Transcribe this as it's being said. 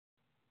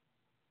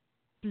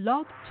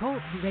Blog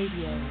Talk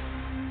Radio.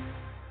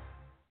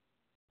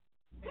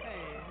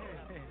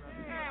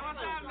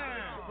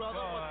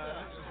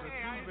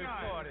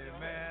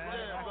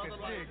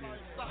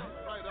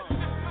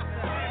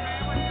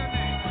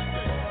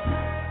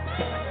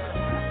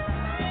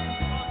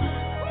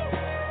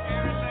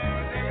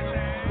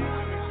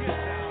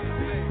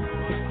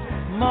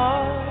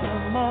 Mother,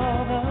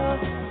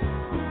 mother,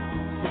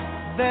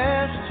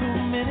 there's too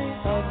many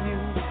of you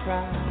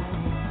crying.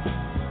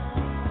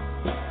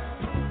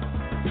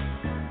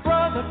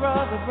 Brother,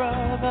 brother,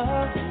 brother,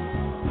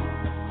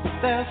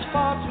 there's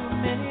far too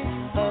many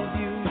of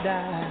you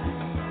dying.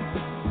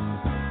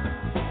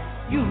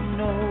 You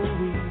know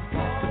we've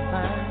got to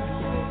find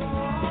a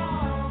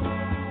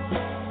way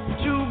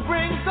to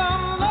bring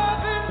some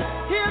loving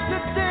here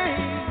today.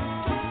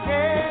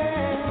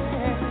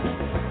 Yeah.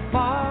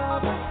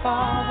 Father,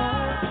 Father,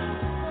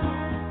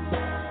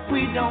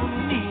 we don't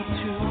need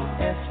to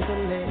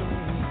escalate.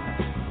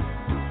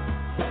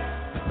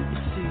 You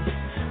see,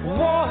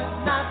 war is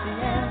not the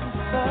answer,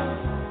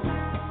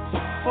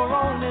 for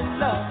only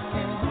love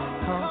can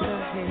conquer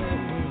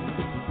hate.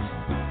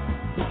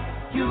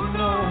 You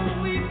know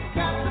we've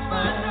got to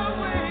find a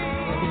way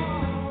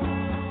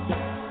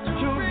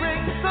to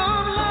bring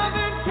some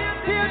loving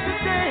here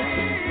today.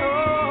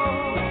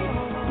 Oh,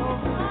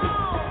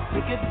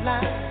 picket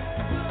line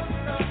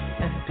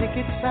and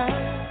picket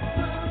sign.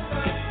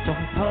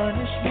 Don't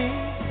punish me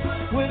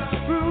with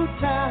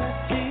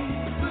brutality.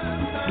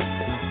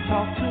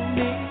 Talk to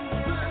me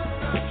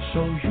so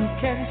you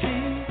can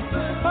see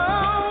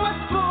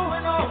what's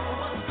going on.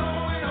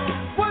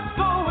 What's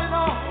going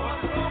on?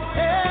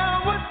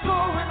 Yeah, what's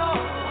going on?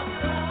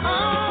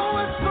 Oh,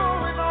 what's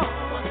going on?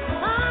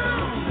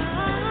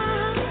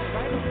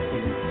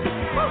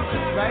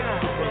 Right on.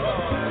 Right on.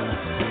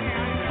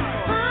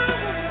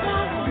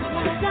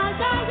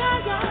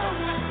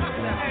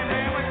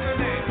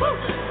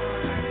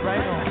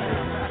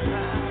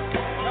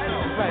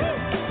 Right.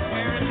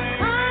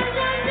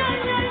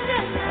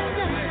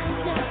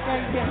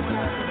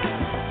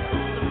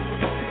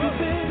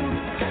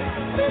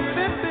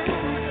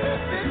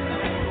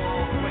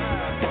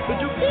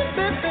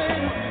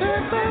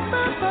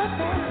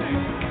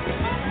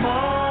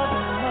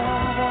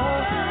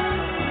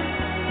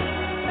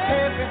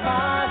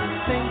 Everybody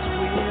thinks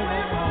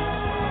we're wrong.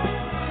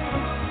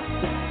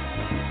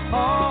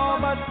 Oh,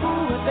 but who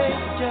would they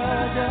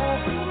judge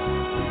us?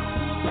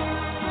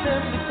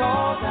 Simply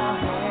cause our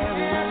hair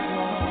is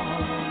long.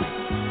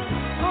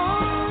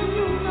 Oh,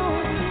 you know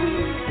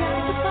we've got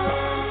to find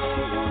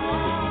a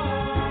way.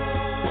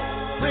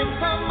 Bring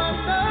some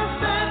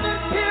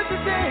understanding here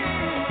today.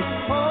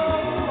 Oh,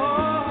 oh,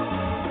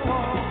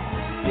 oh.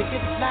 Pick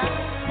it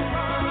loud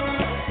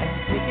and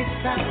pick it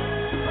sound.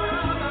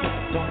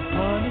 Don't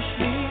punish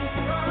me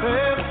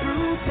with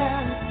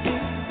brutality.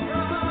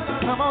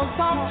 Come on,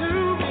 talk to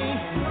me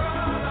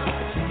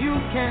so you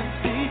can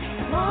see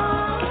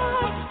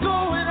what's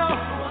going on.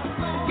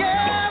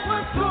 Yeah,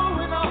 what's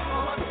going on?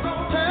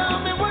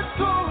 Tell me what's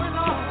going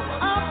on.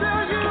 I'll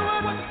tell you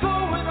what's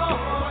going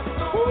on.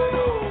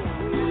 Ooh.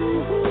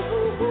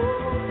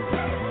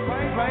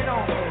 Right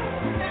on,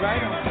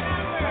 right on. Right on.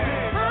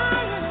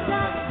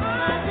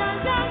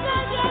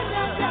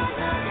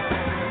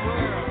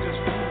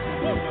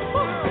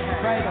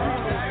 Right on.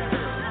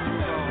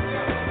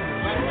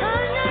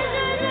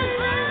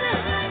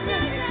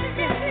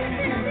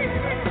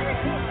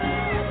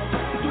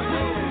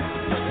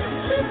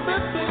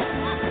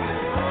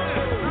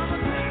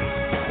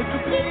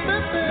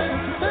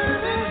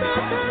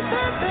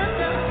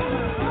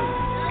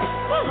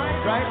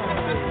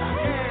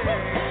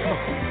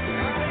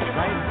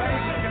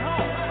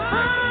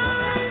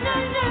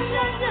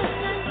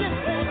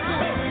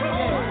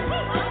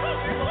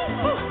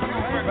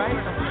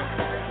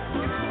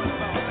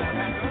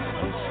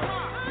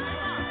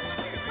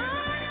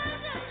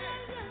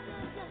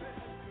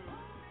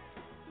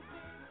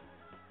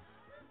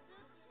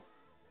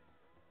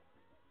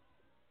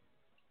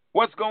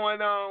 What's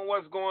going on?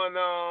 What's going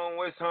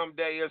on? It's Hump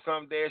Day. It's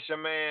Hump Day. It's your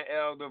man,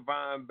 El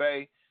Divine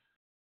Bay.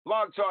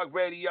 Blog Talk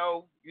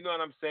Radio. You know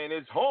what I'm saying?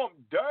 It's Hump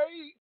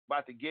Day.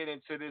 About to get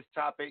into this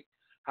topic,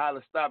 how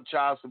to stop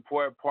child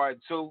support part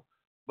 2.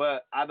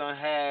 But I done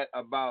had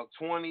about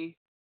 20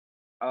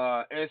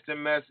 instant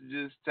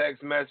messages,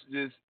 text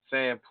messages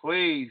saying,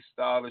 please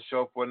start the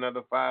show for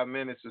another 5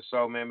 minutes or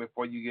so, man,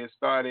 before you get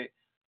started.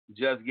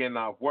 Just getting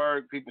off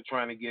work, people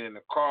trying to get in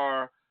the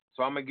car.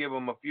 So I'm going to give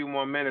them a few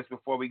more minutes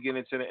before we get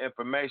into the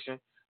information.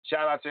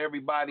 Shout out to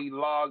everybody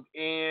logged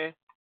in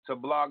to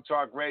Blog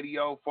Talk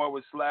Radio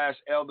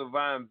 /El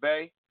Divine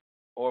Bay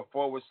or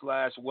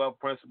 /Wealth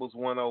Principles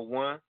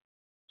 101.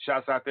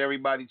 Shouts out to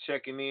everybody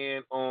checking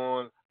in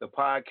on the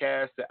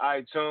podcast, the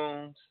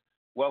iTunes,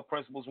 Wealth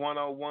Principles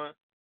 101.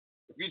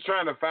 If you're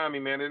trying to find me,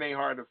 man, it ain't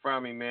hard to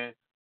find me, man.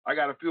 I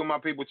got a few of my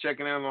people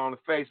checking in on the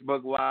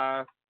Facebook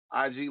Live,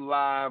 IG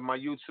Live, my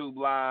YouTube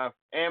Live,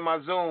 and my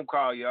Zoom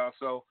call, y'all.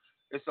 So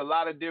it's a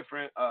lot of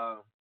different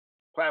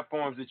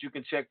platforms that you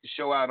can check the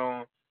show out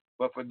on.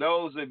 But for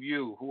those of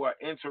you who are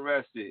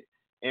interested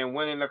in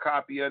winning a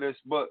copy of this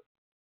book,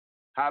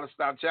 How to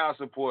Stop Child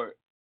Support.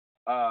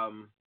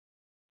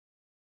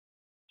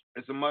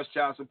 It's a must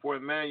child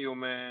support manual,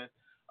 man,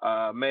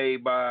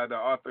 made by the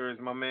author is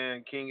my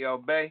man King L.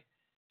 Bay.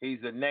 He's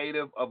a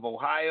native of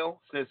Ohio,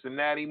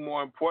 Cincinnati,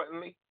 more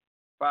importantly.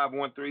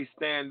 513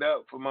 stand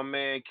up for my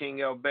man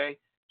King L. Bay.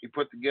 He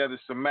put together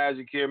some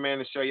magic here, man,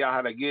 to show y'all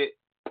how to get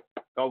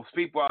those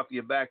people off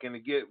your back and to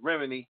get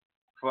remedy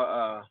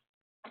for,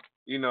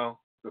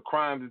 the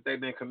crimes that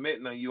they've been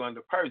committing on you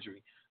under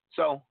perjury.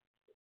 So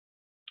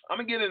I'm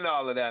going to get into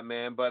all of that,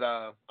 man, but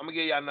I'm going to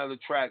give y'all another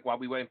track while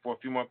we waiting for a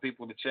few more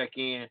people to check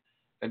in,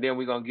 and then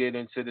we're going to get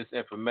into this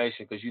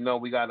information because,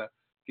 we got to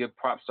give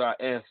props to our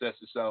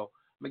ancestors. So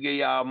I'm going to give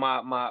y'all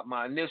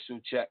my initial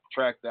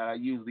track that I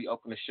usually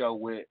open the show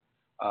with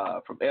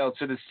from L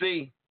to the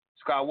C.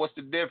 It's called What's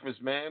the Difference,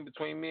 man,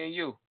 between me and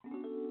you?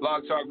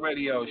 Blog Talk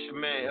Radio, it's your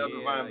man, El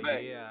Divine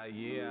Bay.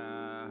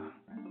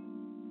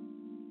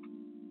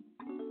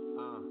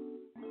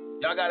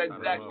 Y'all got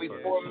exactly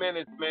 4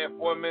 minutes, man.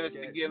 4 minutes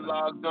to get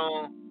logged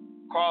on.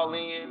 Call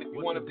in. If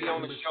you want to be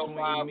on the show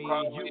live,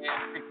 call in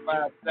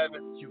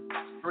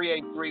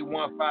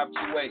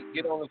 657-383-1528.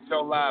 Get on the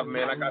show live,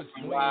 man. I got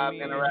some live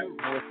interaction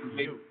with some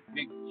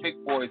big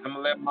boys. I'm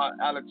going to let my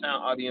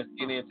out-of-town audience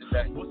get in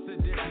today. What's the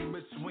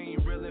difference between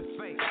real and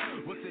fake?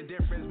 What's the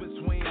difference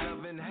between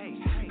love and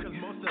hate? Because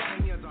most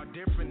opinions are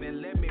different,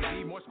 and let me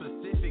be more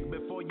specific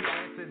before you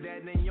answer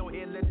that. In your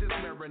head, let this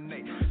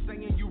marinate.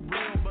 Saying you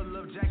real, but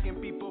love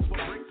jacking people for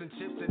bricks and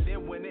chips, and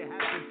then when it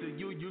happens to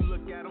you, you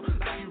look at them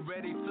like you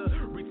ready to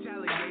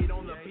retaliate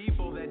on the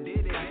people that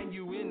did it, and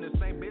you in the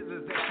same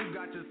business that you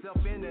got yourself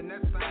in, and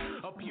that's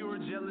sign of pure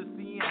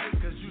jealousy and hate,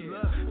 because you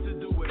love to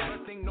do it,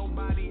 but think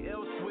nobody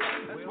else will.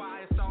 That's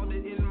why I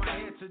started in my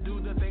head to do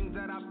the things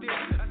that I feel.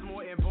 That's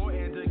more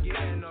important to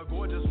getting a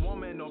gorgeous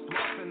woman or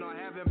flossing or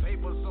having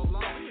paper so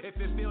long. If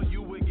it feel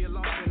you would get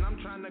lost, and I'm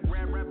trying to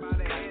grab right by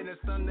the head and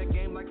stun the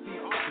game like C.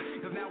 Austin,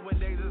 because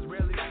nowadays it's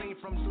rarely seen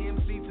from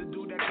MC to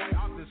do that quite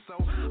often. So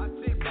I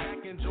sit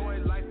back, enjoy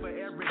life for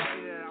every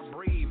day that I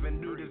breathe, and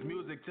do this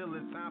music till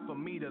it's time for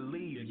me to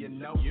leave. You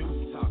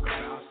talk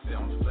about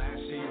some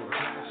flashy,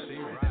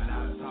 and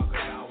I talk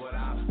about what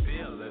I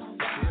feel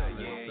inside.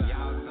 Yeah,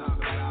 y'all talk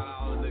about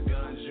all the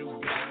guns you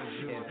got,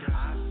 and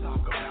I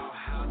talk about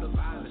how the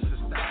violence is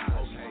stopped.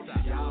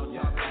 Okay, y'all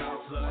talk about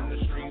flooding the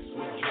streets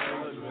with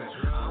drugs,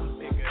 and I'm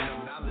picking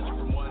up knowledge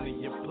from one of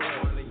your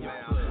plugs.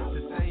 To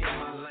stay in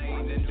my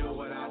lane and do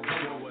what I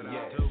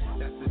do.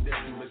 That's the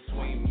difference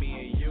between me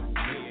and you.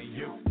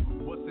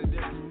 What's the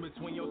difference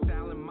between your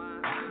style and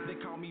mine? They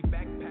call me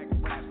backpack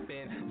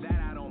rapping, that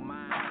I don't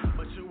mind.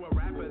 But you a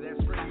rapper that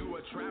scream you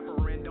a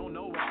trapper and don't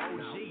know an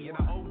OG. And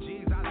the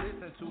OGs I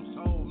listen to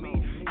told me,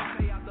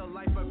 stay out the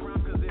life of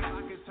crime, cause if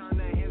I could turn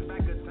their hands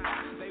back a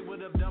time, they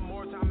would have done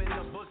more time in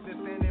the books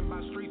than standing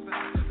by street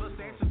signs. But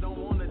dancers don't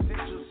want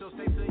attention, so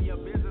stay to your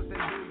business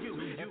and do you.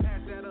 And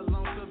pass that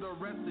along to the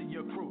rest of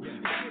your crew.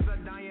 Kids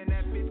are dying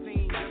at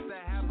 15 just to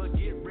have a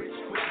get rich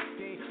quick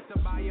scheme, to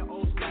buy an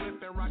old school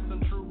whip and rock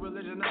some true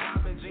religion and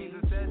popping jeans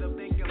instead of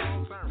thinking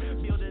long term,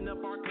 building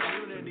up our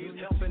communities,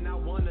 helping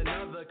out one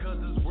another, cause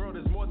this world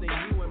is more than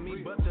you and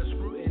me. But the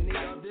scrutiny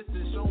of this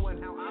is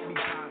showing how I be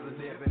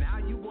positive, and how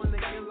you wanna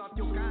kill off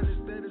your kind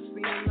instead of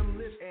seeing them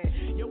live.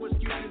 And your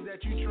excuses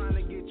that you trying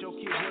to get your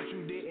kids what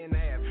you didn't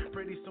have.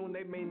 Pretty soon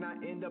they may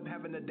not end up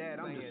having a dad.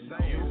 I'm just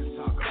saying. You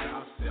talk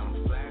about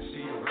some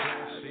flashy,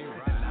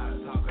 and I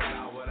talk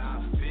about what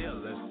I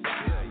feel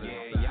inside.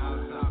 Yeah,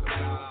 y'all talk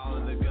about all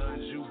of the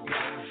guns you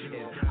got,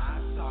 and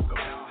I talk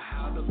about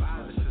how the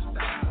violence is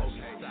stopped.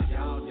 Okay,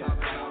 y'all talk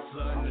about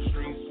flooding the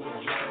streets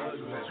with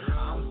drugs, and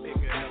I'm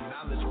picking up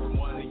knowledge from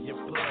one of your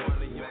plugs.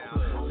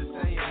 To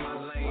stay in my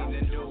lane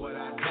and do what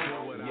I do.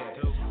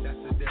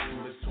 That's the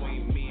difference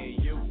between me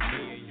and you.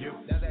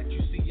 Now that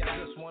you see, I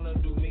just wanna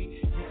do me.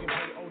 You can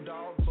play old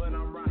dog, but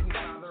I'm riding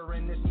father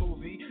in this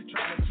movie.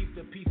 Trying to keep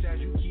the peace as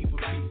you keep a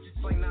peace.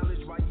 Slay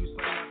knowledge while you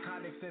slay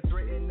narcotics and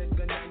threaten the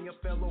gun on your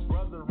fellow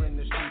brother in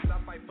the streets. I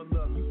fight for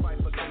love, you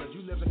fight for killers.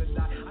 You live in the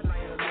die, I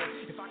die in the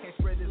live. If I can't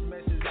spread this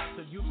message out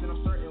to youth, then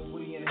I'm certain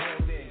we in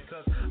hell then.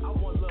 Cause I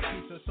want love,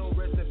 peace, and soul.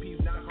 Rest in peace,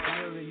 Don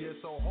Cornelius.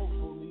 So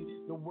hopefully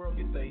the world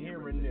gets to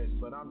hearing this.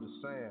 But I'm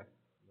just saying,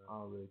 I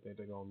don't really think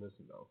they're gonna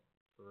listen though.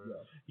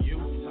 You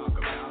talk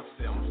about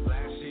some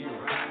flashy,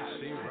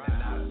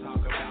 and I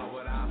talk about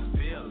what I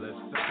feel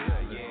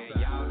inside.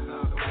 Yeah, y'all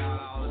talk about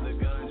all of the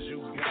guns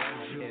you got,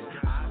 and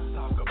I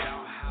talk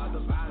about how the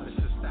violence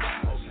is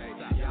stopped.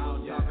 Okay, y'all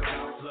talk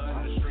about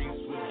flooding the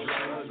streets with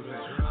drugs,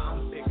 and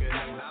I'm picking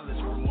up knowledge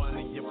from one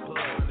of your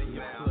plugs.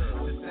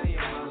 To stay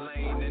in my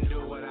lane and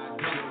do what I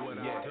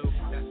do.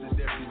 That's the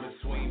difference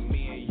between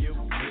me and you.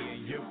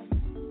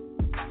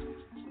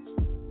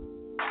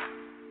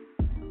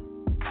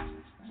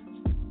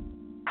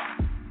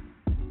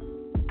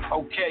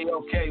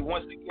 Okay.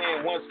 Once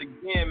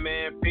again,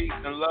 man, peace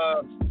and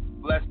love,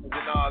 blessings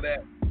and all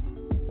that.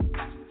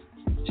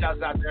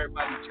 Shouts out to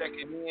everybody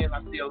checking in.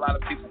 I see a lot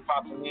of people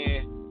popping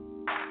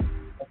in.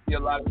 I see a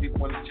lot of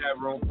people in the chat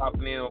room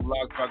popping in on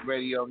Blog Talk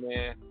Radio,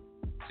 man.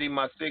 See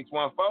my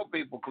 614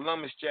 people,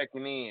 Columbus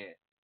checking in.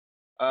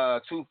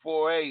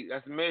 248,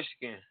 that's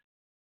Michigan.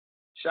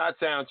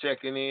 Chi-Town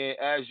checking in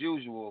as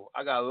usual.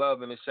 I got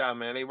love in the shot,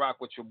 man. They rock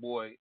with your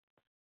boy.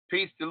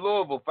 Peace to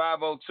Louisville,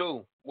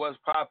 502. What's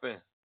poppin'?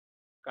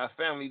 Got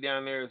family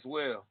down there as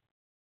well.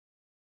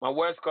 My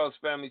West Coast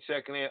family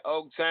checking in.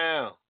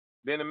 Oaktown.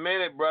 Been a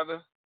minute,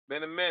 brother.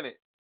 Been a minute.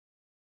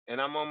 And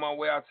I'm on my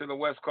way out to the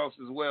West Coast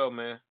as well,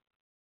 man.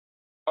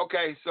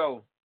 Okay,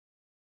 so,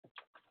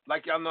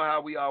 like y'all know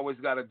how we always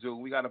got to do.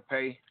 We got to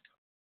pay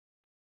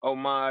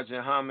homage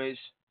and homage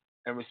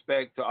and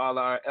respect to all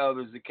our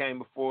elders that came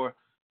before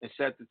and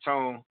set the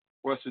tone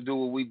for us to do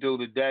what we do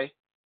today.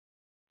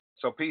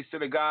 So peace to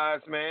the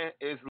guys, man.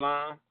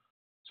 Islam.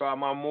 To all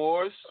my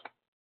Moors.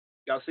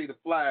 Y'all see the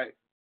flag?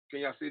 Can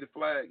y'all see the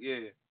flag?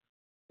 Yeah.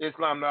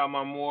 Islam to all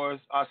my Moors.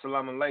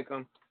 Assalamu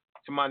alaikum.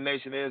 To my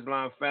Nation of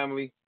Islam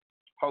family.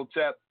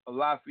 Hotep,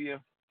 Alafia,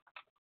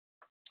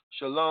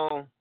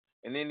 Shalom,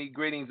 and any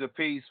greetings of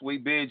peace. We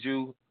bid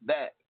you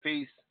that.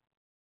 Peace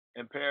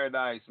and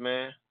paradise,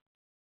 man.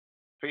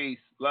 Peace,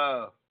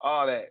 love,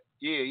 all that.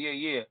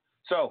 Yeah.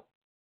 So,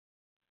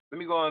 let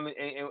me go on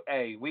and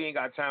hey, we ain't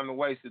got time to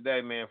waste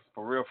today, man.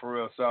 For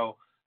real. So,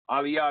 all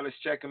of y'all that's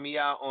checking me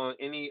out on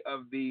any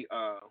of the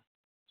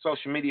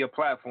social media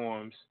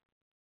platforms,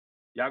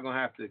 y'all gonna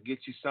have to get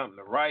you something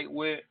to write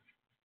with,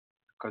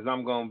 because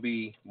I'm gonna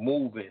be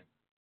moving.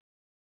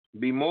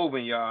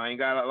 Y'all. I ain't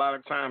got a lot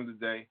of time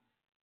today.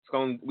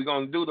 We're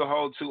gonna do the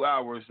whole 2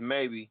 hours,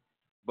 maybe.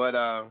 But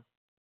I'm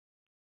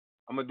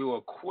gonna do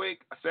a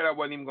quick. I said I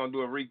wasn't even gonna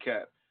do a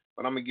recap,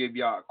 but I'm gonna give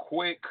y'all a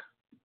quick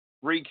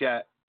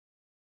recap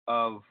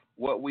of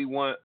what we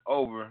went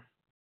over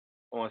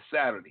on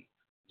Saturday.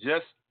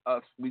 Just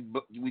us. We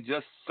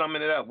just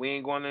summing it up. We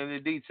ain't going into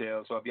the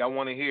details. So if y'all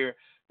want to hear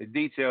the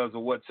details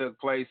of what took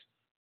place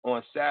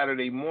on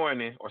Saturday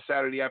morning or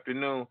Saturday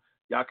afternoon,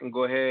 y'all can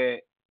go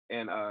ahead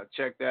and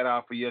check that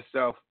out for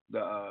yourself.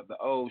 The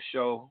old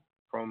show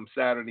from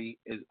Saturday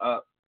is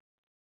up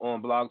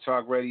on Blog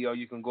Talk Radio.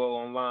 You can go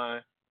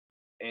online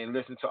and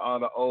listen to all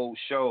the old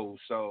shows.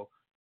 So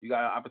you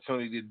got an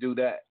opportunity to do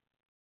that.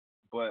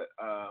 But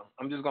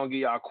I'm just going to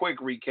give y'all a quick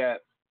recap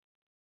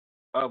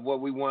of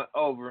what we went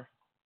over.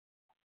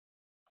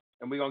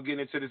 And we're going to get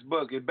into this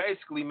book. It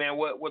basically, man,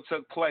 what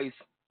took place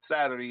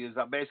Saturday is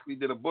I basically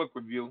did a book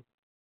review.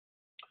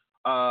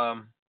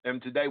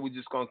 And today we're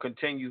just going to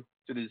continue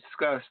to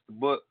discuss the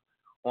book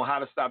on how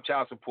to stop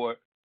child support,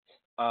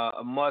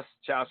 a must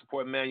child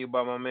support manual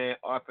by my man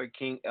Arthur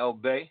King L.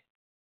 Bay.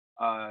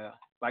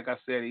 Like I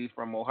said, he's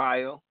from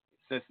Ohio,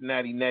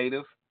 Cincinnati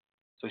native.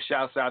 So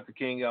shouts out to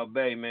King L.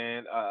 Bay,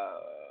 man.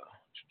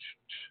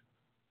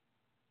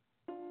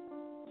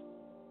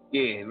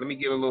 Yeah, let me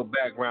give a little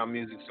background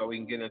music so we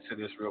can get into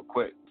this real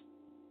quick.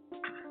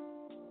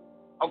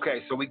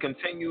 Okay, so we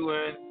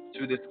continuing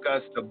to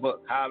discuss the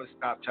book, How to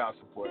Stop Child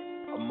Support,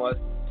 a must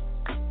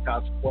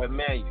child support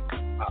manual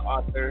by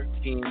Arthur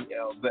King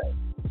L. Bay.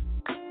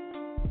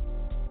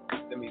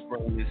 Let me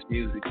bring this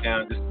music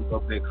down just a little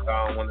bit because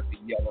I don't want to be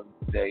yelling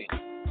today.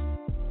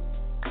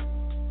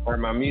 Or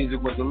my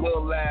music was a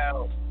little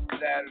loud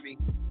Saturday,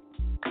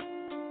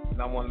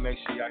 and I want to make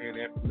sure y'all hear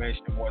the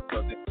information more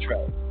so than the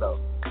track. So,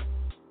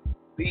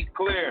 be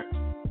clear.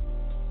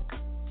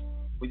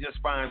 We just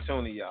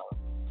fine-tuning y'all.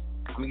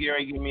 I'm going to get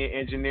ready to give me an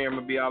engineer. I'm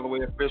going to be all the way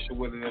official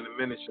with it in a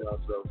minute, y'all.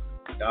 So,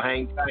 y'all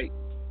hang tight.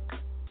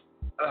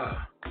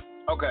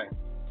 Okay.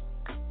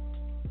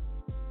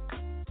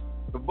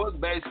 The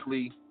book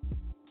basically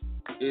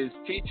is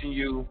teaching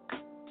you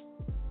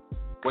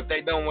what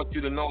they don't want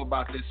you to know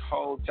about this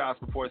whole child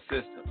support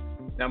system.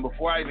 Now,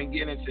 before I even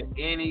get into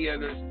any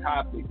of this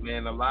topic,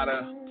 man, a lot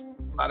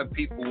of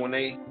people, when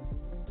they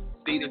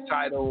see the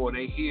title or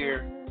they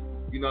hear,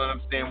 you know what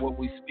I'm saying, what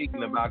we're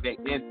speaking about, they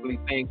instantly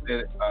think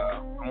that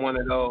I'm one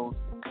of those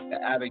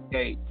that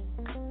advocate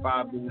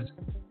fathers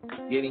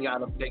getting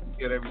out of taking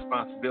care of their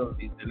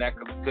responsibilities, and that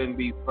couldn't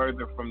be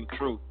further from the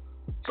truth.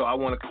 So I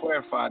want to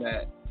clarify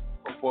that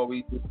before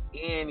we do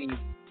any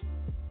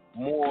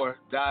more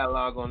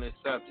dialogue on this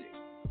subject.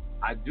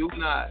 I do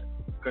not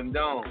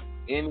condone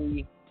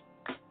any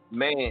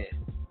man,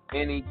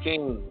 any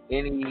king,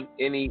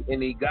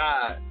 any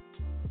God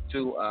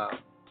to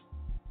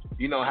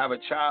have a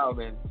child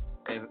and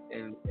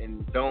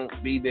don't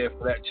be there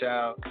for that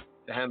child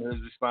to handle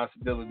his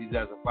responsibilities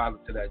as a father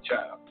to that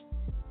child.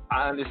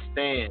 I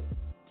understand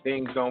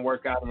things don't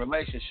work out in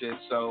relationships,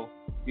 so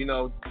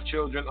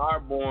children are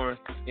born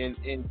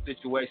in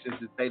situations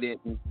that they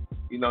didn't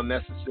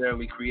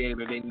necessarily create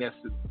or they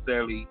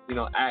necessarily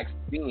asked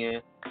to be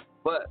in.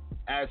 But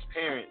as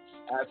parents,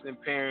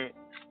 absent parent,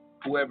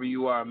 whoever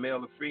you are, male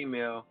or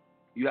female,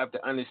 you have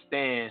to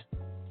understand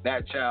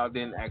that child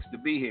didn't ask to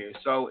be here.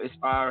 So it's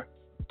our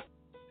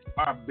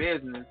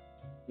business,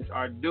 it's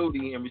our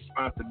duty and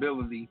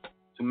responsibility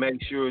to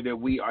make sure that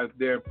we are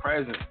there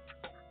present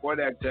for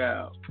that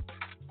child,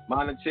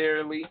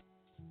 monetarily,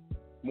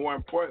 more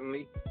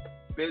importantly,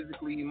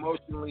 physically,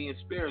 emotionally, and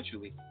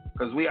spiritually,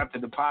 because we have to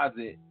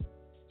deposit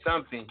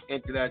something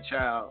into that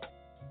child,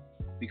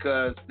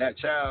 because that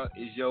child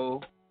is your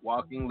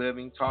walking,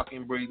 living,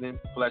 talking, breathing,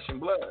 flesh and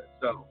blood.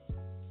 So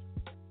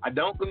I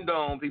don't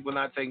condone people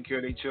not taking care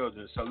of their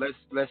children. So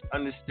let's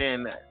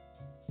understand that.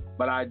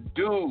 But I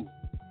do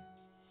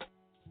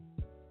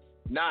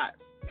not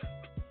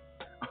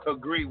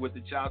agree with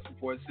the child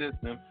support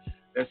system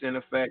that's in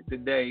effect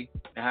today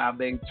and how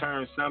they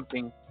turned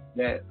something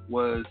that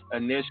was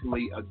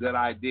initially a good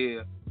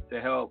idea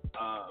to help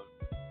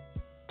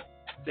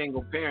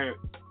single parent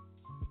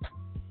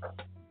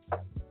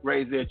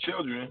raise their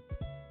children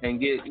and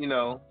get,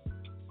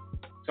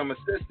 some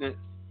assistance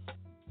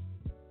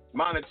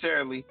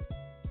monetarily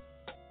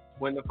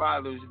when the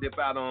fathers dip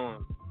out on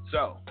them.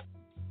 So,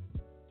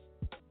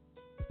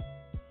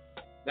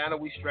 now that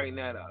we straighten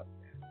that up,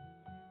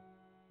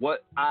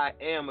 what I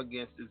am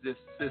against is this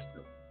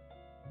system.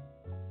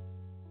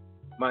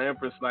 My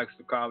empress likes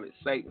to call it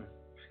Satan.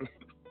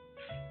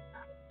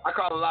 I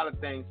call a lot of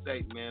things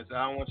Satan, man, so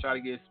I don't want y'all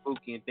to get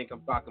spooky and think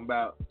I'm talking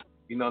about,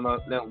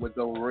 nothing with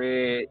the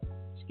red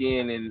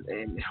skin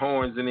and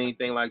horns and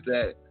anything like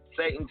that.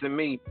 Satan, to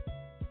me,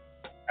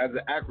 as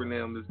an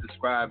acronym, is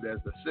described as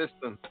a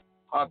system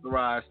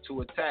authorized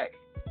to attack.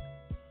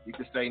 You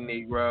could say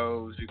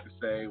Negroes, you could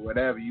say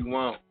whatever you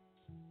want,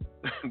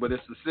 but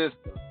it's a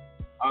system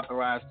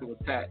authorized to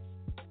attack.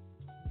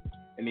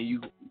 And then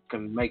you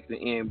can make the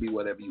end be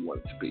whatever you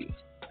want it to be.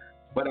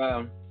 But,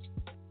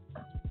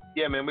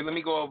 yeah, man, but let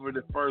me go over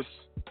the first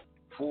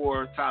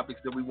 4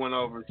 topics that we went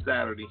over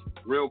Saturday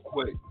real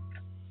quick.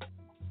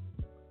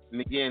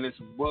 And again, this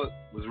book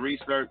was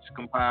researched,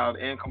 compiled,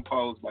 and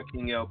composed by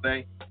King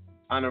El-Bey,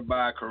 honored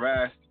by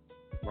Karas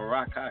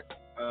Marakachi.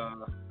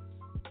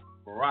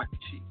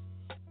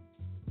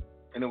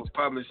 And it was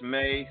published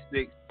May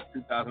 6,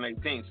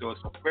 2018. So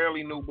it's a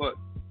fairly new book,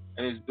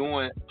 and it's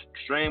doing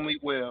extremely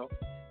well.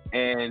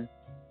 And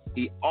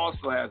he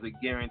also has a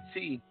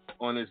guarantee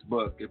on this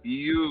book. If you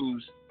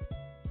use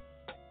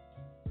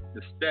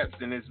the steps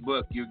in this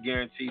book, you're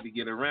guaranteed to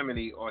get a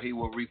remedy, or he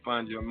will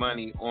refund your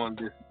money on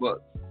this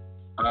book.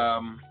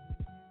 The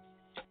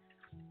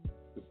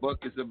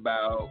book is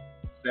about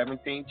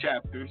 17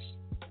 chapters.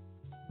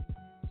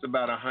 It's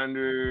about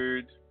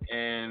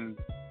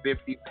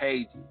 150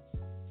 pages.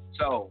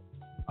 So,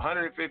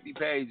 150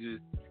 pages,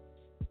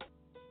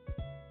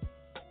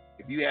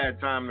 if you had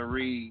time to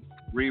read,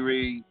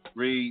 reread,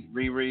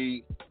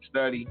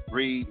 study,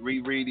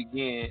 reread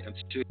again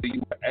until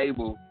you were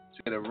able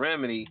to get a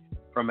remedy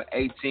from an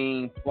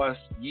 18-plus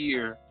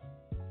year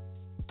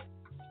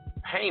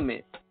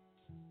payment.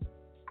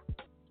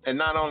 And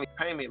not only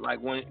payment,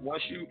 like once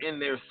you're in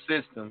their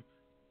system,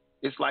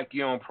 it's like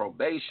you're on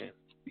probation,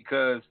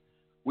 because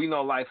we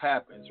know life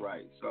happens,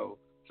 right? So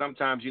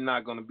sometimes you're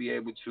not going to be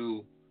able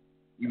to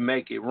you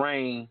make it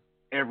rain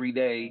every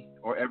day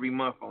or every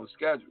month on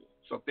schedule.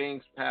 So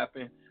things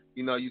happen.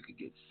 You could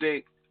get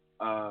sick.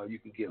 You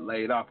can get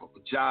laid off of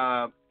a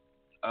job.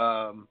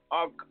 All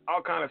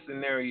kind of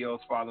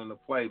scenarios fall into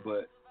play.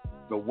 But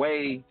the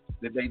way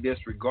that they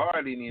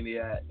disregard any of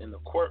that in the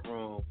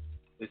courtroom,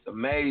 it's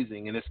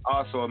amazing. And it's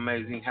also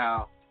amazing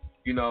how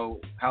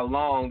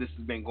long this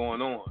has been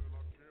going on.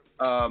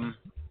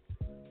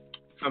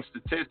 Some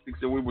statistics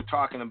that we were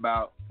talking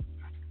about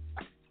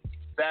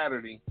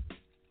Saturday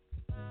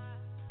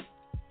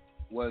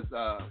was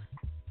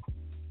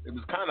it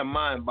was kind of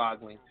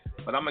mind-boggling,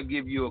 but I'm gonna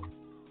give you a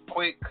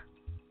quick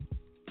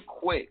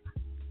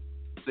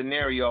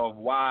scenario of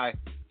why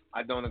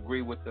I don't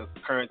agree with the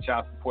current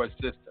child support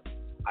system.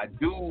 I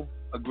do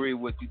agree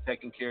with you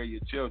taking care of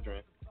your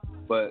children,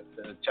 but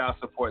the child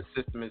support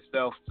system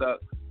itself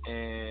sucks,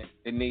 and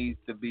it needs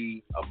to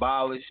be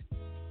abolished.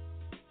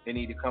 They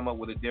need to come up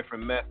with a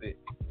different method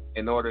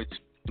in order to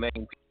make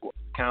people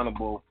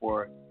accountable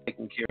for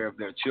taking care of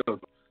their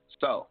children.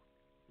 So,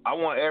 I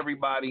want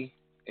everybody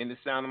in the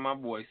sound of my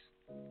voice,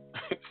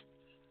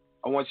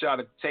 I want y'all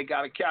to take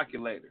out a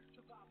calculator.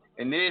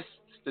 And this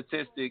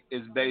statistic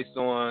is based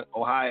on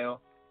Ohio.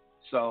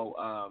 So,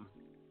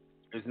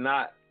 it's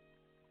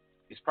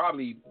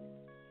probably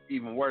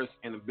even worse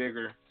in a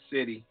bigger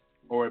city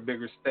or a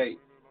bigger state.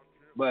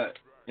 But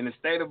in the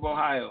state of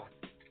Ohio,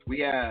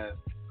 we have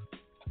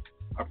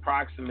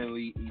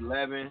approximately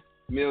 11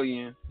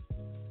 million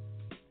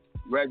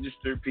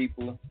registered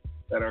people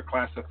that are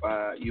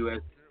classified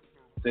U.S.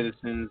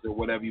 citizens or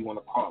whatever you want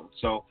to call them.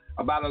 So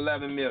about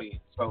 11 million.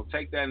 So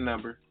take that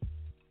number.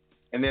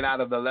 And then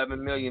out of the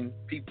 11 million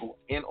people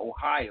in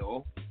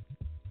Ohio,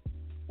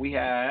 we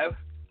have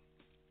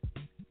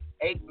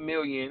 8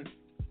 million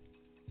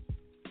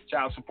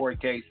child support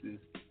cases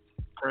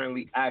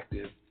currently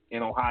active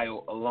in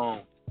Ohio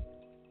alone.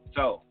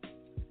 So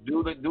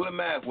do the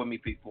math with me,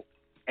 people.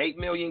 8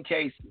 million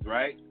cases,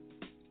 right?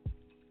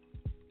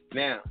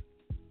 Now,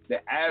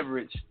 the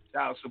average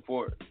child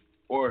support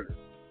order,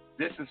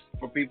 this is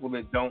for people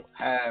that don't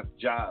have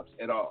jobs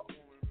at all.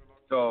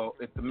 So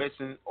if the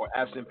missing or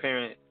absent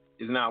parent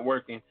is not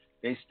working,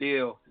 they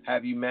still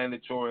have you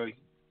mandatory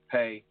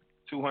pay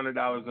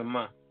 $200 a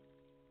month.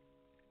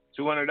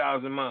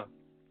 $200 a month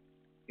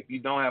if you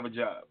don't have a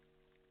job.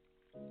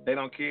 They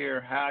don't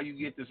care how you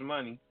get this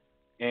money.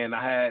 And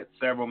I had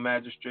several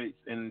magistrates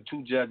and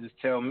 2 judges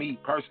tell me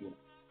personally,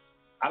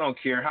 I don't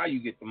care how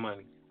you get the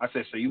money. I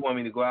said, so you want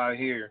me to go out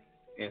here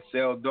and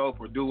sell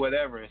dope or do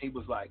whatever? And he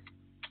was like,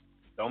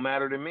 don't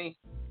matter to me.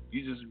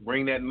 You just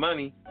bring that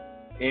money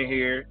in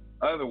here.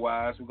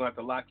 Otherwise, we're going to have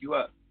to lock you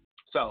up.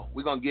 So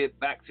we're going to get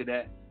back to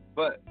that.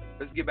 But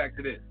let's get back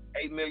to this.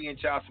 8 million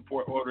child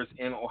support orders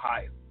in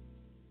Ohio.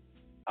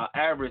 An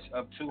average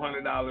of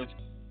 $200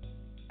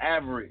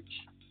 average.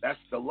 That's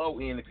the low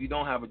end if you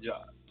don't have a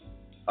job.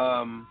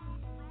 Out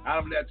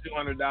of that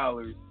 $200,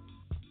 the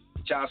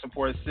child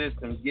support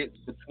system gets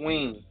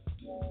between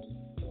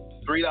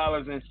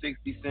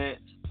 $3.60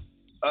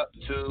 up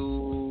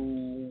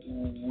to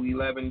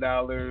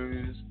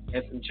 $11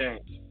 and some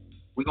change.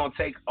 We're going to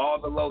take all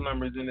the low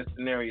numbers in this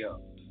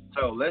scenario.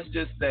 So let's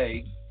just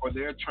say for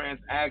their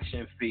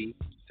transaction fee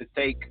to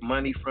take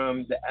money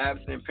from the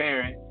absent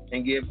parent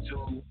and give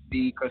to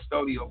the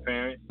custodial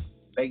parent,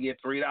 they get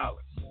 $3.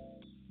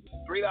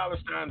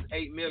 $3 times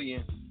 8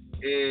 million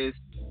is,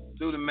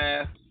 do the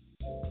math,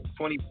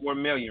 24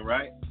 million,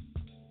 right?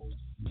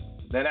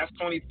 Now that's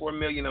 24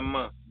 million a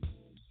month.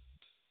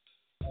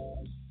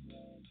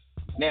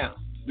 Now,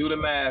 do the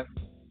math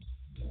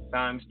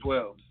times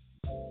 12.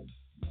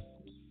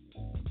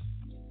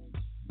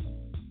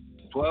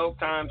 12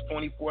 times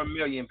 24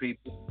 million,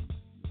 people.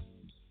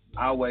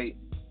 I'll wait.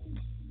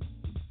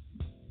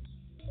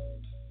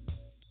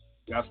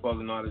 Y'all supposed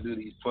to know how to do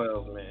these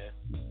 12, man.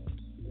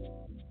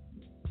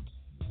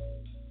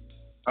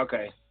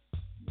 Okay.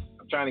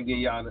 I'm trying to give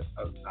y'all an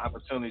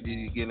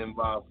opportunity to get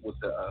involved with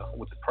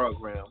the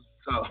program.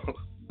 So,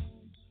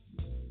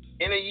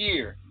 in a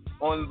year,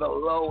 on the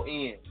low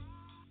end,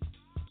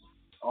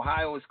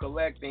 Ohio is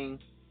collecting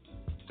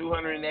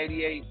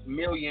 $288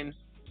 million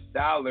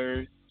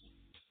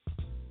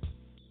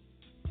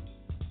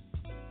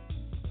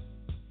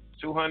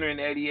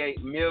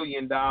 $288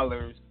 million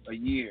a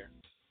year.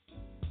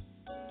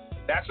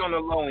 That's on the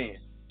low end.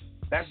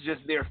 That's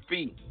just their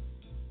fee.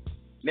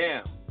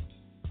 Now,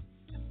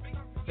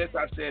 since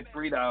I said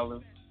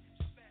 $3,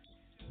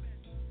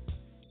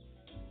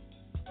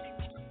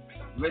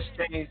 let's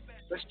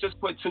just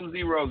put 2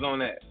 zeros on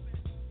that.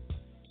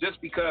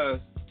 Just because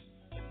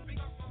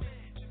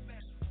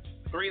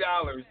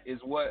 $3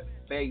 is what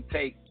they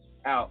take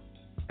out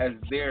as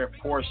their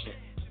portion.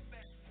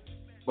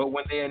 But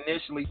when they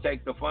initially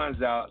take the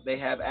funds out, they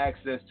have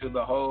access to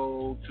the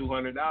whole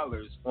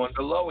 $200 on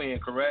the low end,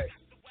 correct?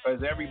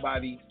 Because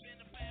everybody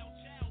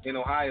in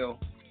Ohio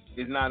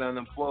is not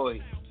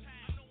unemployed.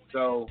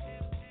 So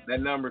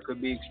that number could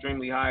be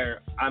extremely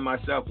higher. I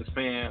myself was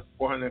paying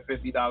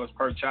 $450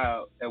 per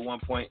child at one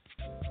point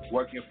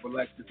working for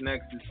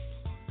LexisNexis.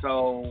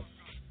 So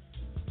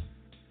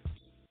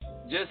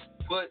just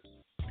put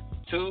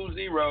 2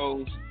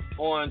 zeros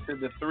on to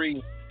the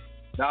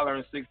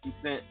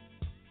 $3.60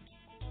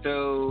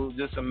 to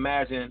just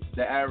imagine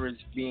the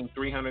average being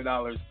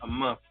 $300 a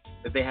month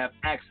that they have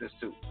access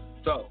to.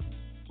 So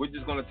we're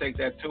just going to take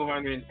that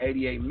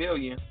 $288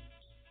 million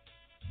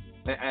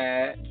and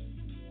add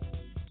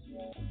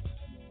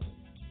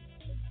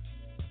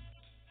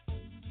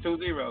 2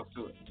 zeros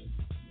to it.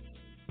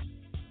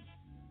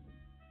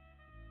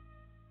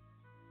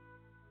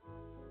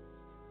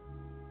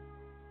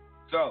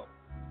 So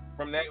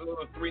from that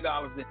little $3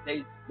 that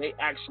they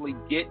actually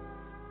get,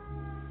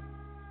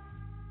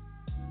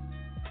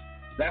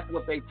 that's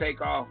what they take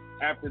off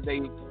after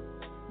they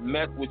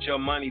mess with your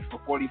money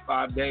for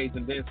 45 days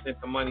and then send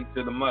the money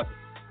to the mother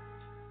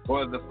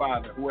or the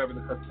father, whoever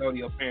the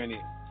custodial parent is.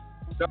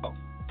 So,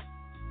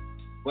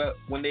 but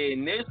when they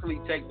initially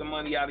take the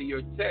money out of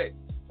your check,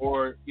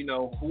 or, you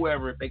know,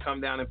 whoever, if they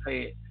come down and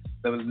pay it,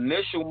 the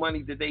initial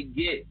money that they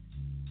get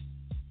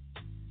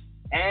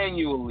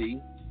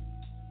annually,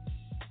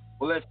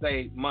 well, let's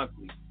say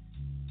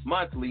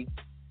monthly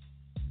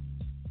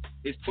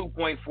is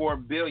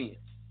 $2.4 billion.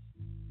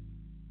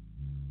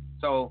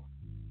 So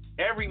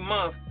every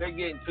month they're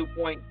getting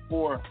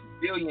 $2.4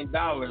 billion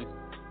to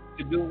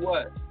do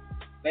what?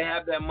 They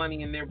have that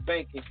money in their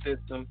banking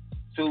system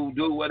to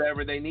do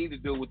whatever they need to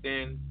do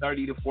within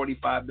 30 to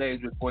 45 days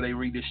before they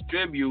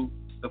redistribute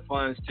the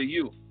funds to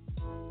you.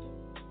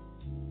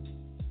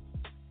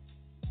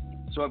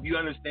 So if you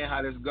understand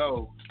how this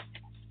goes,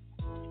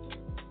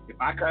 if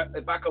I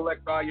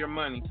collect all your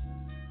money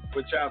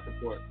for child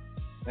support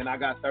and I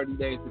got 30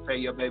 days to pay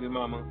your baby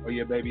mama or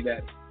your baby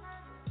daddy,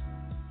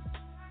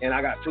 and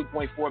I got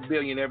 $2.4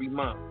 billion every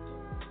month,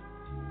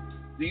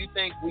 do you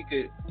think we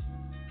could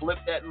flip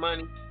that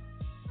money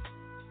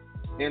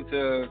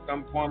into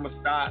some form of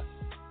stock,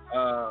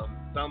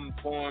 some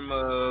form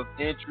of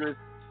interest?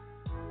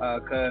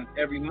 Because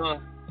every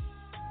month,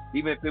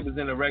 even if it was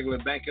in a regular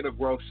bank, it'll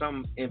grow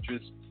some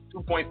interest.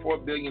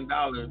 $2.4 billion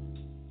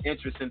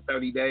interest in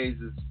 30 days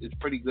is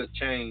pretty good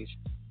change.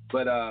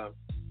 But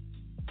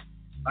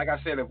like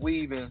I said, if we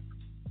even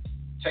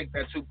take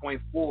that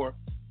 2.4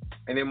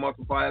 and then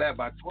multiply that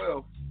by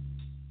 12,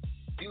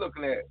 you're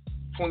looking at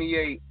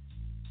 $28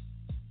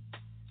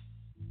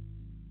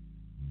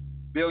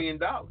 billion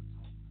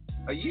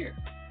a year.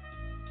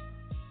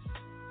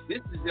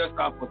 This is just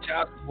off of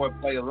child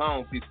support play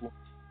alone, people.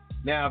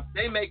 Now, if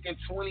they making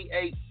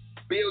 $28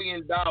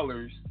 billion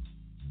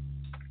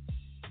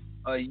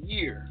a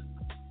year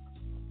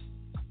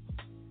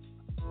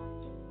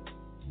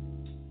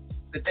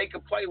that they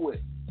could play with,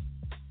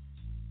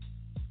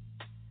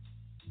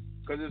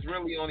 because it's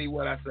really only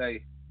what I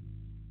say,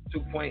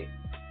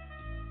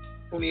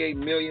 2.28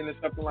 million or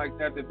something like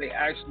that they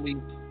actually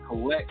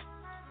collect.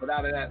 But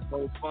out of that,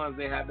 those funds,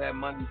 they have that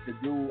money to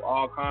do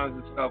all kinds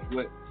of stuff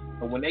with.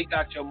 But when they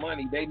got your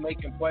money, they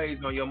making plays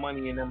on your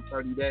money in them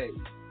 30 days.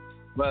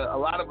 But a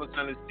lot of us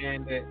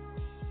understand that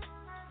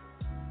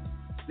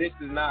this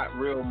is not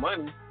real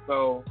money,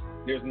 so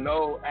there's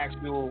no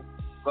actual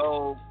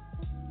gold,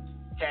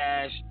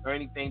 cash, or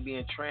anything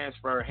being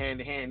transferred hand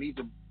to hand. These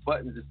are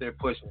buttons that they're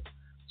pushing.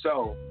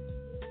 So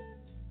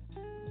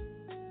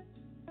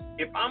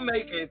if I'm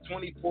making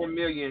 24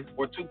 million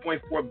or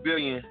 2.4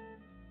 billion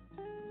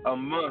a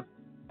month,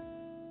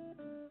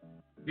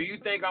 do you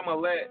think I'm gonna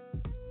let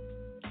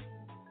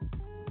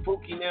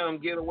Pookie and them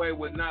get away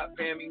with not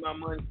paying me my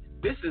money?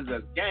 This is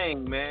a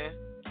game, man.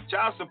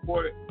 Child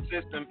support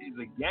system is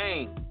a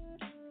game.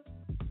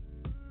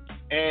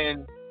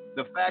 And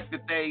the fact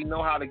that they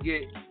know how to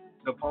get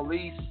the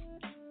police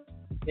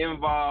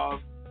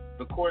involved,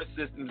 the court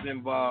systems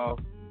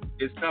involved,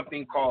 is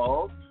something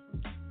called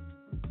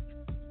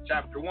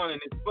Chapter 1 in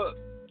this book.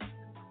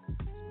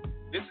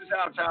 This is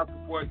how child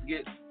support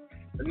gets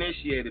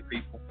initiated,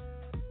 people.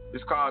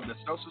 It's called the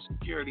Social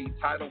Security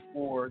Title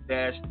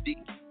 4-D.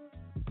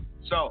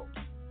 So,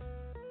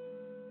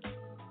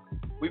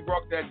 we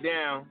broke that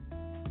down.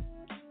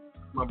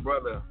 My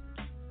brother,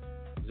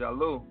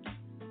 Jalou,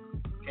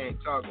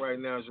 can't talk right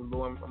now,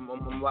 Jalou.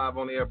 I'm live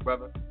on the air,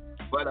 brother.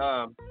 But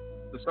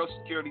the Social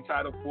Security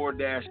Title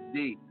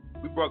 4-D,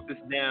 we broke this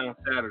down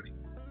Saturday.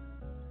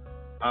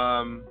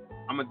 I'm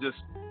going to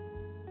just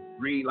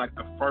read like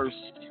the first.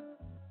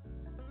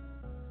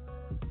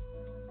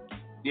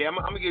 Yeah, I'm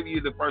going to give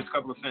you the first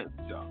couple of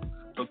sentences, y'all.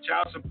 So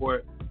child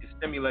support is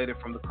stimulated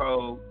from the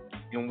code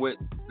in which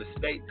the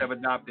states have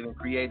adopted and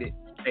created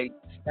state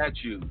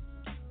statutes.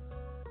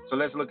 So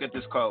let's look at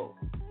this code.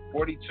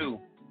 42,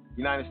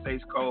 United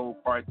States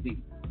Code, Part D.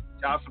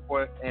 Child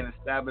support and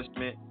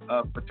establishment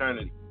of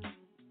paternity.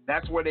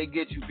 That's where they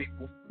get you,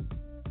 people.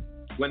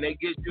 When they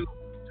get you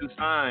to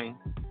sign,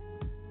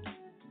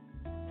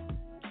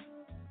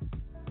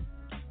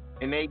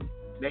 and they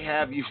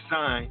have you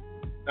sign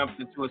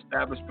something to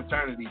establish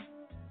paternity,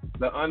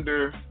 the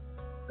underwriting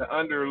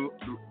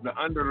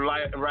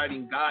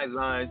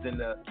guidelines and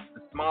the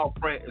small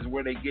print is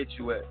where they get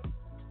you at.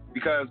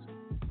 Because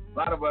a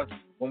lot of us,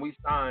 when we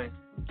sign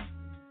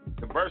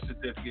the birth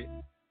certificate,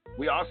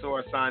 we also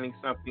are signing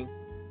something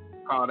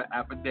called an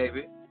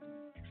affidavit.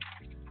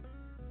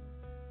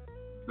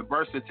 The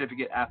birth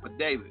certificate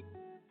affidavit.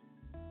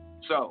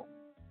 So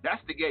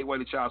that's the gateway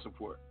to child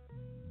support.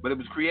 But it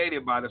was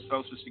created by the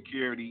Social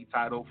Security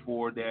Title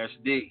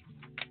 4-D.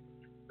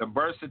 The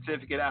birth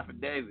certificate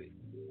affidavit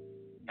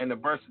and the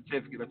birth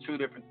certificate are two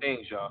different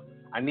things, y'all.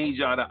 I need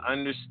y'all to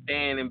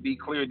understand and be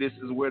clear. This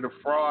is where the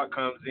fraud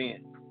comes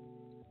in.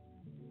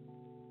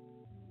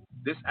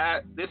 This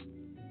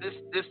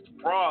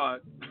fraud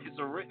is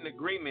a written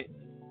agreement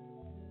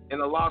in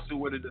a lawsuit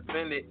where the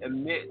defendant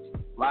admits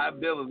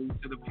liability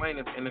to the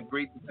plaintiff and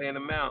agrees to pay an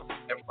amount,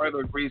 and further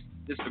agrees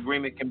this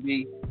agreement can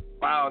be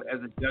filed as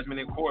a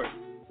judgment in court.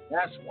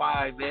 That's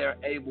why they're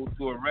able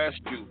to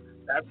arrest you.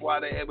 That's why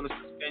they're able to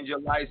suspend your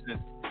license,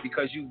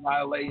 because you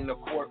violating the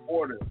court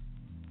order.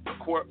 The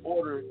court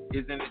order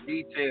is in the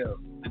details.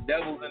 The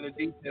devil's in the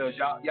details.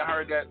 Y'all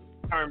heard that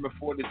term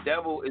before. The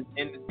devil is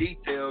in the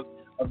details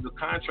of the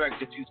contract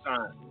that you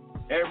sign.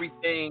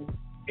 Everything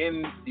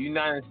in the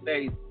United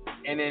States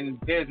and in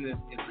business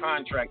is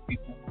contract,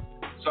 people.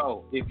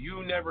 So if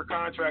you never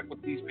contract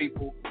with these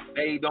people,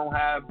 they don't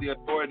have the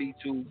authority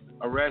to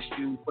arrest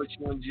you, put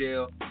you in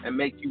jail, and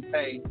make you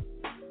pay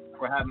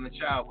for having a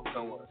child with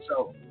someone.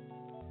 So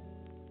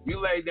you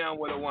lay down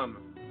with a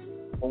woman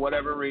for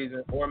whatever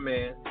reason, or a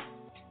man,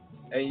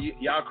 and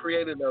y'all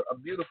created a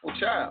beautiful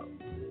child.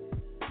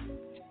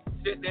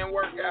 Shit didn't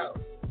work out.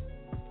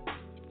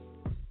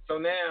 So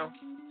now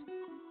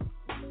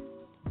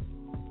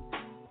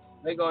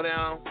they go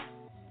down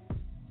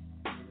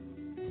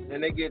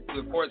and they get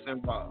the courts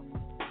involved.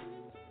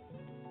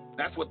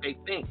 That's what they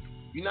think.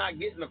 You're not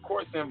getting the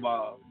courts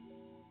involved.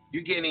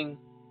 You're getting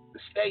the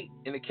state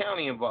and the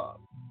county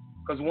involved.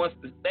 Because once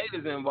the state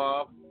is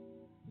involved,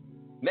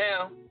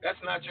 now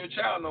that's not your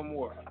child no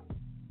more.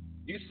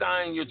 You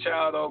sign your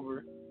child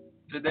over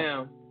to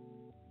them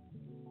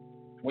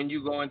when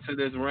you go into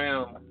this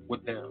realm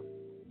with them.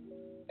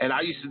 And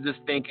I used to just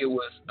think it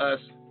was us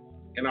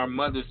and our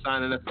mothers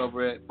signing us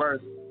over at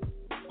birth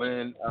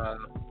when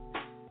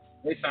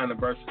they sign the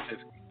birth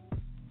certificate.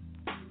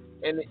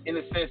 And in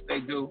a sense,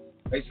 they do.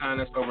 They sign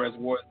us over as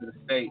wards of the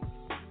state,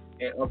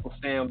 and Uncle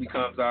Sam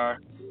becomes our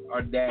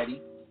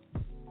daddy.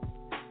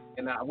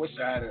 And I wish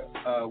I had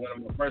one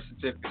of my birth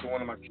certificates or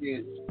one of my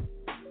kids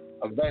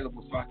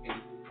available so I can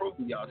prove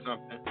to y'all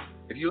something.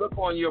 If you look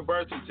on your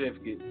birth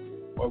certificate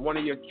or one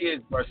of your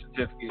kids' birth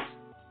certificates,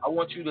 I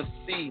want you to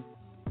see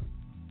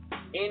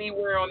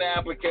anywhere on the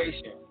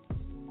application,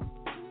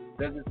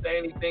 does it say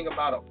anything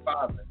about a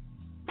father?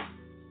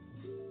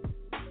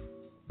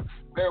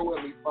 Bear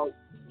with me, folks.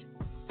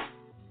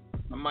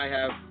 I might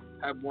have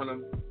one of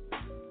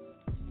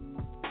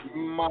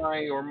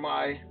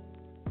my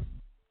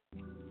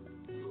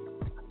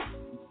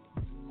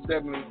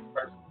 7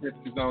 birth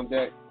certificates on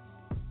deck.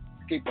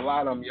 Keep a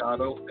lot of them, y'all.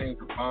 Those things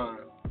are fine.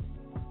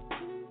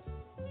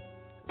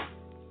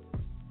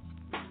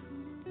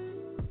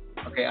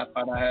 Okay, I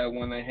thought I had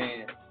one in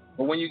hand.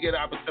 But when you get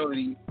an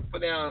opportunity,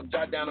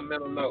 jot down a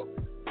mental note.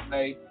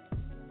 Hey,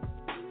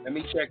 let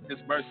me check this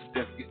birth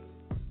certificate.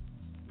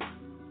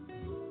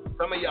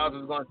 Some of y'all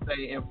is going to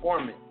say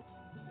informant.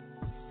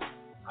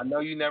 I know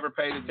you never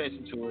paid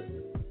attention to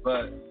it,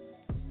 but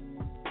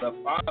the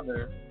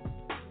father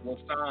will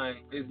sign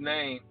his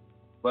name,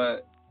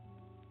 but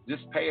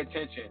just pay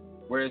attention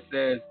where it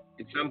says,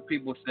 some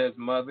people says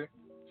mother,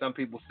 some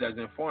people says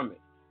informant.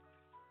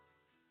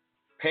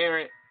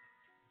 Parent,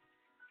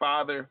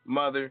 father,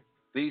 mother,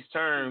 these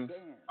terms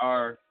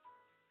are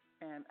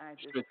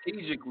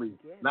strategically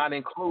not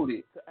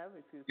included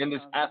in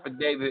this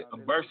affidavit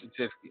of birth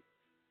certificate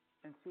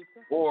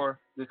or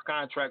this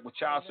contract with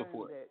child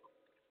support.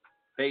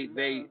 They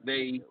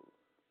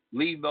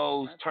leave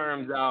those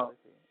terms out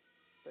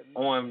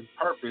on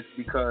purpose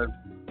because,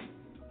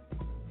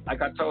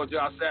 like I told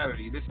y'all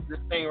Saturday, this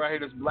thing right here,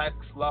 this Black's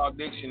Law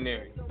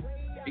Dictionary,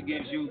 it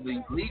gives you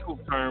the legal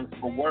terms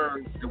for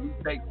words that we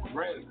take for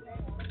granted.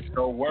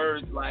 So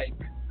words like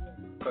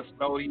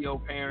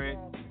custodial parent,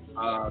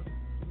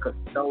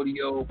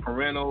 custodial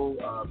parental,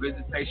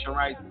 visitation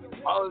rights,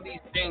 all of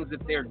these things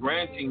that they're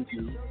granting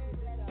you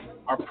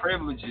are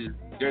privileges.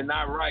 They're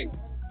not rights.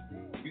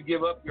 You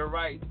give up your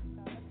rights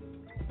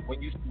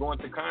when you go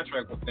into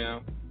contract with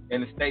them,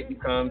 and the state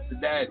becomes the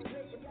daddy.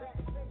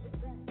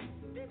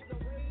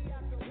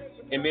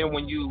 And then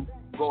when you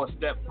go a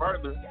step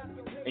further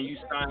and you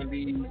sign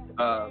these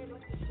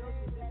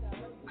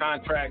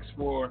contracts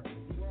for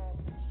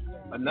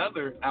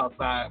another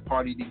outside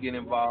party to get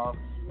involved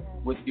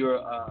with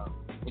your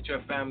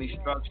family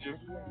structure,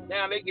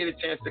 now they get a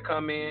chance to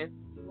come in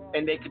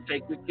and they can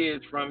take your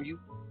kids from you.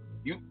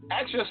 You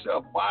ask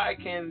yourself, why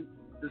can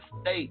the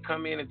state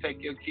come in and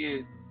take your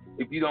kids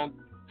if you don't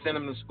send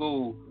them to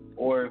school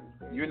or if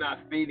you're not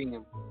feeding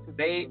them?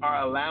 They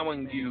are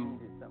allowing you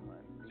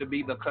to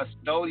be the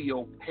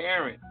custodial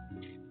parent.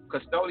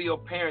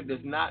 Custodial parent does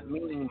not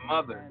mean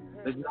mother,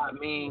 does not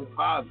mean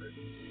father.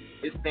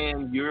 It's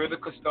saying you're the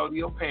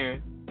custodial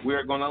parent.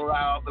 We're going to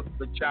allow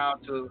the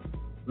child to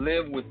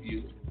live with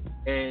you,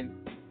 and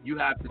you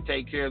have to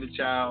take care of the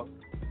child.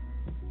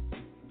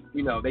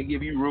 You know, they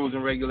give you rules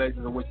and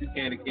regulations of what you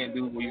can and can't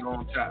do with your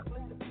own child.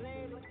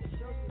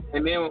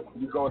 And then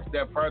we go a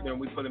step further and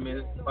we put them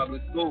in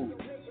public school.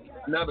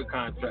 Another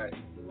contract.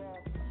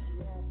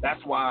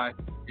 That's why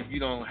if you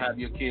don't have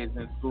your kids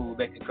in school,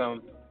 they can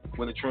come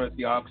with a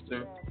truancy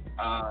officer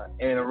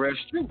and arrest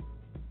you.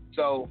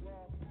 So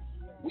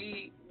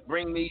we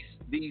bring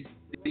these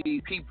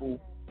people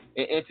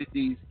and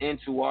entities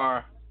into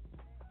our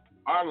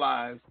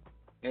lives,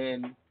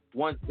 and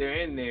once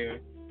they're in there,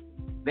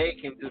 they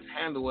can just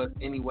handle us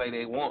any way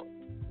they want.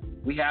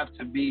 We have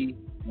to be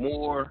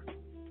more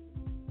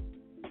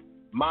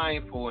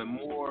mindful and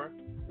more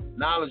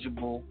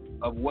knowledgeable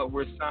of what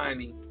we're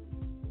signing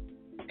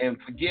and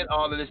forget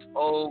all of this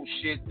old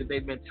shit that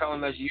they've been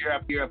telling us year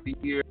after year after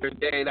year,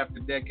 decade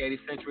after decade,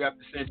 century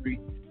after century.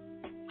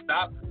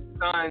 Stop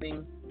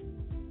signing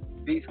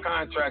these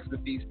contracts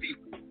with these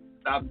people.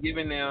 Stop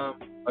giving them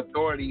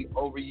authority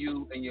over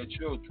you and your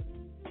children.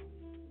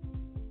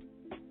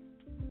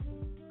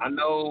 I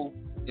know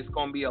it's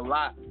going to be a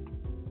lot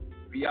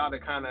for y'all to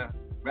kind of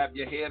wrap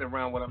your head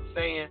around what I'm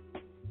saying,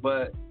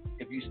 but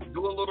if you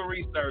do a little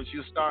research,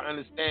 you'll start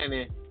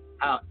understanding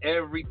how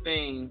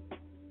everything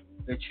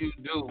that you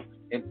do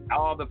and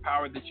all the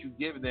power that you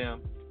give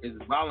them is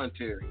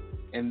voluntary.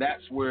 And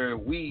that's where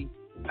we,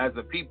 as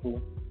a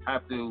people,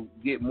 have to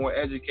get more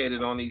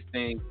educated on these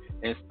things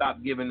and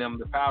stop giving them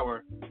the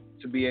power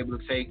to be able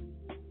to take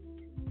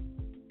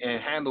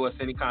and handle us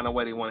any kind of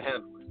way they want to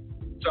handle us.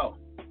 So,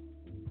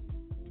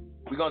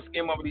 we're going to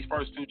skim over these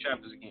first 2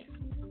 chapters again.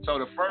 So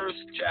the first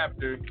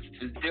chapter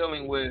is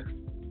dealing with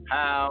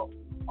how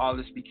all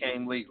this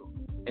became legal.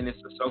 And it's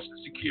the Social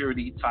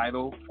Security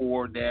Title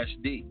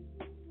 4-D.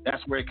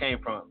 That's where it came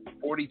from.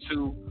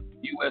 42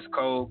 U.S.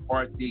 Code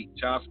Part D,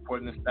 Child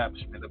Support and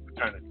Establishment of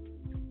Paternity.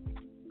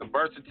 The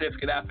birth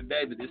certificate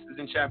affidavit, this is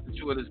in chapter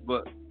 2 of this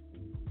book.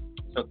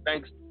 So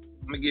thanks.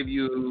 I'm going to give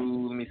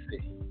you, let me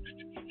see.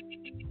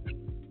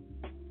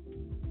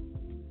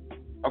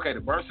 Okay,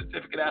 the birth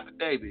certificate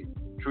affidavit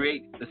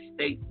creates the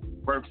state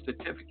birth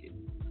certificate.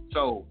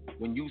 So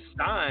when you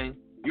sign,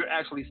 you're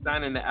actually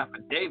signing the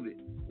affidavit.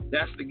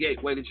 That's the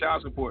gateway to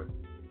child support.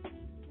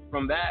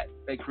 From that,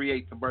 they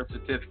create the birth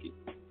certificate.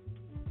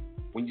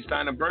 When you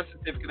sign a birth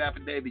certificate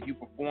affidavit, you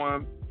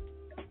perform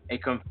a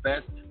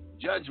confessed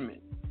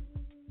judgment.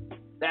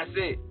 That's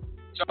it.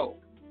 So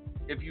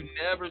if you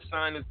never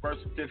sign this birth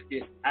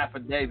certificate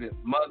affidavit,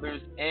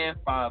 mothers and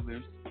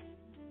fathers,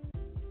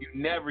 you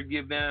never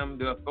give them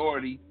the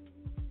authority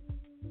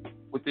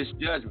with this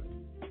judgment.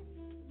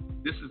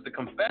 This is the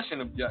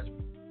confession of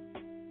judgment.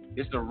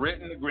 It's a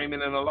written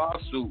agreement in a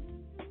lawsuit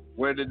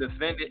where the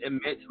defendant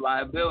admits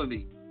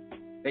liability.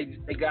 They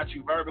got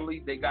you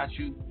verbally, they got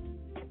you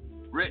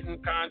written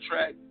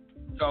contract.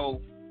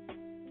 So,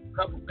 a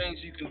couple things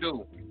you can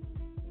do.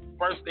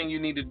 First thing you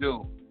need to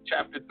do,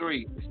 Chapter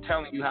 3 is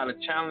telling you how to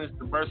challenge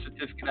the birth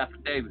certificate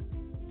affidavit.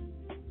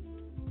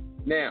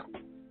 Now,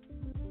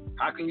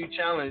 how can you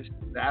challenge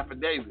the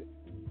affidavit?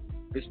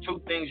 There's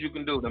two things you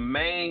can do. The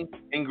main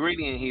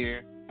ingredient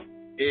here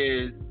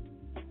is,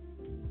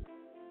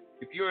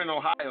 if you're in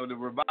Ohio, the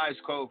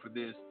revised code for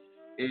this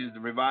is the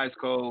revised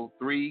code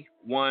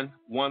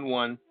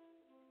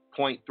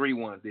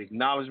 3111.31, the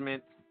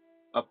acknowledgement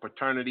of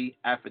paternity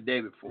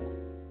affidavit form.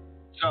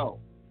 So,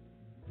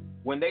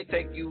 when they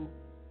take you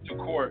to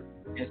court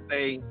and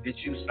say that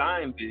you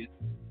signed this,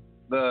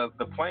 the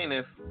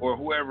plaintiff or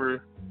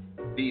whoever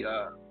the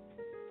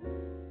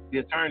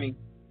attorney,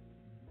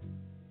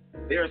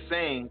 they're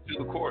saying to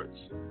the courts,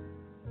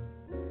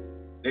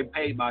 they're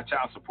paid by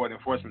Child Support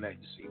Enforcement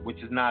Agency, which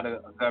is not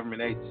a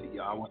government agency,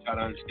 y'all. I want y'all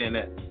to understand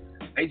that.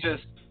 They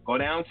just go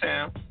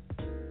downtown,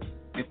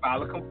 they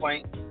file a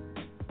complaint,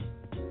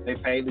 they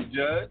pay the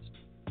judge,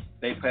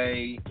 they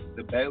pay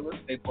the bailiff,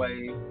 they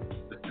pay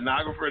the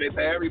stenographer, they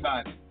pay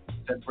everybody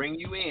to bring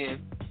you in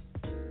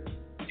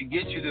to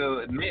get you to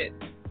admit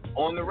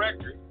on the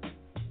record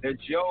that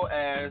your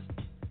ass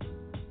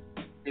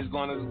is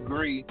going to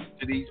agree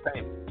to these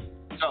payments.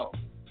 So,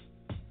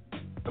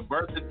 the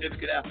birth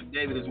certificate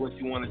affidavit is what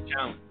you want to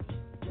challenge.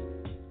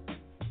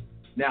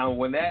 Now,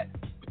 when that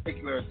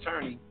particular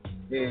attorney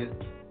is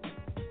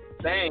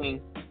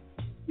saying,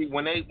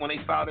 when they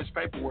file this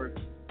paperwork,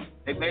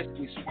 they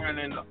basically swearing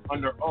in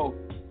under oath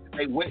that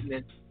they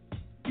witnessed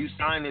you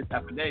sign this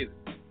affidavit.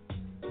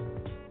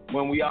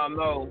 When we all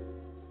know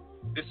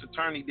this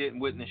attorney didn't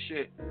witness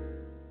shit.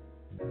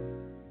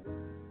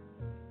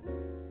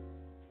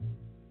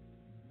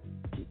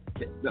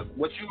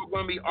 What you're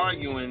going to be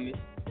arguing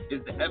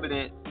is the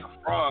evidence of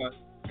fraud,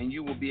 and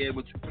you will be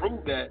able to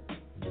prove that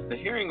the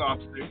hearing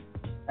officer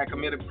had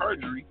committed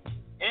perjury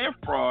and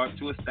fraud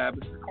to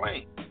establish the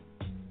claim.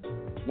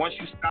 Once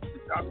you stop the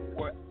child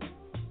support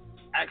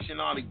action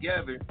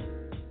altogether,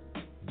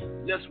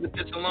 just with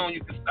this alone,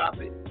 you can stop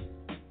it.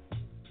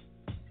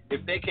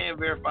 If they can't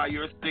verify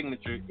your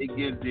signature, it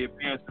gives the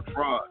appearance of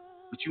fraud.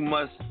 But you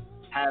must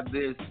have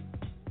this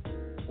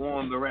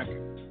on the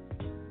record.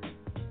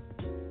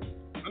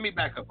 Let me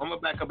back up. I'm going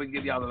to back up and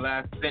give y'all the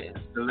last sentence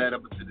to lead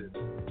up into this.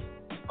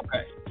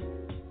 Okay.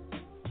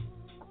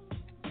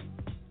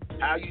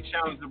 How you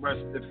challenge the birth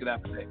certificate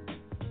affidavit.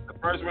 The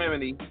first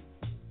remedy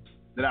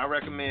that I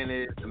recommend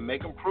is to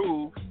make them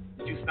prove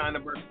that you signed the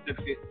birth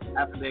certificate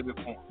affidavit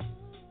form.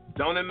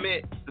 Don't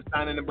admit to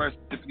signing the birth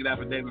certificate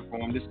affidavit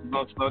form. This is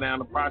going to slow down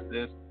the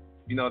process,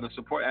 the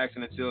support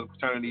action until the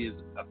paternity is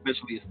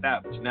officially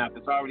established. Now, if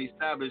it's already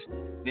established,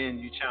 then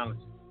you challenge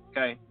it,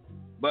 okay?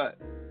 But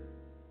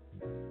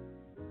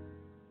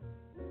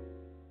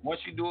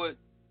once you do it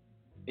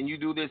and you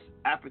do this,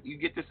 you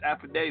get this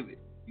affidavit,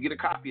 you get a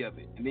copy of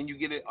it, and then you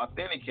get it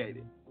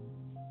authenticated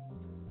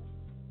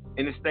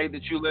in the state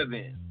that you live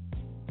in.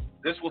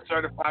 This will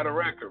certify the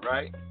record,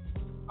 right?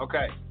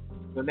 Okay.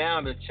 So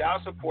now the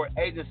Child Support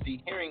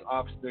Agency hearing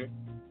officer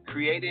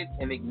created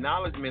an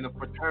acknowledgement of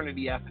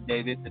paternity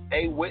affidavit that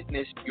they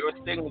witnessed your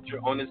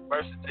signature on this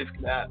birth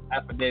certificate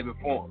affidavit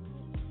form.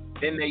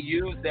 Then they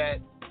use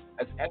that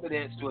as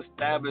evidence to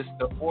establish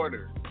the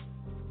order.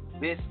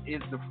 This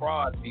is the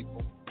fraud,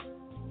 people.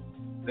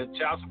 The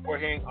child support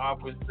hearing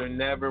officer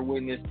never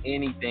witnessed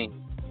anything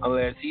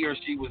unless he or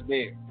she was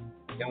there.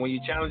 And when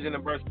you're challenging a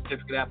birth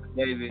certificate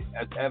affidavit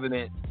as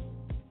evidence,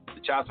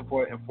 the Child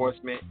Support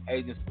Enforcement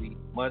Agency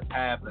must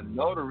have the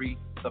notary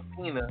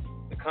subpoena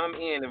to come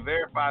in and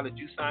verify that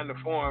you signed the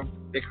form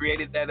that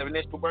created that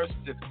initial birth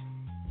certificate.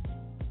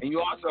 And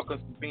you also can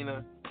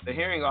subpoena the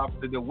hearing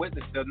officer to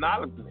witness the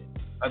acknowledgement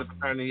of the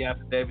paternity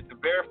affidavit to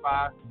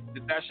verify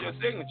that that's your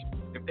signature.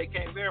 If they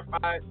can't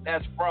verify it,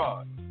 that's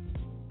fraud.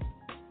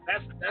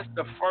 That's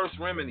the first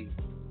remedy.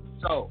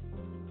 So,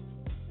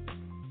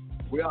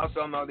 we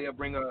also know they'll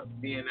bring up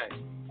DNA,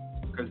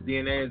 because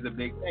DNA is a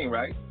big thing,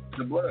 right?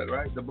 The blood,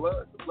 right? The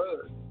blood.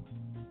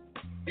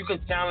 You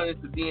can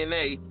challenge the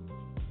DNA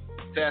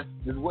test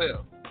as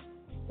well.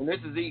 And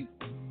this is easy.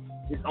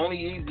 It's only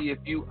easy if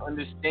you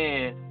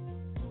understand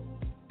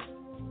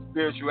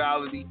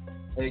spirituality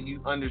and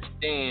you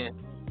understand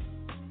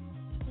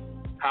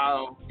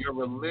how your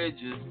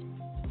religious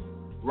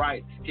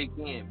rights kick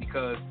in,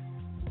 because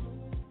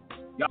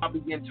y'all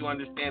begin to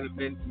understand and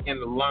begin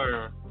to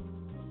learn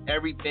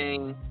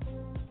everything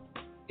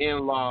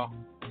in law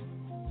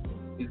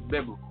is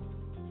biblical.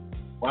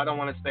 Well, I don't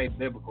want to say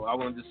biblical. I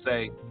want to just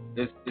say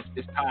it's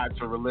tied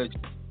to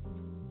religion.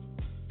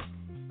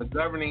 The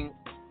governing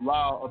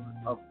law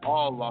of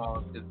all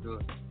laws is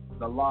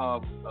the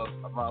law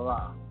of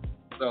Allah.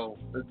 So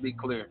let's be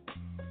clear.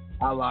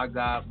 Allah,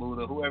 God,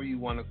 Buddha, whoever you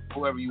want to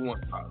call him.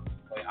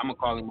 Okay? I'm gonna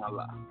call him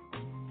Allah,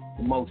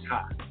 the Most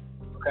High.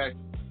 Okay.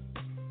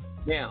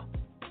 Now,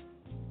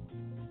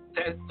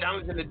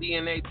 challenging the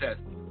DNA test.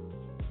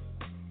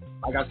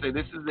 Like I said,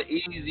 this is the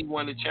easy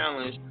one to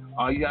challenge.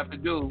 All you have to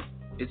do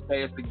is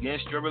say it's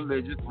against your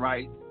religious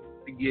right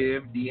to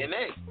give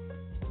DNA.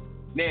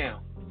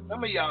 Now,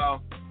 some of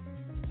y'all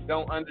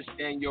don't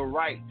understand your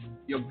rights,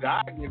 your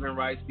God-given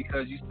rights,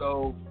 because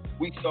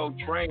we so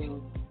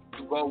trained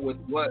to go with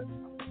what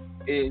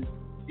is,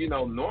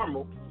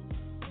 normal,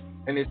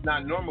 and it's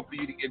not normal for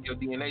you to give your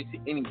DNA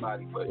to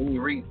anybody for any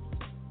reason.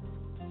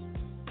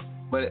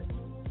 But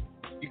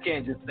you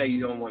can't just say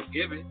you don't want to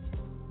give it,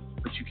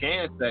 but you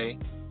can say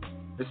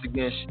it's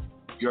against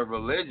your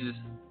religious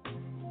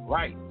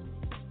right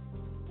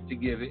to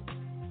give it,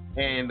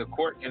 and the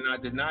court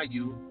cannot deny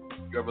you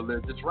your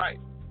religious right.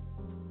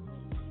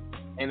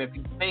 And if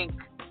you think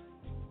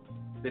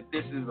that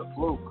this is a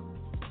fluke,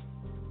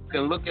 you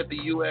can look at the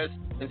U.S.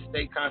 and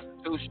state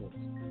constitutions.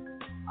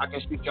 I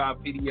can shoot y'all a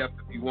PDF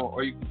if you want,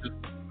 or you can just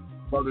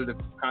go to the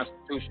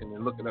Constitution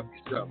and look it up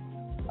yourself.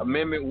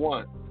 Amendment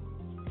 1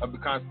 of the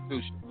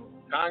Constitution.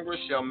 Congress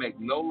shall make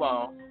no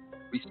law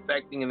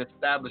respecting an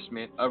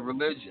establishment of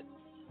religion,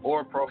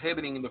 or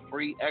prohibiting the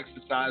free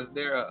exercise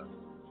thereof,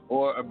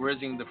 or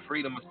abridging the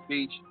freedom of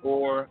speech,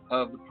 or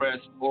of the press,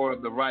 or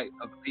of the right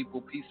of the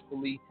people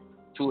peacefully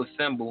to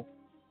assemble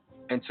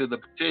and to the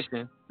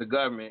petition the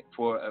government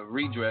for a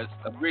redress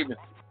of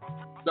grievances.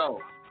 So,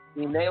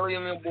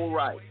 inalienable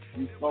rights.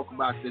 We spoke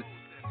about this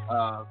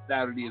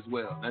Saturday as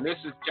well. Now, this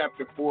is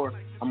chapter 4.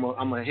 I'm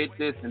gonna hit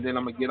this, and then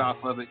I'm gonna get off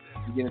of it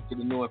and get into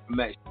the new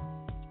information.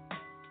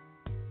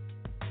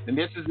 And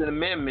this is an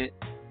amendment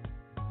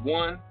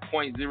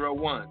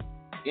 1.01,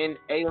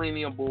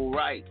 inalienable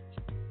rights.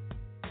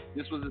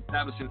 This was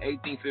established in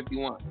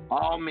 1851.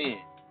 All men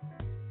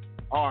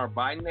are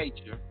by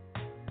nature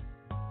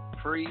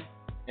free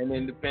and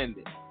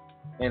independent,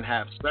 and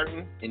have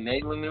certain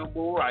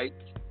inalienable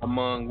rights,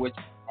 among which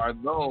are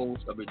those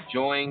of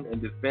enjoying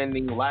and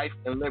defending life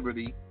and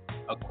liberty,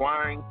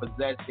 acquiring,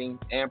 possessing,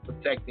 and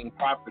protecting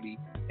property,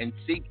 and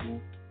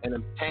seeking and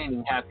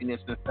obtaining happiness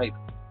and safety.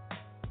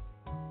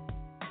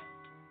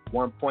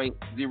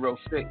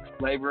 1.06,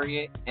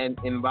 slavery and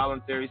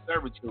involuntary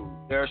servitude.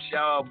 There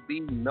shall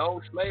be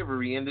no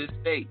slavery in this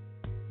state,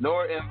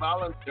 nor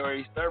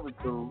involuntary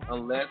servitude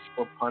unless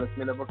for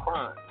punishment of a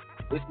crime.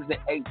 This is in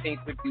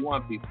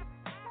 1851, people.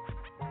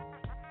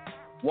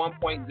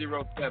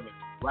 1.07,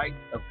 rights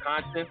of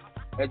conscience,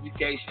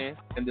 education,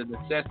 and the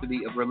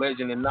necessity of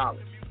religion and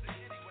knowledge.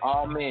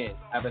 All men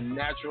have a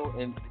natural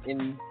and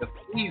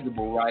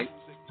indefeasible right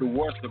to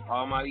worship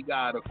Almighty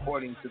God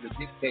according to the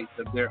dictates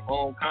of their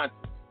own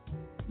conscience.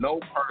 No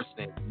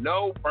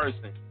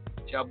person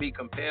shall be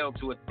compelled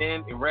to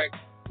attend, erect,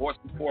 or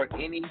support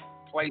any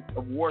place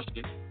of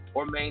worship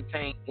or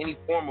maintain any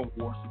form of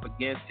worship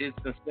against his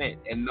consent,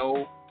 and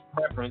no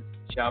preference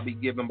shall be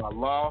given by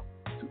law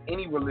to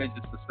any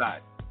religious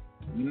society,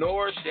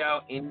 nor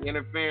shall any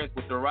interference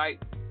with the right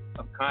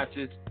of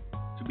conscience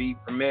to be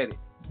permitted.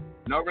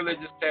 No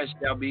religious test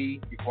shall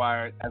be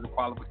required as a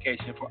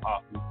qualification for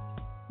office,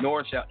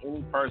 nor shall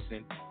any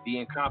person be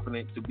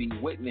incompetent to be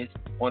witness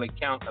on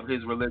account of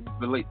his religious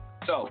belief.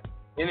 So,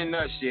 in a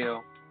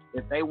nutshell,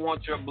 if they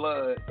want your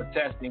blood for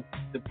testing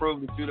to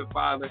prove that you're the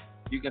father,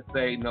 you can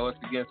say, no, it's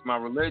against my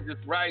religious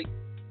right,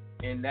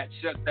 and that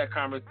shuts that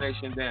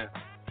conversation down.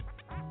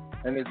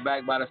 And it's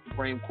backed by the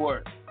Supreme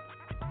Court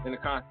in the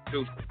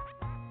Constitution.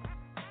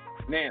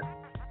 Now,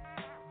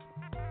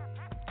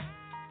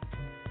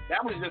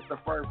 that was just the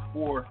first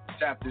 4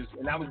 chapters,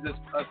 and that was just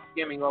us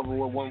skimming over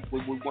what we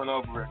went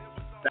over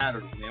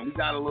Saturday, man. We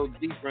got a little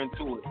deeper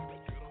into it.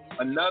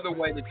 Another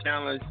way to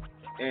challenge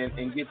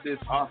and get this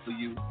off of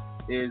you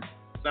is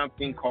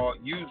something called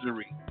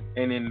usury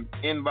and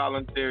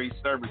involuntary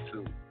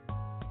servitude.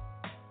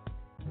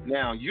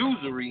 Now,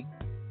 usury,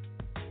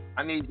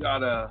 I need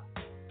y'all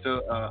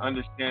to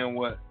understand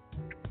what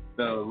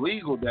the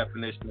legal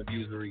definition of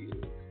usury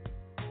is.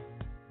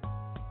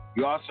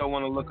 You also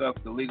want to look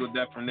up the legal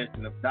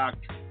definition of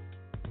doctrine,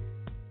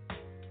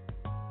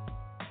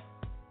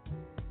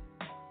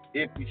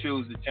 if you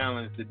choose to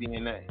challenge the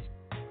DNA.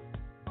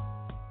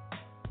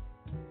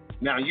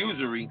 Now,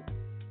 usury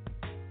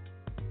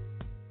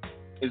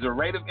is a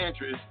rate of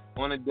interest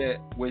on a debt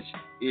which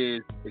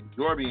is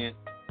exorbitant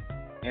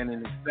and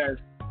in excess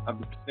of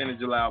the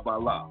percentage allowed by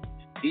law.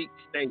 Each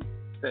state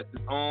sets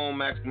its own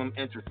maximum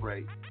interest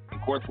rate,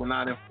 and courts will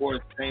not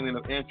enforce payment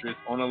of interest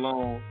on a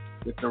loan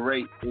if the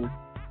rate is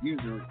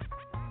usury.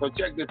 So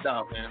check this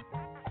out, man.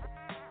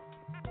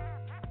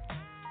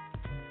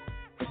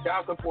 The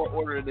child support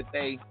order that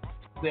they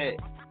set,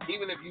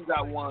 even if you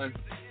got one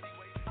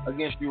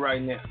against you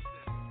right now,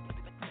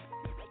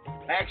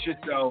 ask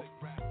yourself,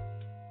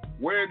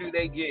 where do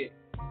they get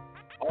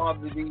all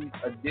of these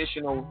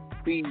additional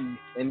fees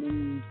and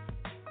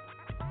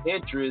these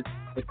interest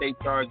that they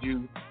charge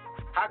you?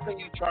 How can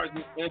you charge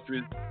me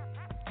interest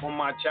on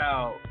my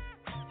child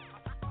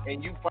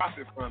and you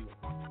profit from it?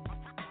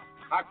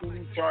 How can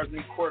you charge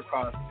me court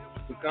costs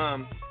to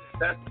come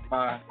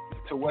testify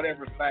to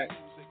whatever fact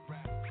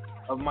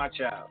of my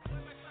child.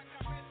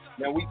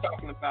 Now we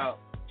talking about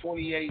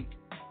 $28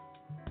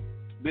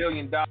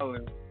 billion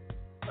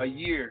a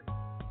year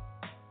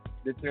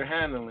that they're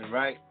handling,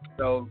 right?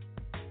 So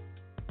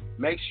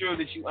make sure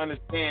that you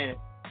understand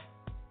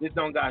this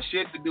don't got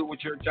shit to do with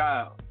your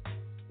child.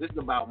 This is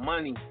about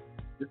money.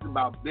 This is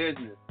about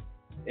business.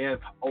 If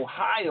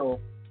Ohio,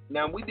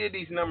 now we did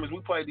these numbers, we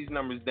played these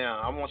numbers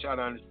down. I want y'all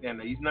to understand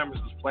that these numbers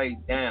was played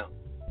down.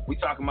 We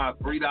talking about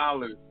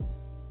 $3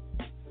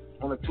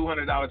 on a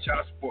 $200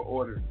 child support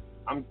order.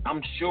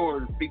 I'm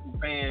sure people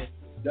paying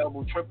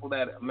double, triple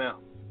that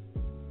amount.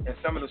 And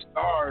some of the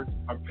stars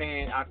are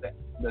paying out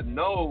the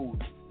nose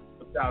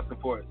of child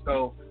support.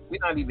 So we're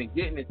not even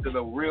getting into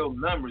the real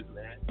numbers,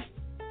 man.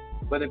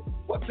 But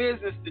what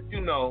business did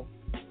you know?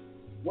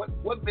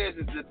 What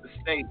business that the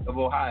state of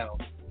Ohio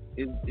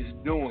is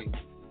doing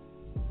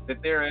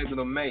that they're able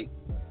to make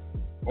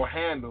or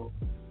handle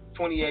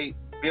 $28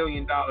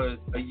 billion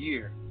a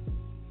year?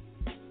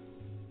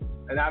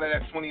 And out of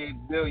that $28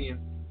 billion,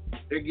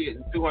 they're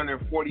getting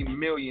 $240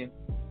 million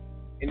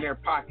in their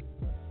pocket.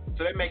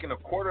 So they're making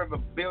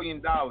 $250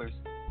 million.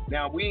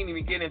 Now we ain't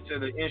even get into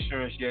the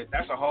insurance yet.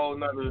 That's a whole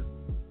nother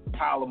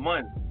pile of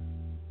money.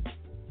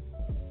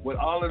 With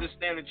all of the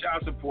standard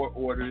child support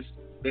orders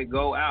that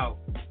go out,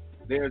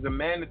 there's a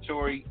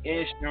mandatory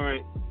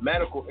insurance,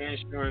 medical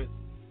insurance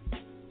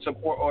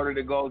support order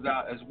that goes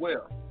out as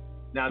well.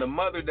 Now the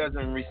mother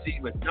doesn't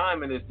receive a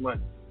dime of this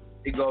money.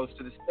 It goes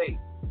to the state.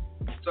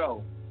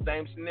 So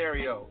same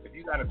scenario. If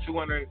you got a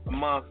 $200 a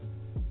month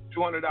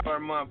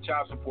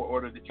child support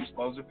order that you're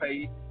supposed to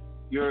pay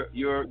your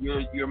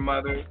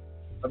mother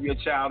of your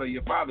child or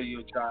your father of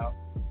your child,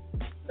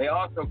 they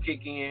also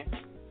kick in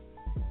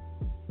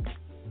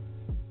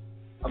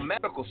a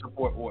medical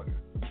support order.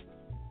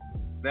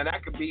 Now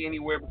that could be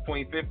anywhere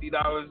between $50,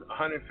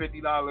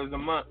 $150 a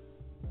month.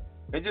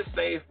 And just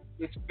say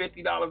it's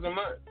 $50 a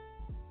month.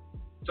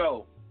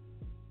 So,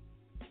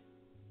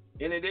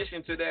 in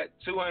addition to that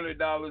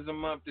 $200 a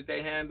month that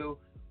they handle,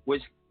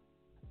 which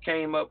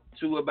came up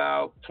to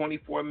about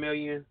 $24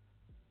 million,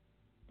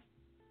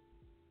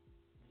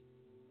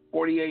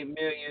 $48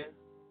 million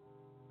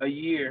a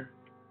year,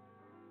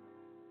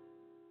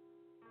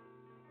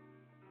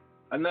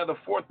 another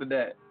fourth of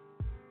that.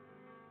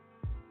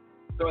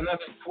 So another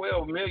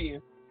 $12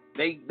 million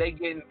they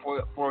getting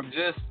for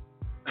just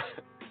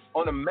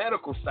on the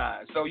medical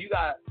side. So you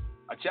got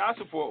a child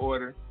support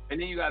order,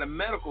 and then you got a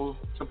medical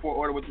support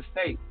order with the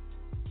state.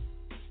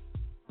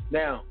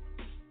 Now,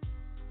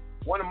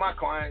 one of my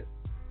clients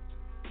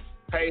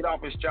paid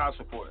off his child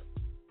support.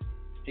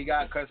 He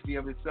got custody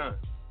of his son.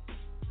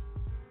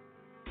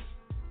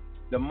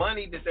 The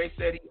money that they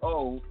said he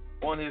owed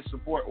on his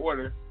support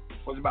order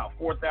was about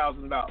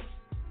 $4,000.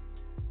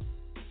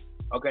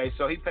 Okay,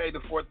 so he paid the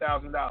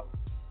 $4,000.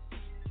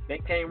 They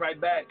came right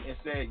back and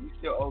said, you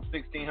still owe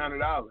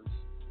 $1,600.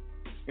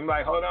 He's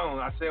like, hold on.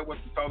 I said,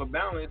 what's the total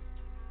balance?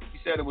 He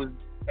said it was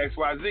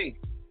XYZ.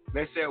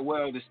 They said,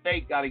 well, the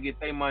state got to get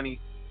their money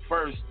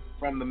first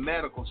from the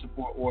medical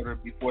support order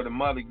before the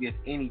mother gets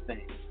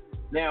anything.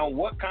 Now,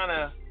 what kind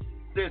of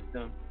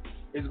system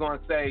is going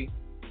to say,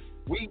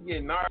 we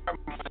getting our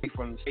money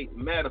from the state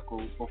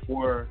medical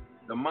before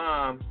the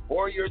mom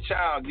or your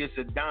child gets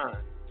a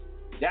dime?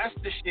 That's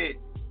the shit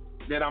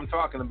that I'm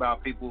talking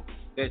about, people.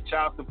 That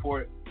child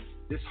support,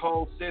 this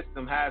whole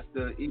system has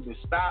to either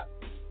stop,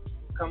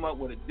 come up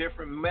with a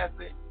different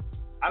method.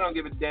 I don't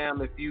give a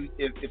damn if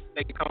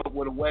they come up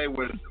with a way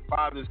where the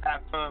fathers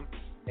have to come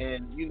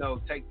and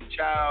take the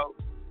child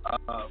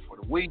for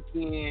the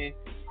weekend,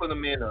 put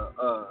them in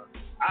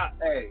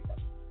hey,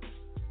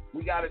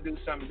 we got to do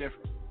something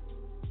different,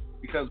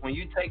 because when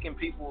you taking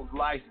people's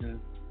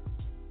license,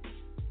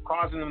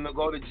 causing them to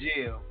go to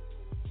jail,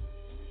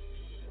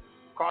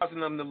 causing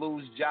them to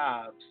lose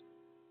jobs,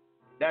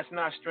 that's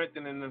not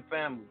strengthening the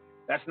family.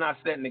 That's not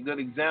setting a good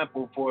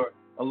example for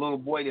a little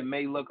boy that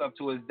may look up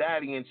to his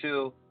daddy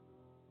until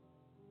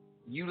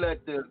you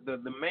let the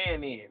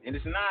man in. And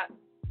it's not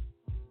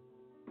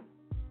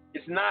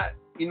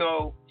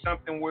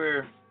something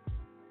where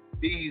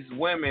these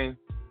women,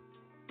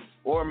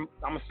 or I'm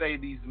going to say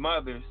these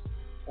mothers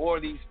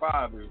or these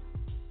fathers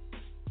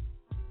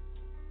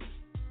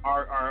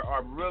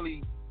are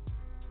really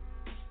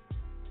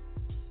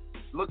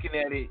looking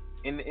at it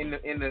in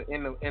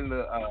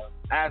the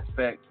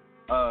aspect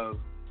of,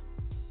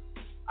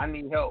 I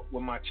need help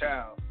with my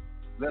child.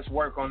 Let's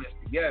work on this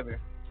together.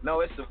 No,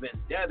 it's a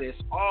vendetta.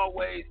 It's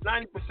always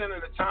 90%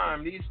 of the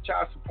time these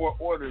child support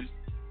orders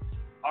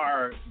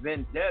are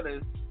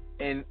vendettas,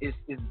 and it's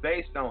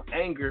based on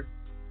anger.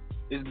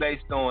 It's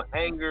based on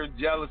anger,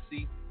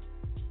 jealousy,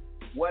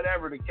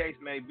 whatever the case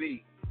may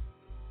be.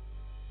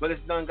 But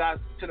it's done got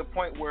to the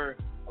point where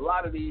a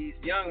lot of these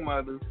young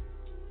mothers,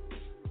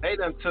 they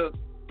done took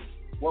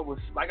what was,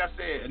 like I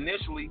said,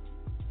 initially,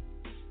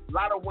 a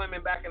lot of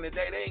women back in the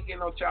day, they ain't getting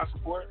no child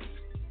support.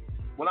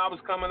 When I was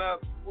coming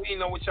up, we didn't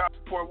know what child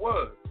support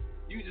was.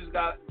 You just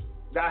got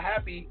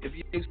happy if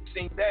you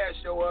seen dad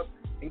show up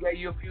and gave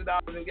you a few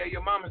dollars and gave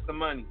your mama some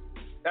money.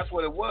 That's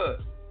what it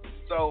was.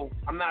 So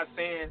I'm not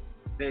saying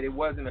that it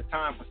wasn't a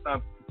time for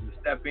some people to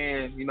step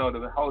in,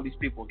 to hold these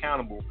people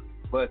accountable,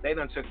 but they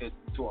done took it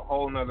to a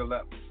whole nother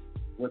level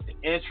with the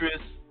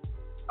interest,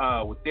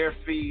 with their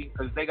fee,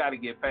 because they got to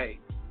get paid.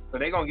 So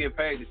they're gonna get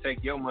paid to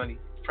take your money,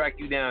 track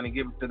you down, and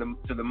give it to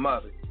the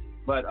mother.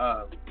 But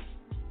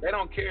they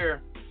don't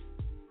care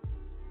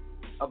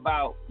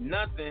about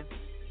nothing.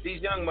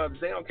 These young mothers,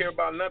 they don't care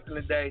about nothing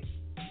today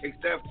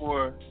except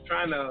for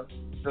trying to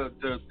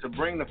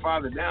bring the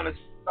father down. It's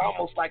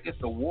almost like it's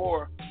a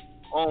war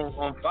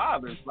on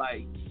fathers.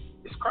 Like,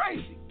 it's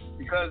crazy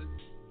because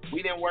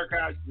we didn't work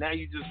out. Now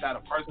you just got a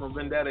personal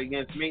vendetta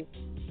against me,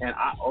 and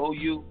I owe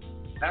you.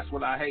 That's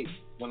what I hate.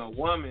 When a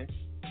woman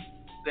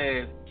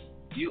says,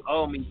 you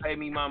owe me, pay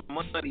me my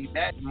money,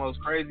 that's the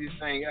most craziest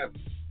thing ever.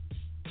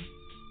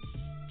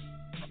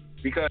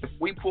 Because if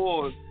we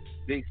pull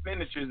the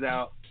expenditures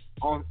out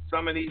on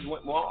some of these,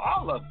 well,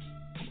 all of them,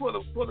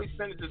 pull the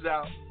expenditures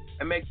out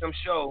and make them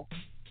show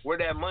where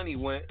that money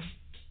went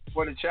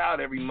for the child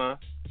every month,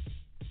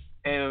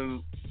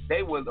 and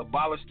they would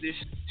abolish this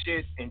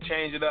shit and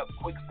change it up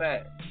quick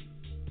fast.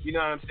 You know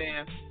what I'm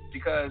saying?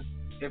 Because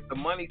if the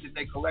money that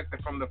they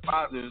collected from the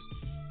fathers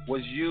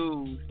was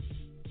used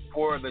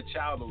for the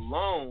child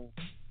alone,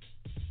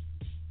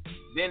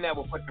 then that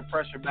will put the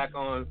pressure back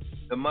on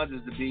the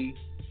mothers to be,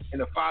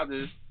 and the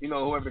fathers,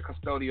 whoever the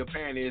custodial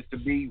parent is, to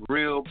be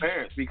real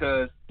parents.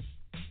 Because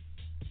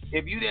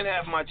if you didn't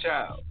have my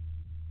child,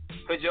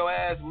 could your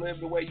ass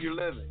live the way you're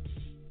living?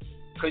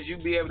 Could you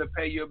be able to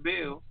pay your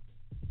bills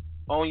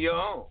on your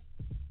own?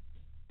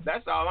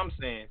 That's all I'm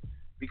saying.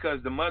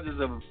 Because the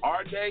mothers of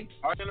our day,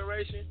 our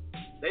generation,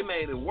 they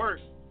made it work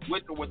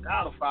with or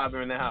without a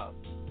father in the house.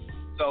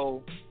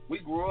 So we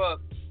grew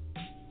up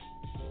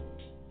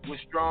with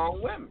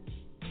strong women.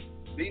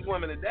 These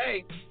women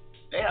today,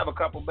 they have a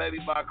couple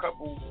babies by a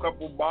couple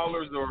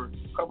ballers or a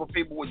couple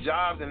people with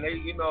jobs, and they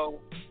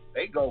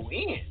go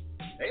in.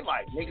 They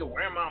like, nigga,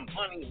 where my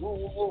money? Woo,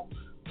 woo, woo.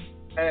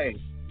 Hey,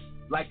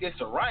 like it's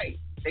a right.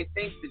 They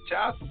think the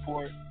child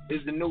support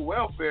is the new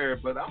welfare,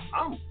 but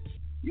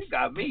you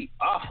got me.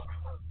 Oh.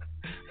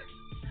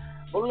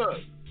 But look,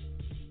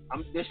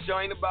 this show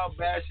ain't about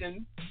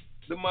bashing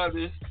the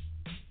mothers.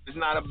 It's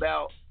not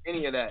about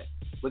any of that.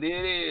 But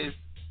it is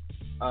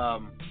a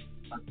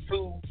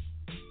two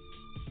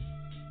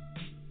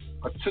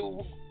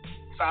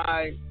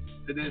side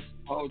to this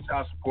whole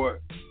child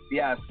support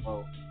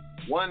fiasco.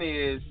 One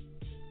is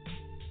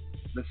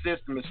the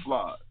system is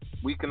flawed.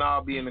 We can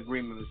all be in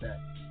agreement with that,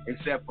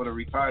 except for the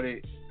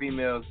retarded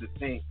females that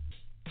think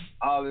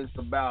all it's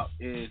about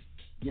is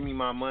give me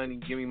my money,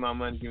 give me my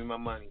money, give me my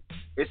money.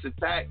 It's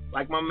attack,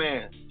 like my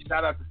man.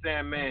 Shout out to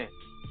Sam Man,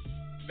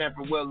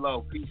 Sanford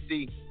Willow,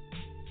 PC,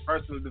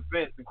 Personal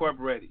Defense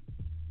Incorporated.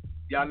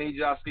 Y'all need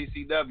y'all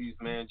CCWs,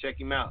 man. Check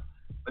him out.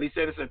 But he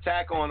said it's an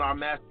attack on our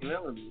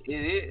masculinity. It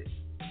is.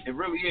 It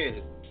really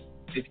is.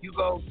 If you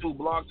go to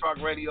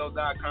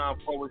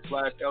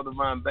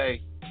blogtalkradio.com/El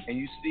Bay and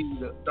you see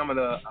some of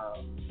the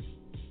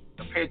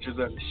pictures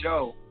of the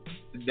show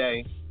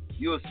today,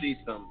 you'll see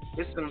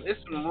it's some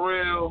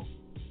real.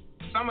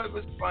 Some of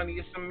it's funny.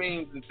 It's some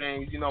memes and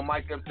things.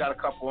 Mike Epps got a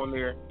couple on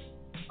there.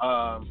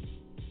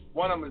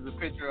 One of them is a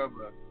picture of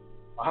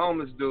a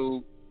homeless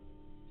dude.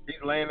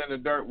 He's laying in the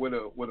dirt with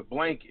a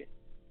blanket,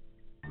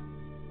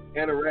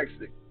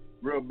 anorexic,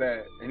 real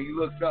bad, and he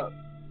looks up,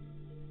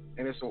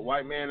 and it's a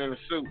white man in a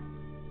suit.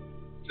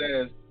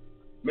 Says,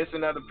 "Miss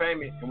another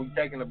payment, and we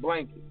taking a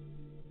blanket."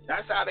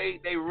 That's how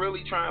they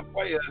really try and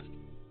play us.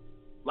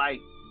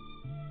 Like,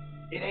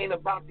 it ain't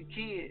about the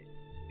kid.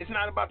 It's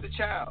not about the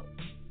child.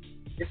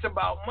 It's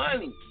about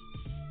money.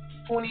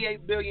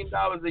 $28 billion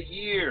a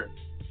year.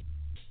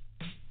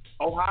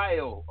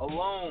 Ohio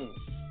alone.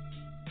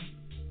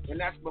 And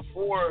that's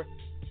before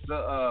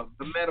the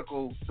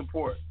medical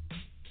support.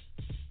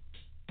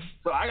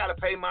 So I got to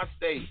pay my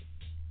state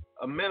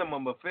a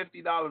minimum of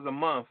 $50 a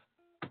month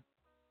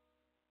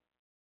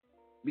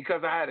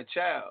because I had a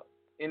child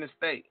in the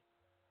state.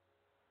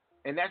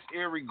 And that's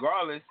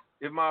irregardless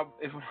if my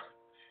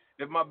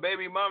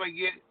baby mama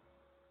get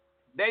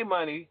their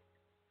money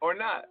or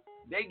not.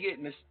 They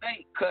getting the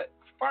state cut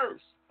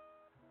first.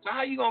 So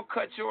how you gonna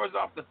cut yours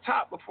off the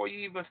top before you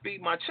even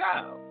feed my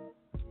child?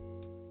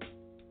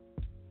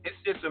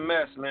 It's just a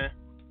mess, man.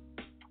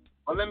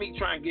 Well, let me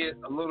try and get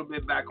a little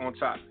bit back on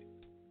topic.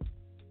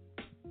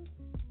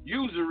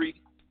 Usury,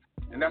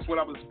 and that's what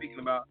I was speaking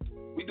about.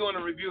 We're doing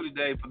a review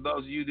today. For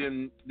those of you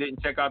didn't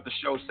check out the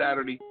show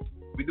Saturday,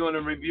 we're doing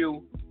a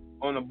review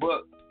on a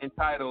book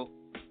entitled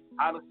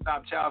How to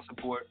Stop Child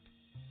Support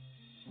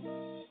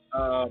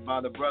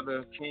by the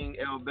brother King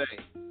L. Bay.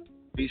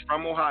 He's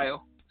from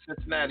Ohio,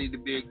 Cincinnati to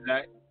be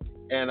exact,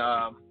 and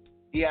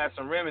he has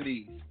some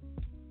remedies,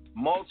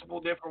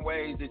 multiple different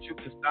ways that you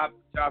can stop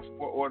the child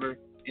support order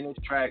in its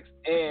tracks,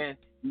 and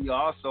he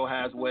also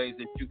has ways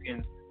that you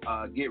can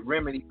get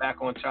remedy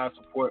back on child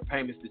support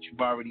payments that you've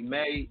already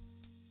made,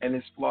 and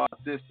this flawed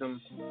system,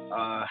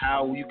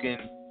 how you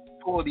can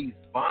pull these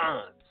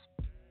bonds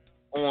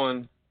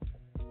on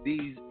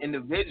these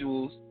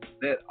individuals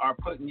that are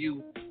putting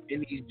you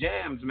in these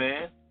jams,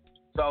 man.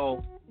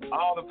 So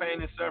all the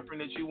pain and suffering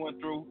that you went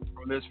through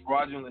from this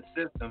fraudulent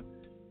system,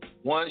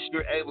 once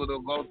you're able to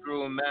go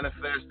through and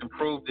manifest and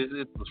prove that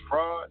it was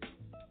fraud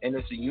and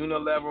it's a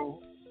unilevel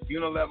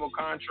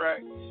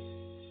contract,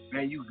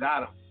 man, you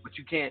got them. But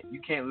you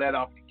can't let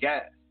off the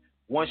gas.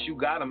 Once you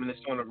got them and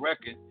it's on the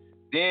record,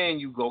 then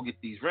you go get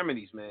these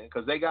remedies, man,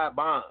 because they got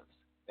bonds.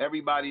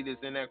 Everybody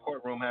that's in that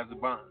courtroom has a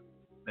bond.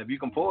 If you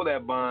can pull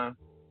that bond,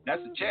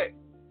 that's a check.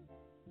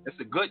 It's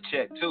a good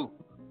check too.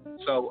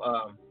 So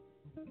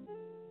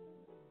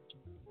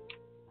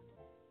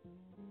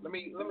let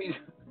me look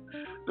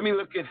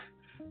at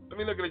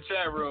the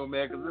chat room,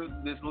 man, because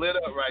this lit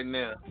up right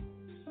now.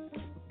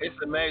 It's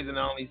amazing.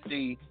 I only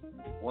see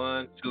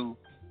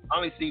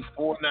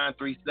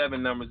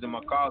 4937 numbers in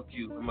my call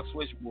queue in my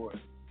switchboard.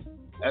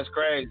 That's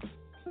crazy.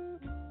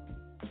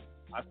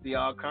 I see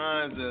all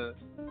kinds of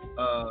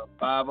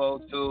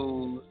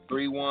 502s,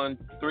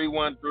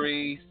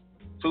 313s,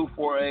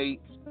 248s.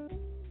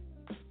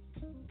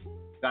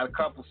 Got a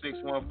couple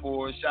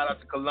 614s. Shout out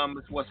to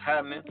Columbus. What's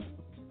happening?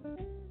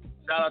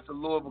 Shout out to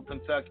Louisville,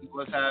 Kentucky.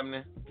 What's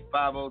happening?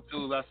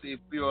 502s. I see a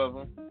few of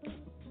them.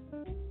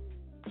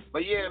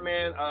 But yeah,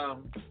 man.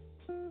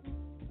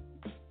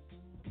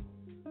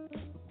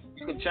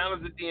 You can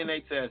challenge the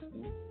DNA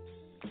testing.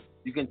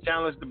 You can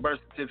challenge the birth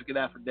certificate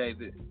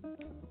affidavit.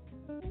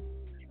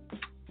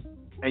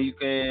 And you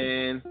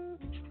can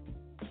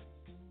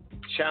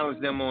challenge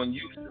them on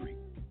usury.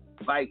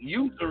 Like,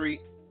 usury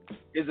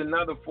is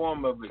another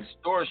form of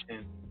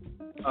extortion.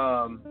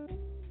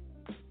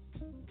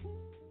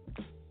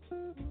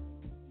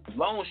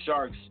 Loan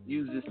sharks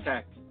use this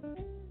tactic.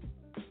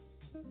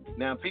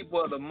 Now,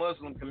 people of the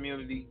Muslim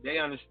community, they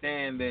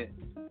understand that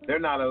they're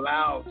not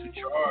allowed to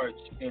charge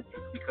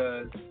interest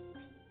because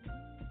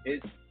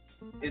it's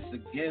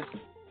against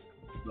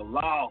the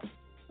law.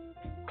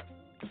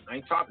 I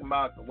ain't talking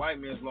about the white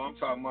man's law. I'm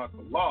talking about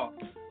the law.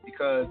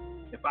 Because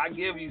if I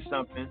give you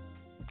something,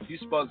 you're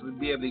supposed to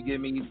be able to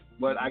give me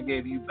what I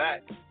gave you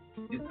back.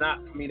 It's not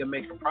for me to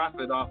make a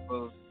profit off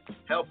of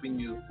helping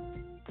you,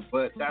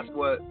 but that's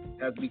what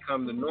has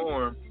become the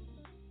norm.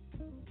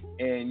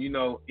 And, you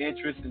know,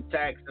 interest and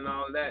tax and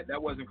all of that,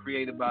 that wasn't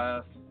created by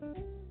us.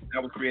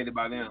 That was created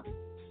by them.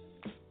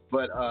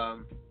 But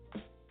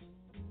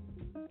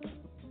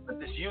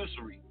this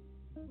usury,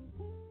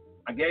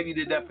 I gave you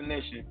the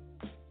definition,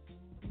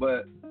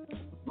 but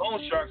loan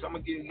sharks, I'm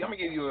gonna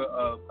give you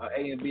a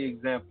A and B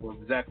example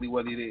of exactly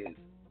what it is.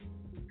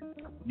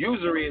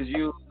 Usury is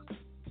used.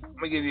 I'm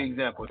gonna give you an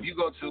example. If you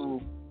go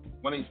to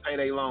one of these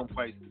payday loan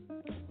places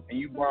and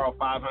you borrow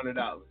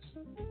 $500,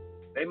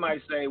 they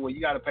might say, well,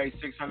 you got to pay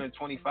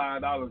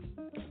 $625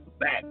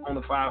 back on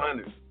the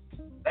 $500.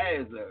 That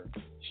is a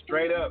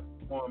straight up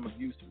form of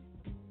usury.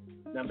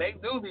 Now, they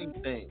do these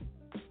things.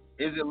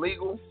 Is it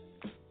legal?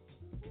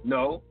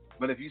 No.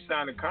 But if you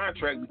sign a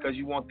contract because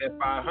you want that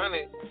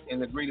 $500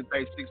 and agree to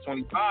pay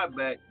 $625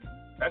 back,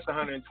 that's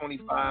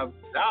 $125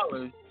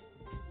 that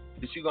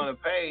you're gonna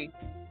pay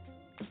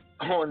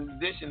in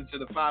addition to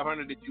the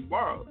 $500 that you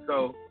borrowed.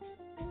 So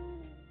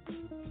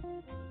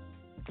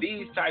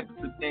these types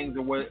of things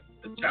are what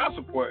the child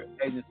support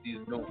agency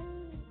is doing.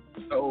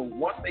 So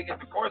once they get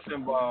the courts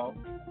involved,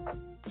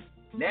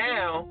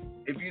 now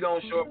if you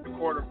don't show up to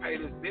court or pay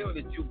this bill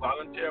that you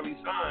voluntarily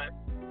signed,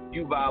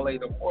 you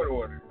violate a court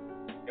order.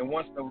 And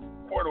once the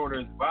court order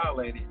is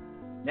violated,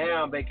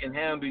 now they can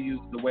handle you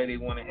the way they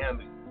want to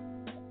handle you.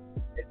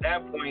 At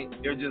that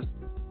point, they're just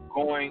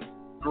going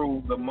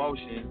through the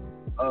motion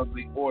of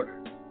the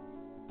order.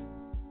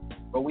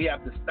 But we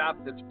have to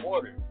stop this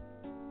order.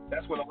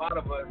 That's what a lot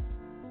of us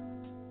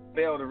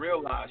fail to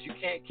realize. You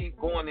can't keep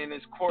going in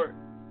this court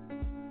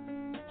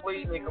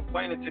pleading and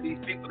complaining to these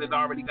people that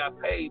already got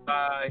paid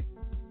by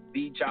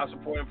the child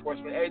support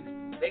enforcement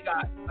agency. They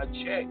got a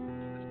check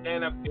to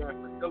stand up there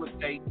and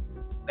facilitate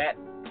that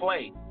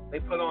play. They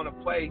put on a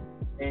play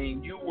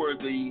and you were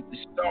the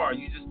star.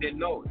 You just didn't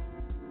know it.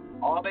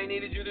 All they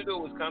needed you to do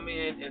was come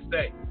in and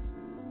say,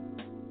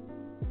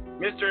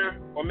 Mr.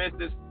 or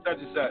Mrs. such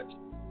and such.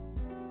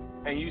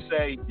 And you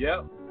say,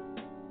 yep,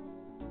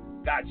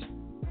 gotcha.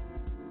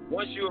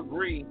 Once you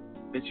agree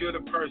that you're the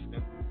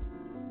person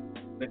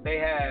that they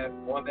have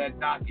on that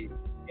docket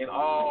in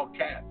all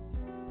caps,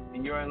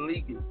 and you're in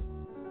legal,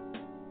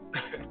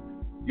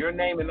 your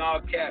name in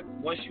all caps,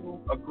 once you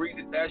agree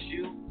that that's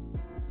you,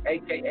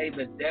 a.k.a.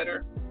 the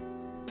debtor,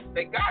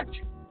 they got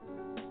you.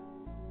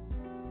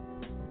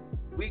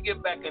 We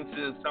get back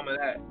into some of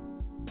that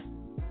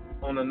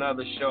on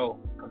another show,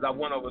 because I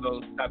went over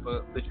those type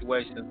of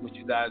situations with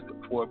you guys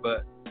before,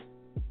 but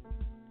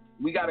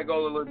we got to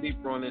go a little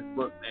deeper on this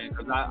book, man,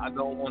 because I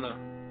don't want to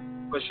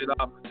push it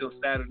off until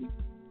Saturday.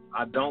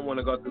 I don't want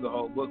to go through the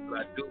whole book, but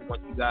I do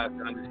want you guys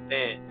to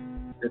understand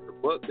that the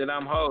book that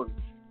I'm holding,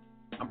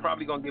 I'm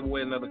probably going to give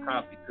away another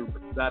copy too,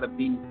 but you got to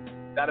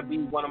be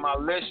one of my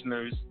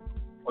listeners,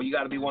 or you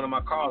got to be one of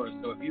my callers.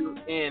 So if you're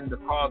in the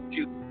call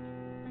queue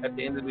at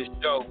the end of this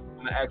show, I'm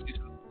going to ask you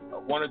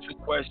one or two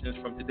questions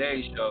from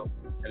today's show,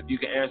 and if you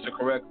can answer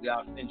correctly,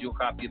 I'll send you a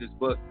copy of this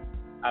book,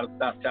 How to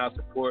Stop Child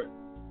Support,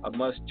 A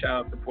Must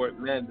Child Support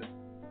Manual.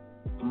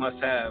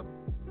 must-have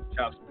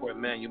child support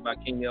manual by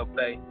King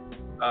L.P.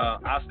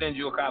 I'll send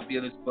you a copy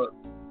of this book.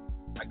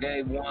 I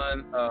gave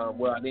one,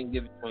 well, I didn't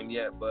give it to him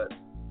yet, but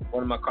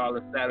one of my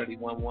callers Saturday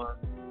won one.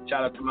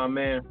 Shout out to my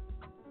man,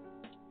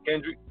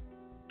 Kendrick.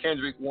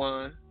 Kendrick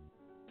won,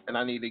 and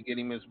I need to get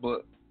him his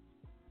book.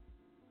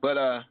 But,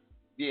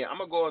 yeah, I'm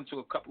going to go into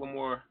a couple of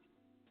more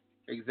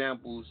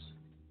examples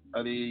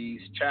of these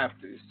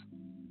chapters.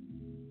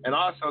 And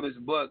also, this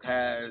book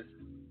has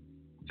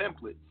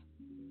templates.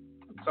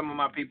 Some of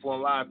my people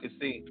on live can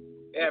see.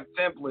 They have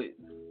templates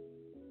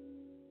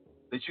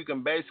that you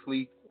can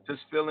basically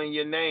just fill in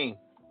your name.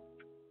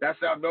 That's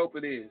how dope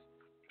it is.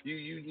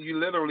 You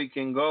literally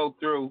can go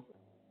through,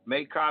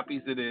 make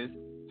copies of this,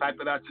 type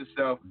it out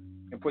yourself,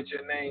 and put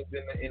your names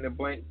in the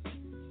blank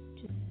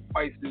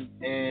places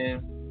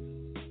and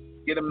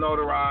get them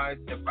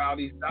notarized and file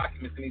these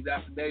documents and these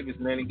affidavits,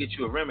 man, and get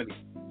you a remedy.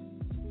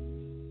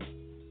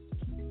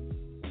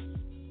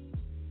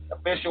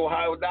 Official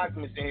Ohio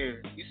documents in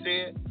here. You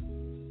see it?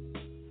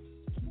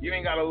 You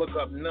ain't got to look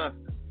up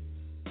nothing.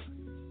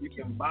 You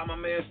can buy my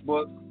man's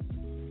book,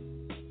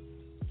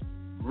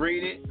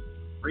 read it,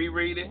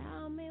 reread it,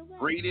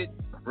 read it,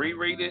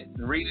 reread it,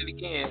 and read it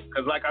again.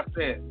 Because like I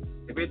said,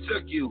 if it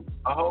took you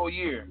a whole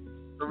year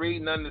to read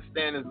and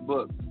understand this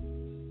book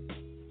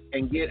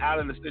and get out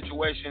of the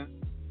situation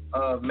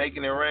of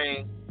making it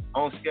rain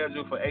on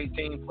schedule for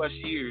 18 plus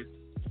years,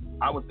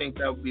 I would think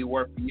that would be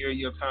worth a year of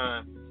your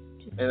time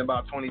and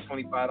about $20,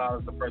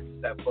 $25 to purchase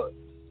that book.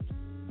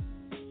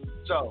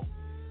 So,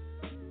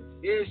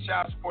 is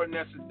child support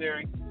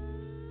necessary?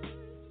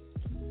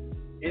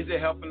 Is it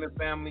helping the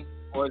family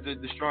or is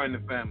it destroying the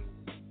family?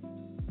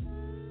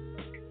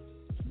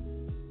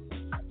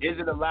 Is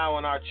it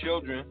allowing our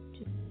children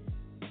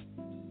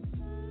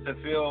to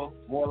feel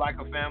more like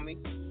a family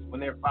when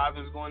their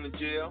father's going to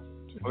jail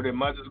or their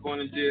mother's going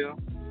to jail?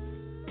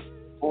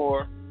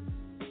 Or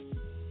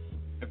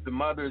if the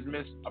mother is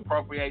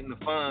misappropriating the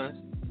funds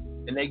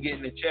and they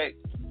getting a check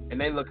and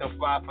they looking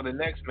fly for the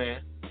next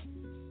man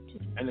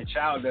and the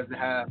child doesn't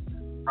have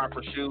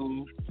proper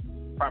shoes,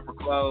 proper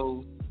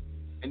clothes,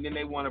 and then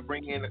they want to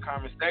bring in the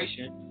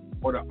conversation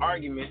or the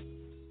argument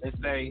and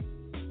say,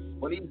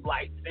 well, these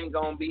lights ain't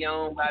going to be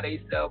on by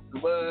themselves.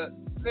 But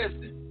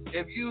listen,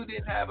 if you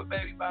didn't have a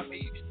baby by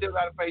me, you still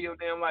got to pay your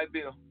damn light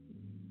bill.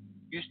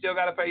 You still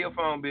got to pay your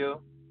phone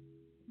bill.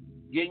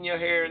 Getting your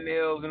hair and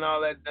nails and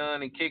all that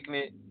done and kicking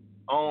it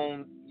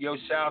on your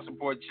child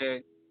support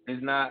check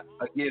is not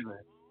a given.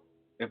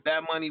 If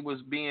that money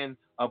was being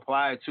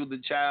applied to the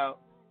child,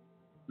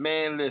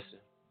 man, listen,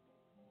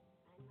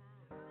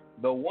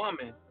 the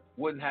woman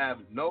wouldn't have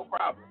no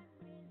problem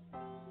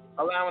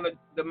allowing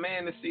the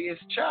man to see his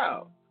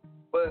child.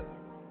 But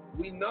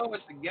we know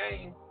it's a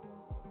game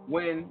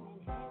when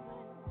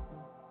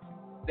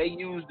they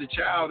use the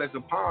child as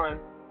a pawn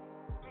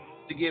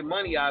to get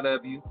money out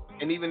of you.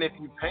 And even if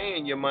you're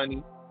paying your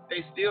money,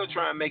 they still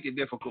try and make it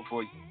difficult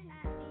for you.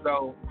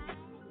 So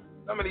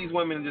some of these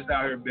women are just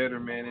out here bitter,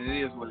 man, and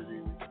it is what it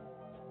is.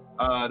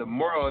 The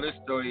moral of this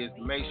story is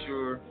to make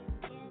sure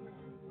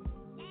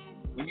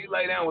when you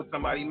lay down with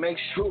somebody, make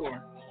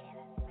sure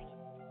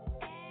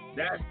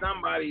that's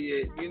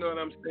somebody that, you know what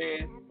I'm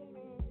saying,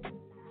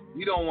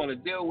 you don't want to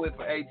deal with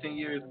for 18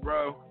 years,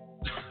 bro.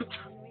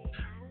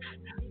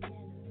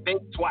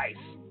 Think twice.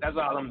 That's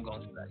all I'm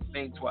going to say.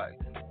 Think twice.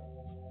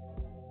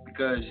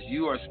 Because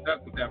you are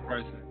stuck with that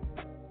person.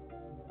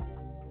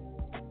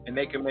 And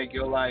they can make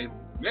your life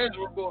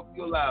miserable if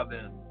you allow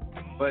them.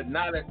 But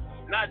not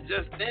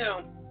just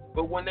them,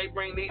 but when they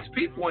bring these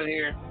people in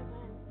here,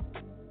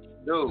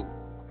 dude,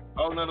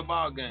 whole nother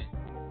ball game.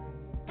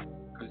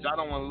 Because y'all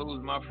don't want to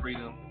lose my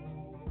freedom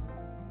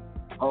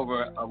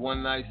over a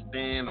one-night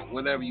stand or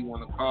whatever you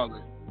want to call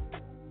it.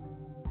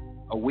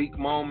 A weak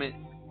moment.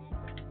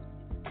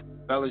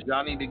 Fellas,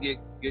 y'all need to get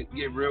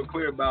real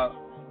clear about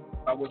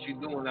what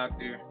you're doing out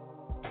there.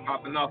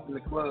 Popping off in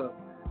the club.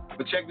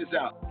 But check this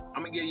out.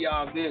 I'm going to give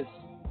y'all this.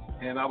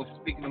 And I was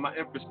speaking to my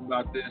empress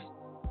about this.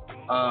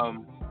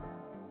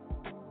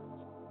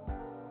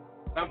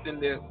 Something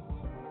that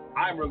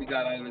I really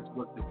got out of this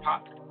book that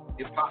popped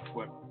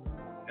for me.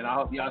 And I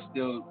hope y'all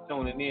still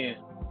tuning in.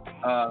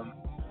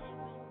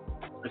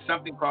 There's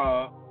something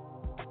called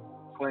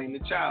Claim the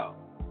Child,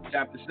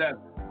 Chapter 7.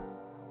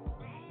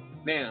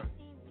 Now,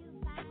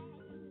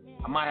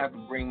 I might have to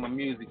bring my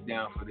music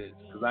down for this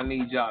because I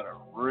need y'all to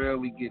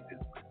really get this.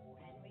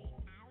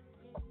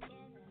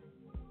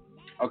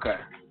 Okay.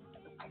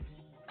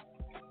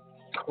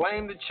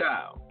 Claim the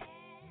Child.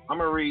 I'm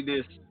going to read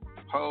this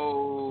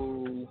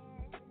whole...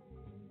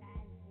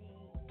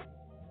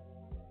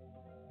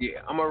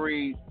 Yeah, I'm gonna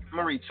read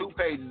 2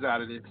 pages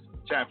out of this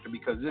chapter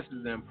because this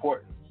is an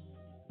important,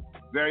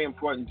 very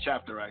important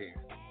chapter right here.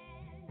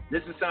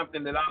 This is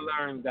something that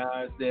I learned,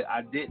 guys, that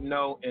I didn't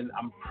know, and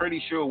I'm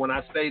pretty sure when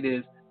I say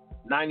this,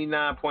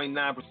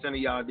 99.9% of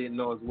y'all didn't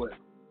know as well.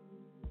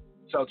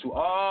 So to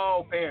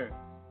all parents,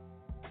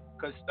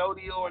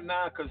 custodial or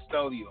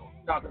non-custodial,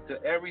 talking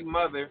to every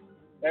mother,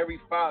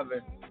 every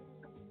father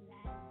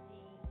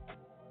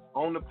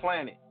on the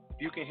planet,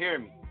 if you can hear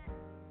me,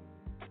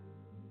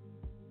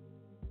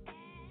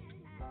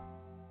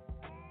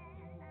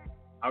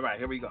 All right,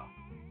 here we go.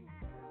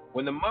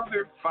 When the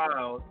mother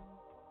filed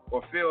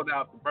or filled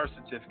out the birth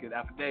certificate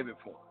affidavit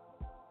form,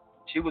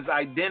 she was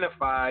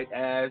identified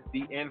as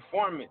the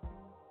informant.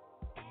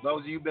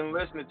 Those of you who've been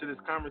listening to this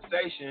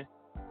conversation,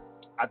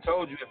 I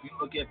told you if you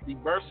look at the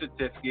birth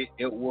certificate,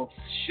 it will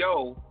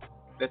show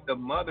that the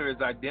mother is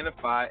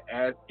identified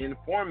as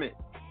informant.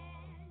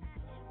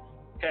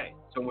 Okay,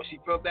 so when she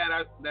filled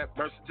that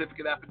birth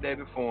certificate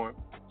affidavit form,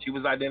 she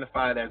was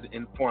identified as an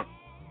informant,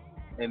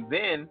 and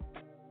then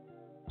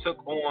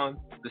took on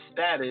the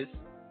status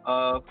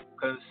of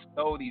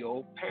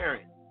custodial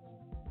parent.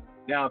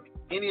 Now, if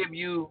any of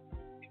you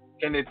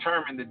can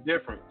determine the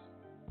difference,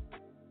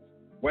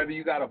 whether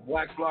you got a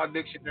Black's Law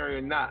Dictionary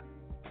or not,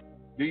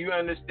 do you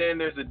understand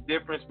there's a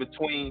difference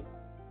between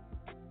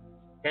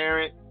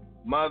parent,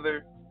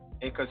 mother,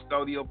 and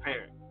custodial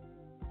parent?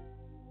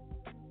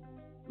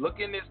 Look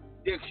in this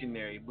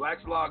dictionary,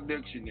 Black's Law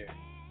Dictionary.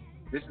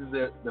 This is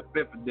the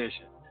 5th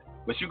edition,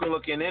 but you can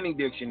look in any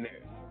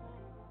dictionary.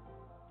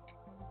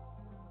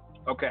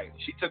 Okay,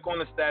 she took on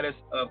the status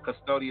of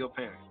custodial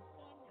parent.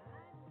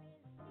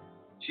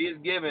 She is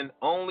given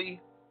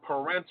only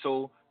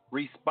parental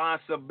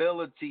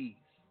responsibilities.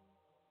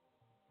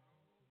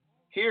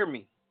 Hear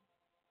me.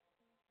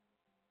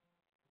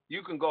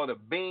 You can go to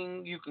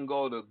Bing, you can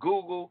go to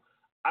Google,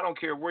 I don't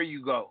care where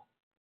you go.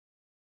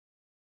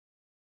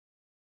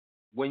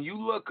 When you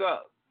look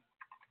up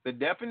the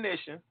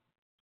definition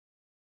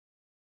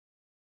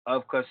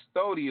of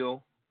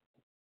custodial,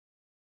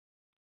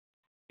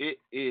 it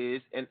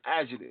is an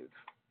adjective.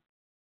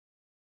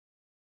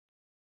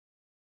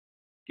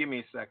 Give me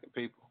a second,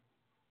 people.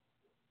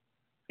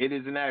 It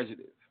is an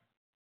adjective.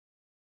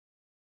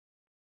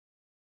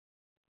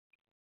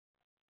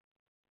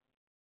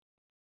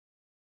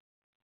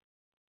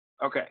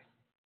 Okay.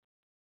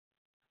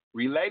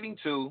 Relating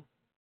to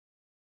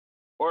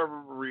or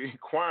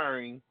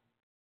requiring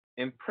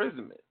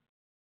imprisonment.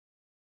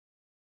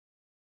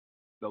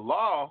 The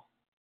law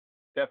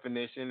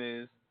definition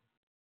is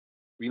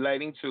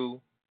relating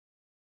to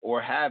or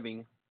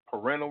having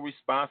parental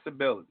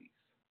responsibilities,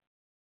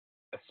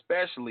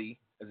 especially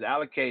as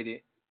allocated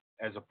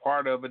as a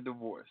part of a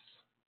divorce.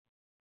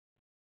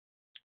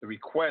 The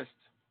request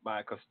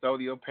by a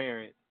custodial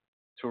parent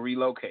to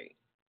relocate.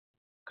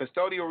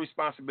 Custodial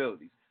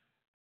responsibilities.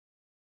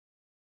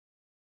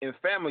 In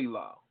family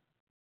law,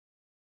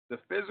 the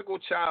physical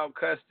child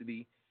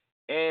custody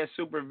and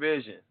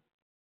supervision,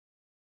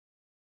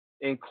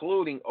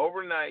 including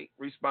overnight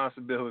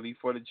responsibility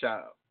for the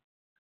child.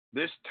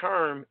 This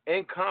term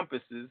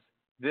encompasses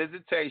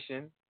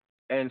visitation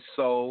and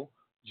sole,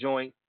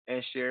 joint,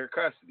 and shared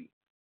custody.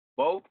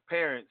 Both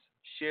parents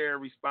share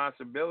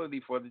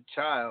responsibility for the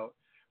child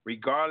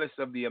regardless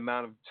of the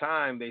amount of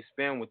time they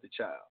spend with the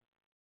child.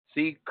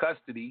 See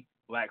custody,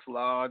 Black's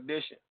Law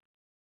Edition.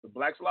 The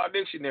Black's Law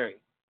Dictionary.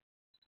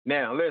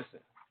 Now, listen.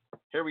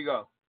 Here we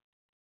go.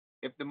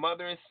 If the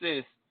mother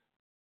insists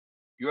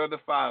you're the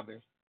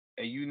father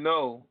and you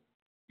know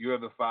you're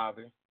the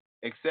father,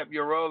 accept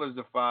your role as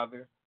the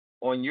father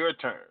on your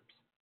terms.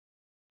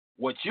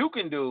 What you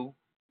can do,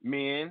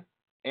 men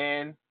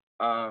and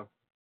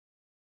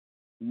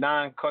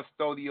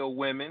non-custodial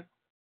women,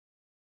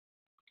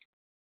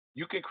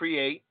 you can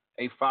create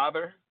a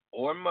father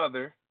or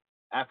mother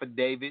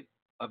affidavit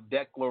of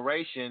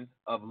declaration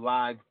of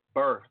live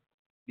birth,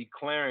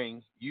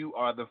 declaring you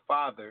are the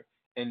father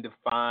and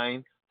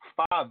define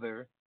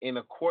father in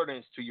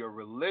accordance to your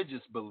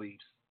religious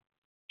beliefs.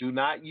 Do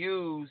not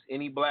use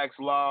any Black's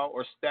Law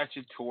or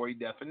statutory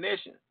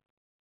definition.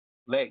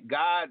 Let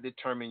God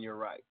determine your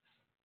rights.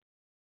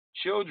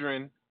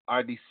 Children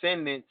are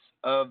descendants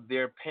of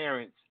their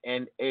parents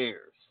and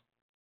heirs.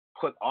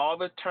 Put all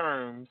the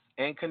terms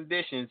and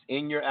conditions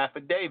in your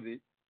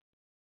affidavit.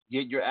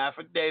 Get your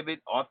affidavit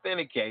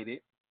authenticated,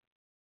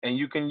 and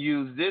you can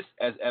use this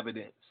as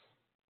evidence.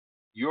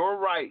 Your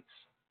rights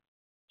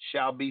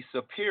shall be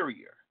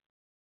superior.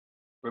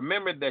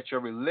 Remember that your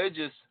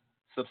religious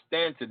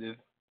substantive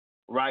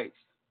rights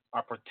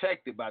are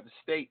protected by the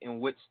state in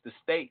which the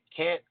state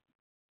can't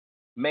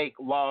make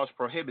laws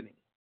prohibiting.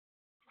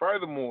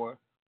 Furthermore,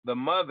 the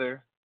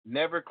mother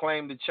never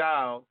claimed the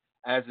child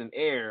as an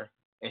heir,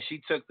 and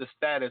she took the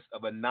status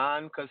of a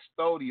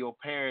non-custodial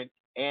parent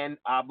and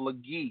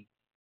obligee,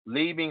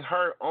 leaving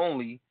her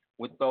only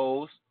with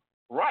those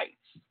rights.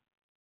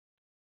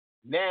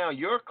 Now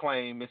your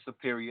claim is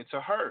superior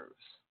to hers.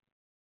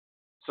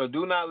 So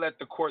do not let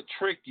the court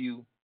trick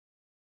you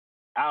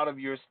out of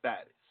your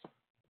status.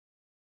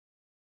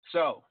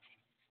 So,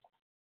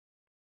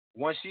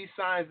 once she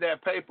signs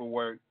that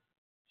paperwork,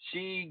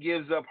 she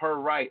gives up her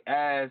right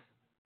as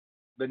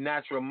the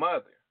natural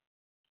mother.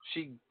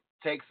 She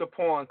takes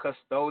upon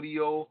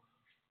custodial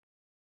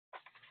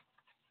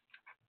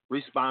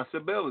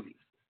responsibilities.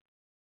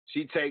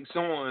 She takes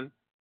on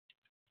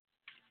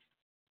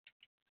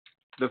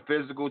the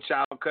physical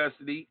child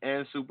custody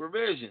and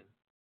supervision,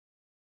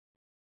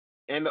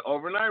 and the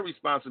overnight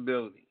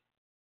responsibility,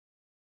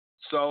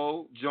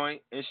 sole,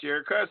 joint, and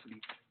shared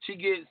custody. She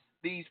gets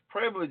these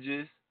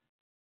privileges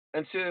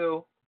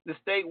until the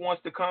state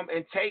wants to come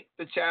and take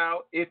the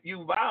child if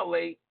you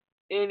violate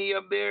any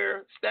of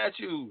their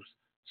statutes.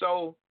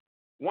 So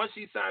once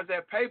she signs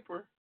that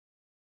paper,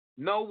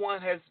 no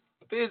one has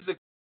physically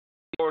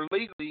or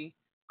legally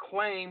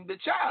claimed the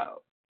child.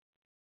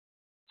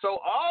 So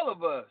all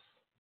of us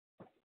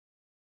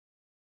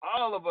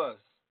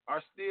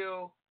are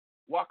still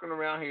walking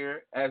around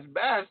here as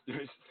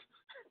bastards.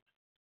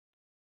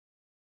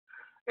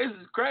 This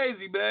is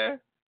crazy, man.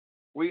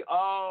 We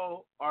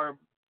all are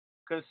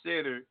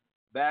considered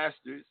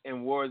bastards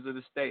and wards of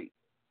the state.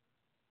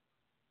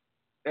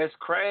 That's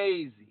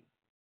crazy.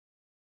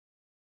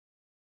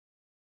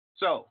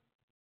 So,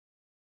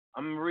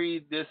 I'm going to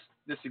read this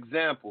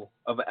example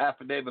of an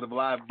affidavit of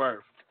live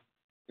birth.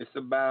 It's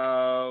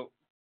 2.5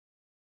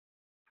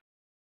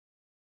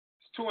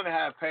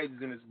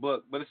 pages in this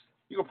book, but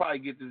you can probably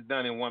get this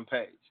done in one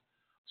page.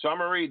 So I'm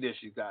going to read this,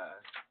 you guys.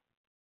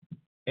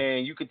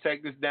 And you can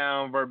take this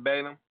down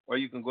verbatim, or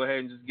you can go ahead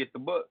and just get the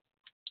book.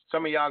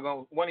 One of y'all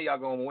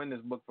gonna win this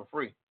book for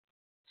free.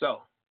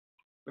 So,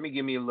 let me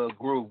give me a little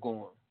groove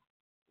going.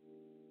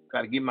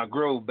 Got to get my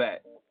groove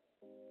back.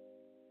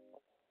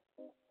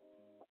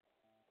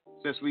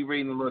 Since we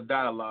reading a little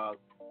dialogue,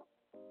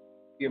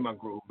 get my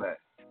groove back.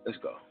 Let's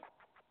go.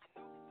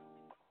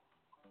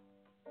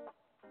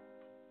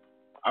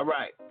 All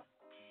right.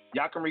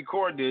 Y'all can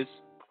record this,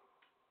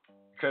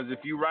 because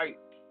if you write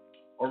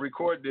or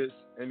record this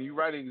and you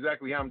write it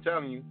exactly how I'm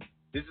telling you,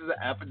 this is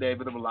an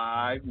affidavit of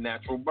live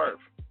natural birth.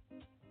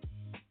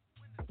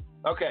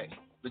 Okay.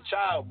 The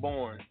child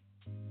born.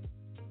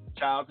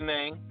 Child's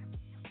name.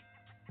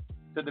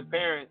 To the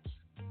parents'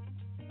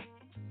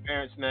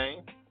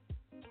 name.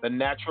 The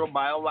natural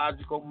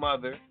biological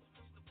mother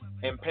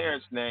and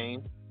parents'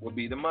 name will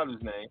be the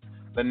mother's name.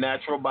 The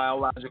natural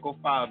biological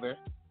father,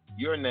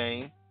 your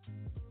name.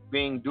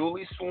 Being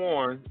duly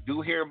sworn,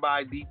 do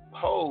hereby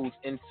depose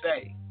and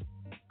say,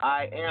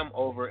 I am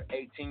over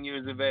 18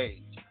 years of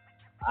age.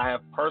 I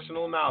have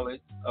personal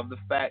knowledge of the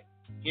fact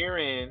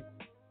herein,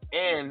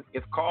 and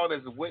if called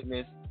as a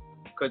witness,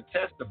 could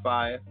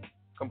testify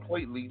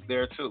completely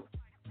thereto.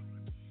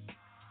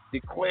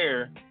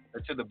 Declare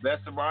that to the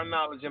best of our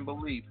knowledge and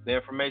belief, the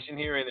information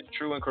herein is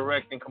true and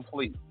correct and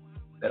complete.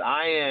 That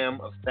I am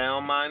of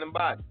sound mind and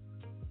body.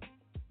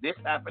 This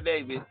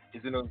affidavit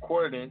is in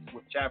accordance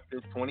with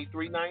Chapter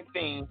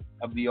 2319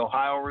 of the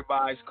Ohio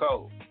Revised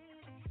Code.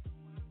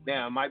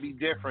 Now, it might be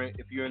different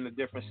if you're in a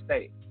different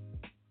state.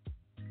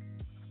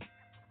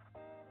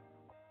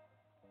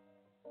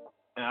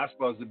 And I'm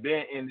supposed to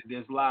be ended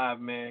this live,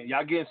 man.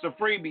 Y'all getting some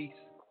freebies.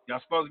 Y'all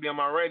supposed to be on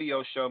my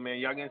radio show, man.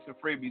 Y'all getting some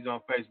freebies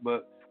on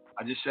Facebook.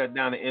 I just shut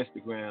down the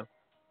Instagram.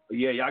 But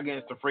yeah, y'all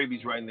getting some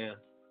freebies right now.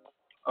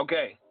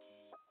 Okay.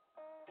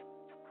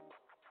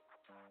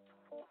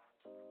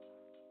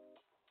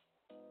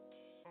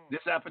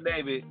 This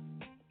affidavit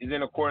is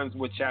in accordance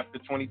with Chapter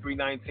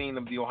 2319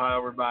 of the Ohio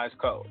Revised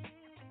Code.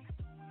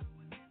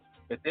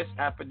 That this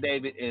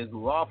affidavit is a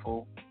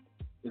lawful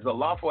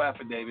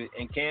affidavit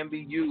and can be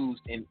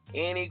used in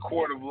any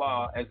court of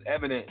law as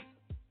evidence.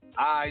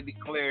 I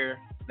declare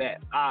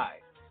that I,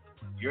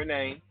 your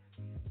name,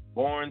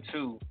 born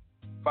to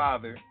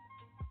father's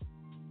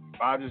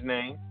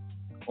name,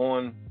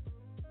 on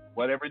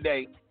whatever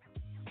date,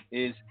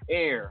 is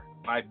heir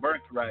by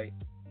birthright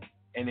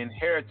and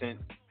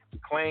inheritance to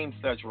claim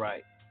such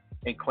right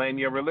and claim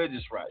your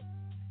religious rights.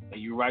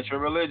 And you write your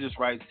religious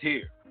rights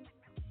here.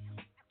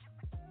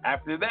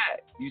 After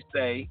that, you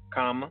say,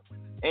 comma,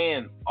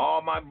 and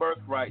all my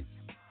birthrights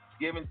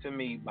given to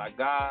me by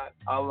God,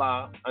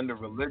 Allah, under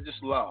religious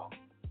law,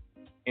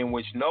 in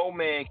which no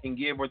man can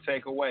give or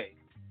take away.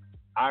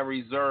 I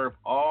reserve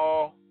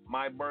all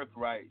my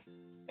birthrights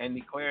and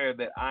declare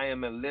that I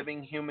am a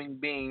living human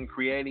being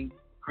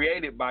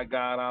created by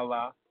God,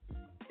 Allah,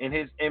 in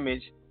his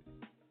image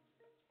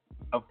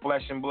of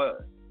flesh and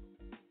blood.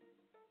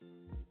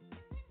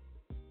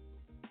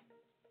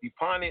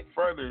 Dependent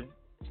further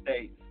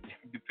states,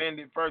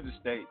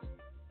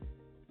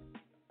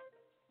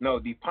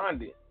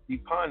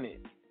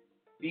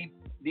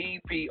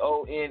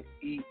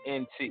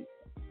 D-P-O-N-E-N-T.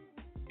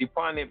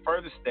 Dependent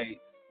further states,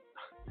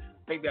 I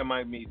think that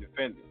might be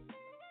defendant,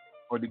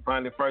 or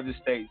dependent further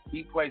states,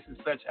 he places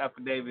such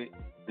affidavit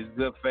as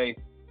good faith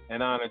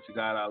and honor to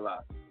God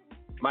Allah.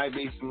 Might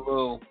be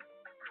some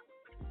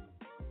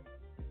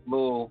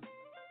little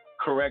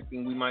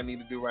correcting we might need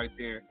to do right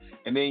there.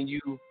 And then you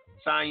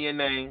sign your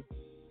name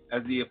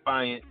as the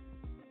affiant,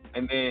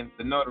 and then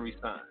the notary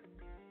sign.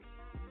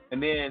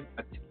 And then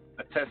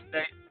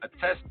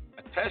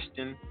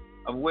attestation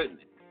of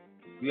witness.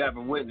 You have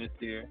a witness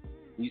there.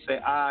 You say,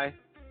 I,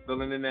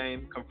 fill in the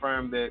name,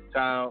 confirm that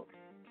child,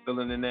 fill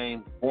in the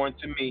name, born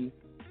to me,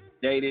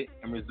 dated,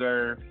 and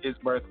reserve his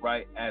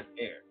birthright as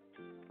heir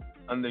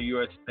under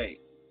your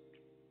estate.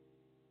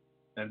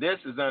 Now, this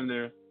is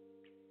under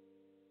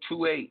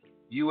 28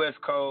 U.S.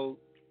 Code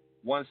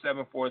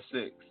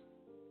 1746,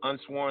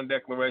 unsworn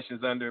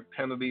declarations under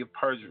penalty of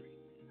perjury.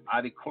 I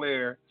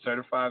declare,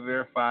 certify,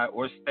 verify,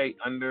 or state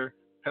under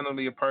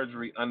penalty of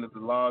perjury under the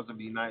laws of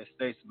the United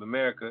States of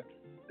America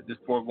that this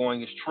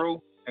foregoing is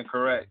true and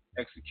correct,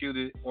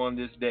 executed on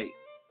this date.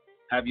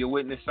 Have your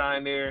witness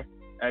sign there,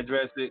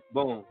 address it,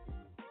 boom.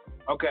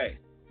 Okay.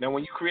 Now,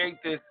 when you create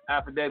this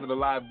affidavit of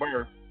live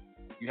birth,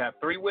 you have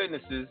three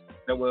witnesses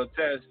that will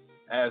attest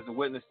as a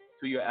witness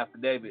to your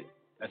affidavit,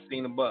 as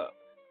seen above.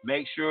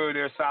 Make sure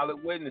they're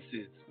solid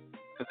witnesses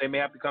because they may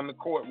have to come to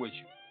court with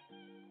you.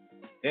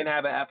 Then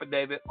have an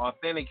affidavit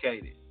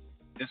authenticated.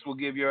 This will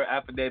give your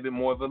affidavit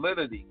more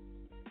validity.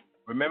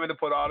 Remember to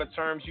put all the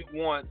terms you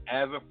want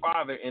as a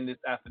father in this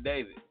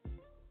affidavit.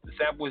 The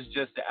sample is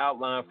just the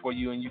outline for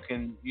you, and you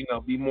can,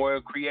 be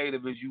more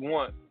creative as you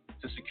want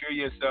to secure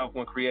yourself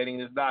when creating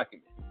this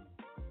document.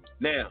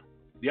 Now,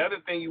 the other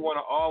thing you want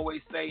to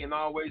always say and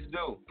always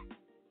do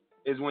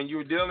is when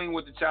you're dealing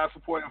with the Child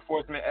Support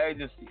Enforcement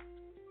Agency,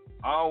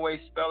 always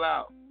spell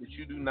out that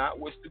you do not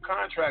wish to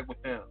contract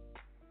with them.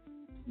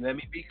 Let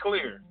me be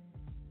clear.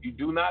 You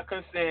do not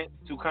consent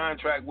to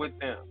contract with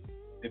them.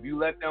 If you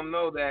let them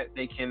know that,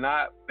 they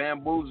cannot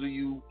bamboozle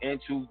you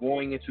into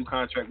going into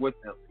contract with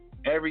them.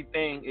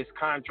 Everything is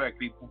contract,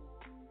 people.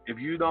 If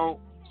you don't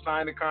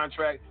sign the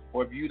contract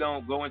or if you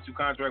don't go into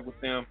contract with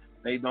them,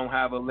 they don't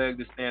have a leg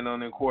to stand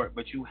on in court.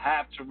 But you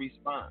have to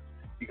respond,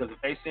 because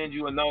if they send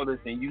you a notice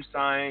and you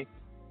sign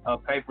a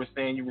paper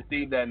saying you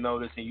received that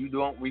notice and you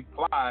don't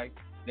reply,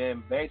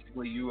 then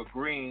basically you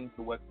agreeing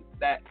to what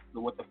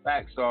the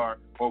facts are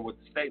or what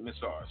the statements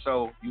are.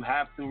 So you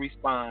have to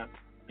respond,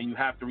 and you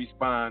have to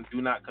respond,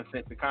 do not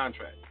consent to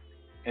contract.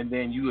 And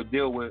then you will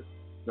deal with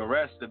the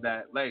rest of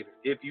that later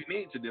if you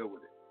need to deal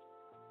with it.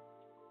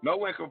 No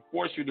one can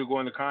force you to go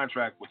into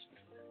contract with you.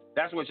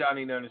 That's what y'all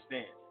need to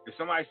understand. If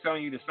somebody's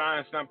telling you to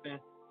sign something,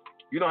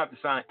 you don't have to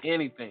sign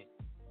anything.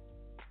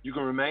 You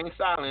can remain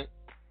silent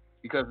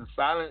because the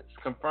silence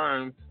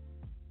confirms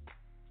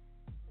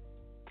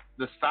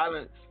the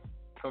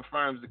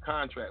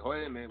contract.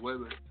 Wait a minute.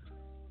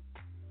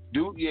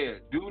 Do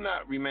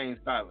not remain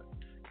silent.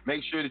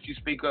 Make sure that you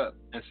speak up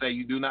and say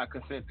you do not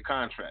consent to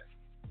contract.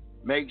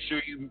 Make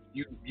sure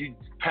you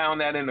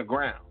pound that in the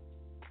ground.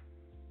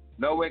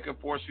 No one can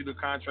force you to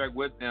contract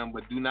with them,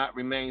 but do not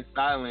remain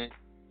silent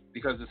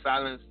because the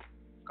silence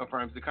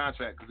confirms the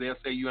contract. Because they'll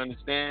say, you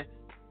understand?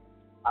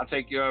 I'll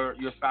take your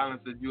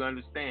silence as you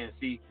understand.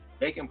 See,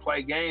 they can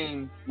play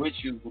games with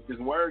you with this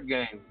word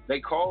game. They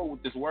code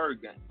with this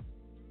word game.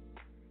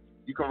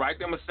 You can write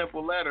them a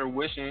simple letter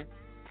wishing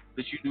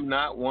that you do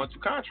not want to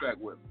contract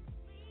with them.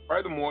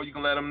 Furthermore, you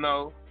can let them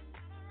know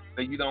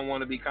that you don't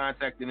want to be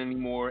contacted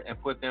anymore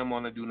and put them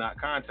on a do not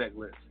contact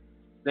list.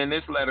 Send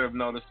this letter of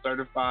notice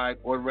certified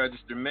or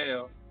registered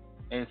mail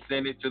and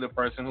send it to the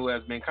person who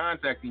has been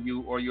contacting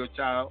you or your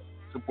child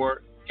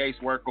support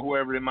caseworker,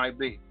 whoever it might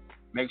be.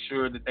 Make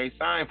sure that they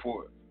sign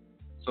for it.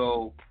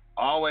 So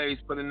always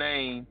put a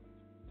name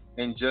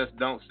and just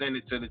don't send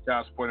it to the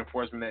Child Support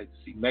Enforcement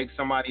Agency. Make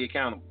somebody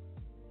accountable.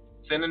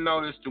 Send a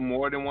notice to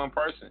more than one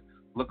person.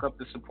 Look up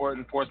the Support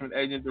Enforcement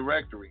Agent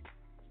Directory.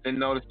 Send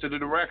notice to the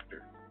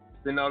director.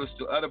 Send notice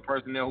to other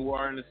personnel who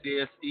are in the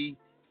CSE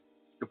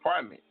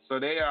department, so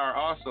they are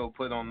also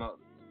put on notice.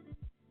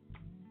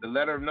 The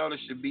letter of notice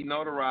should be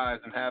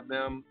notarized and have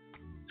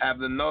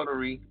the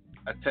notary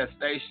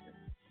attestation.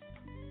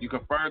 You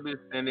can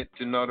further send it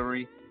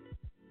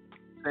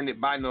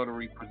by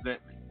notary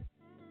presentment.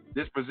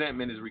 This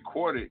presentment is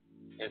recorded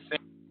and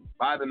sent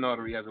by the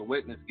notary as a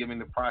witness, giving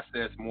the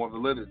process more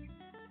validity.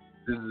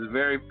 This is a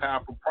very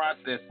powerful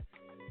process.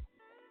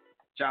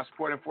 Child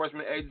Support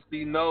Enforcement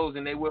Agency knows,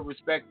 and they will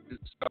respect it.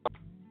 So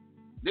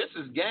this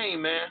is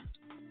game, man.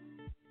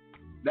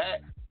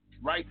 That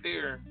right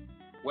there,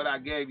 what I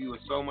gave you is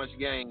so much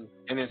game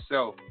in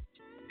itself.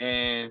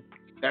 And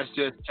that's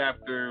just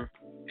chapter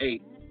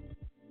 8.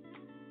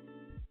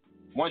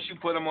 Once you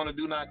put them on a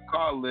do not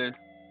call list,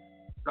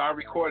 start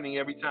recording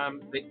every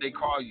time they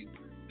call you.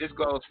 This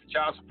goes for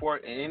child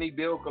support and any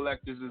bill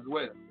collectors as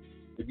well.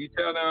 If you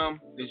tell them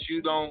that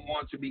you don't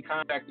want to be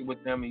contacted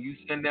with them and you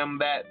send them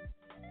that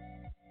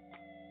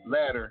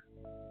letter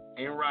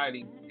in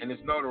writing and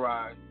it's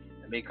notarized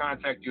and they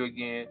contact you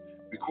again,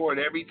 record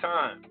every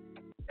time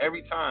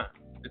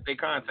that they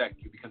contact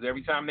you, because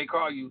every time they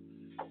call you,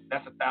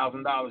 that's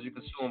 $1,000 you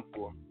can sue them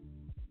for.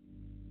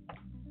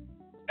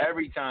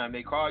 Every time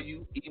they call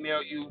you,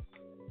 email you,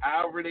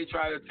 however they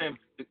try to attempt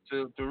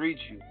to reach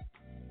you,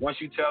 once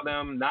you tell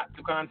them not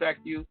to contact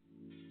you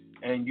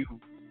and you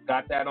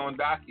got that on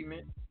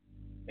document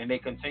and they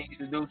continue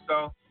to do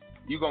so,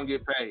 you're going to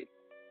get paid.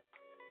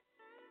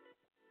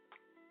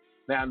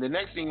 Now, the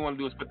next thing you want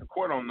to do is put the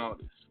court on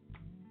notice,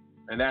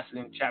 and that's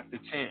in chapter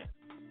 10.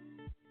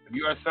 If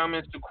you are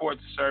summoned to court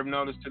to serve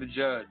notice to the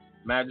judge,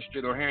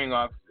 magistrate, or hearing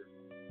officer,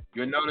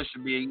 your notice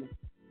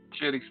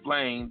should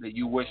explain that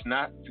you wish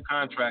not to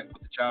contract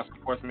with the Child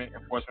Support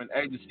Enforcement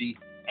Agency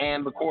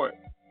and the court.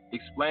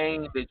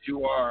 Explain that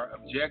you are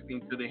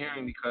objecting to the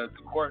hearing because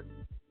the court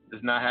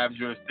does not have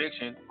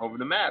jurisdiction over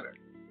the matter.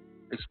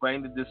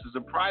 Explain that this is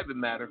a private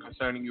matter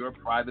concerning your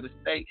private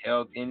estate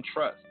held in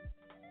trust.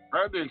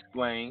 Further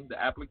explain the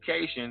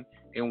application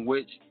in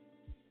which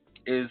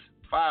is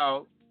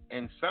filed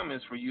and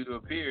summons for you to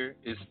appear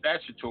is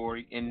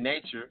statutory in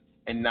nature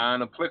and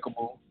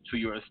non-applicable to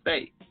your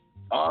estate.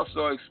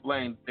 Also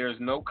explain there is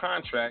no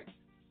contract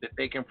that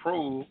they can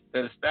prove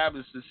that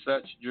establishes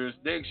such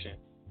jurisdiction.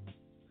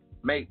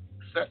 Make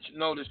such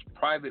notice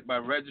private by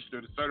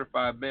registered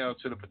certified mail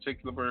to the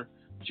particular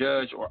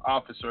judge or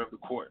officer of the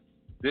court.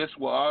 This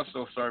will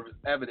also serve as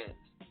evidence.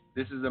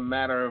 This is a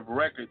matter of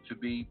record to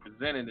be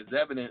presented as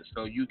evidence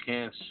so you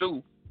can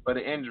sue for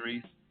the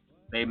injuries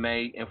they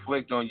may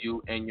inflict on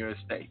you and your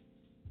estate.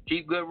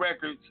 Keep good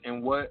records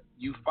in what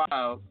you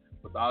filed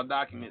with all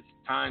documents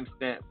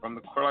time-stamped from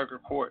the clerk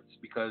of courts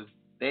because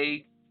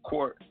they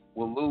court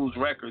will lose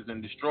records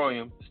and destroy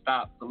them to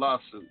stop the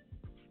lawsuit.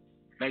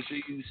 Make sure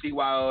you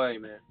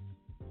CYOA, man.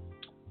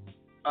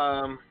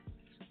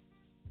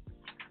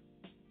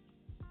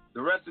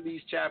 The rest of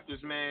these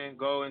chapters, man,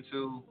 go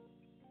into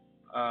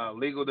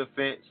legal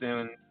defense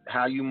and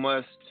how you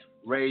must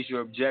raise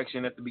your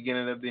objection at the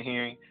beginning of the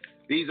hearing.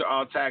 These are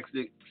all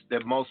tactics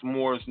that most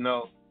Moors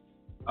know.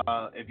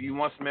 If you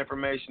want some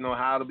information on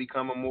how to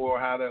become a Moor,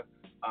 how to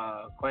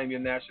claim your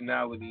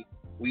nationality,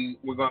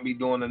 we're going to be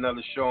doing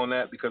another show on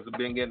that because I've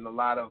been getting a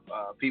lot of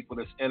people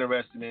that's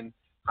interested in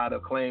how to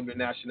claim their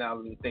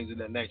nationality and things of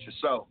that nature.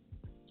 So,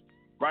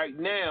 right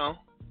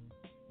now,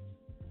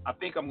 I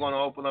think I'm going to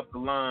open up the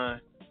line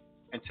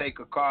and take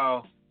a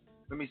call.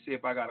 Let me see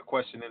if I got a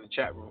question in the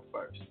chat room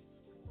first.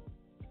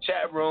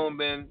 Chat room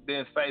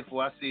been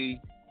faithful. I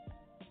see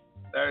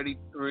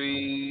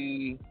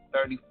 33,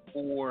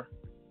 34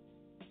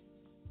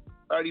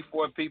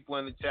 people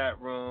in the chat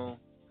room.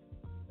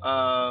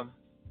 I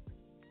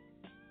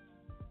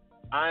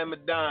am a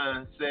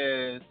Don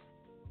says,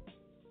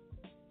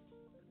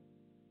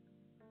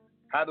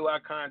 how do I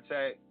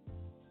contact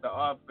the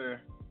author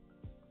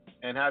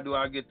and how do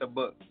I get the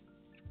book?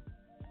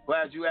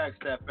 Glad you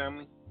asked that,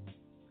 family.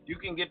 You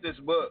can get this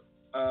book.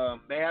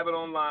 They have it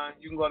online.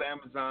 You can go to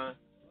Amazon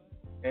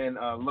and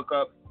look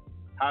up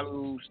how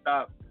to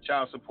stop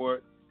child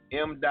support,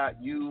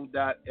 m.u.s.t,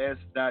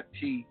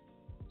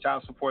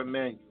 child support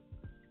manual.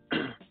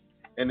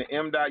 And the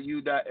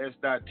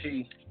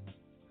m.u.s.t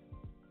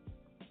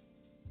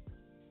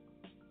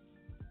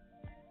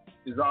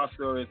is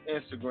also his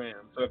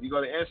Instagram. So if you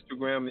go to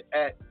Instagram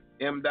at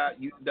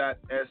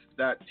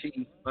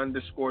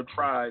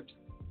m.u.s.t_tribes,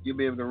 you'll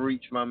be able to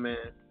reach my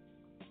man,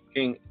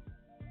 King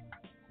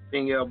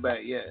L.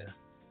 Bay, yeah.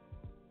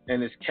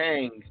 And it's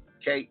Kang,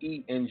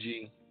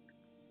 K-E-N-G.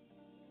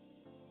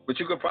 But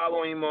you can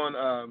follow him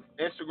on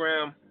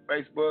Instagram,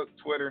 Facebook,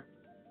 Twitter,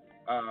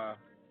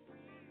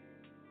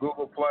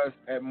 Google Plus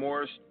at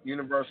Moorish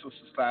Universal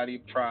Society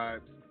of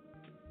Tribes.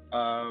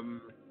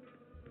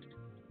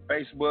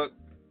 Facebook,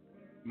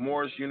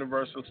 Moorish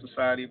Universal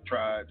Society of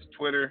Tribes.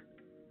 Twitter,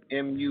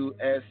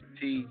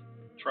 M-U-S-T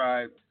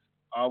Tribes,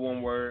 all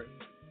one word.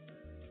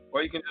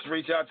 Or you can just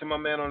reach out to my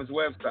man on his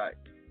website.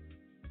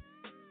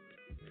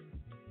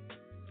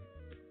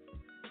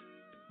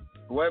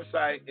 The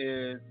website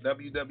is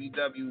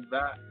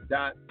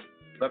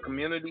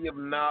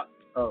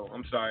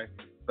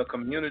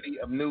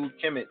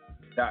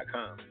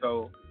thecommunityofnewkemet.com.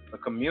 So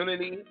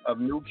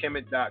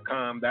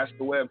thecommunityofnewkemet.com, that's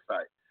the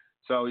website.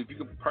 So if you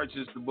can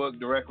purchase the book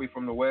directly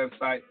from the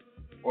website,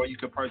 or you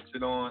can purchase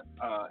it on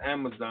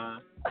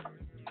Amazon.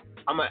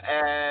 I'm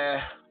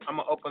gonna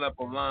open up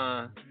a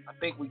line. I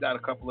think we got a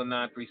couple of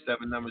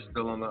 937 numbers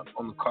still on the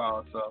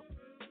call, so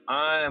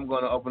I am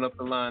gonna open up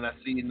the line. I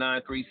see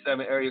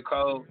 937 area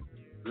code,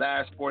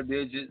 last four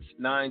digits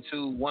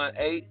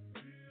 9218.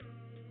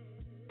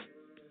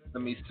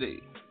 Let me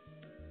see.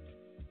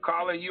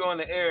 Caller, you on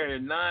the air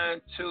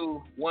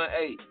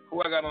 9218.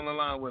 Who I got on the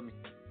line with me?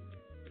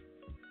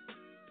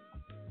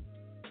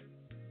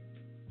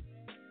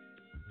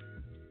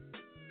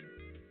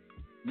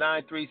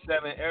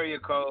 (937) area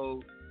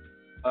code,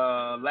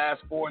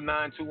 last four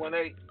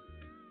 9218.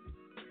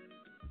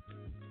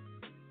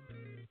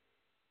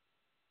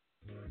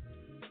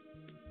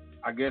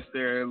 I guess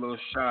they're a little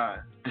shy.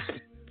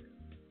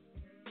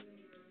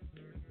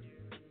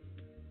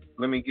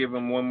 Let me give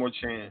them one more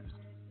chance.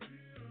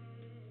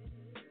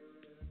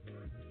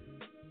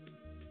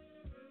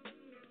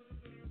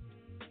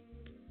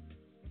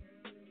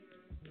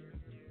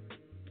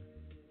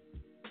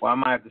 Well, I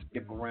might have to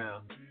skip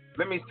around.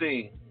 Let me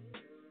see.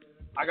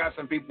 I got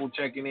some people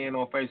checking in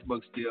on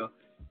Facebook still.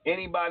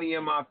 Anybody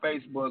in my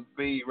Facebook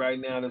feed right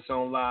now that's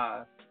on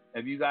live,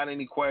 if you got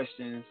any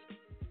questions,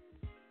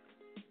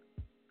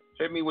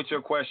 hit me with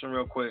your question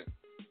real quick.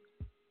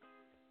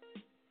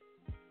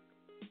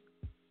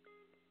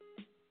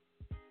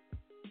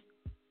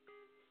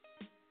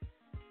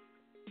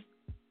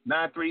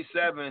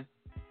 (937)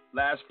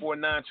 last four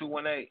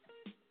 9218.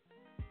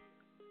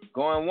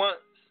 Going once.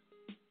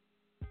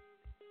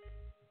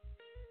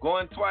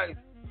 Going twice.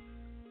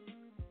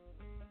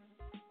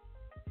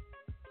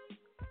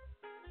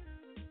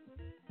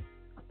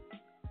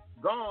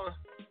 Gone.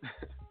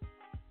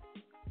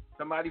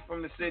 Somebody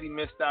from the city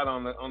missed out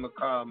on the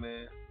call,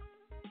 man.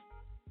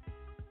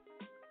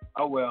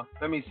 Oh well,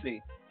 let me see.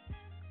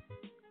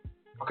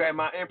 Okay,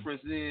 my Empress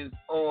is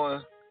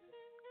on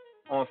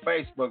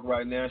Facebook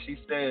right now. She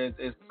says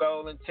it's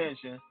sole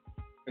intention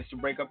is to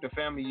break up the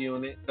family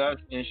unit, thus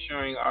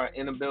ensuring our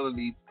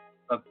inability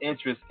of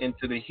interest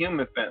into the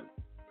human family.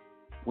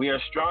 We are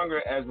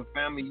stronger as a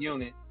family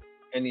unit,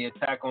 and the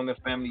attack on the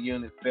family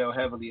unit fell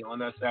heavily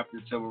on us after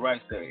the Civil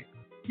Rights Day.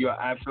 You're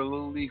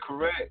absolutely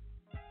correct.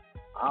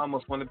 I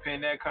almost want to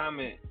pin that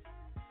comment.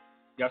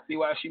 Y'all see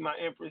why she my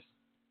empress?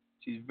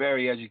 She's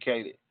very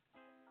educated,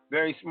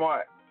 very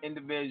smart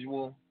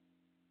individual,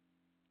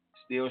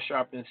 still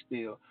sharp and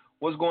still.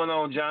 What's going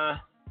on, John?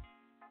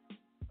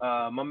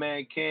 My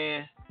man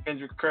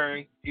Kendrick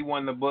Curry, he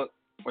won the book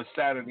for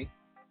Saturday.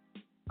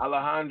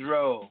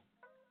 Alejandro,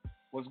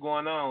 what's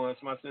going on?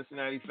 That's my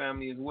Cincinnati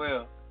family as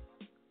well.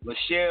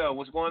 Lachelle,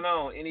 what's going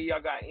on? Any of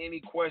y'all got any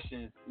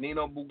questions?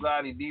 Nino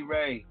Bugatti,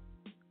 D-Ray,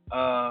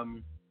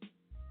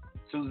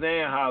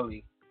 Suzanne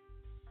Holly,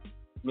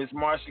 Miss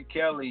Marsha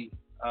Kelly,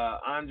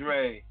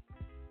 Andre,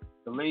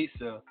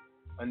 Elisa,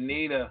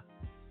 Anita,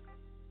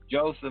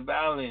 Joseph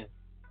Allen,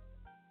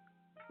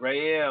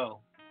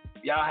 Rael.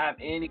 Y'all have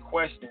any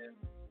questions?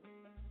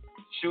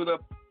 Shoot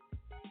up.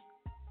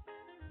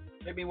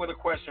 Maybe with a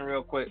question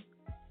real quick.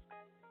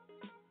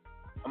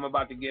 I'm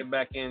about to get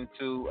back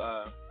into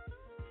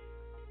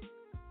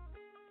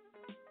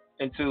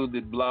the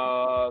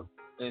blog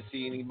and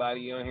see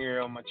anybody on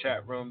here on my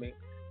chat room that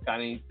got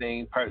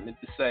anything pertinent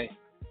to say.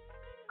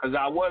 Because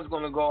I was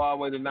going to go all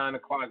the way to 9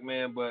 o'clock,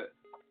 man, but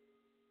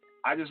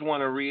I just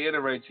want to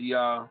reiterate to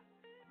y'all,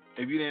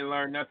 if you didn't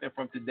learn nothing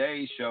from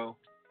today's show,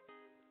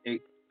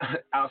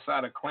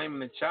 outside of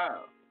claiming a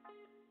child,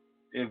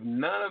 if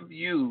none of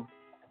you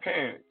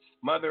parents,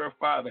 mother or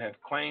father, have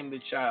claimed the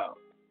child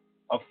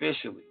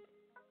officially,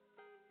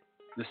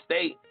 the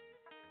state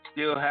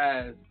still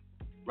has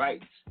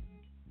rights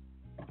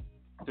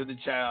to the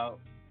child,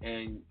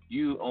 and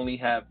you only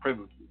have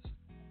privileges.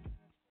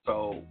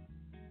 So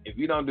if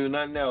you don't do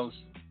nothing else,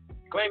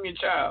 claim your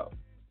child.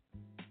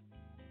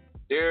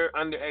 They're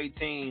under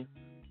 18.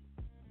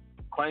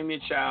 Claim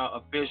your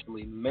child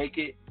officially. Make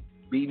it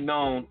be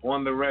known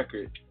on the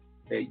record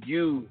that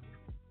you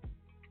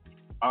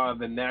are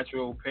the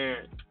natural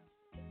parent,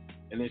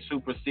 and it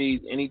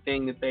supersedes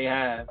anything that they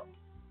have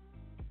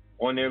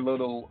on their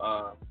little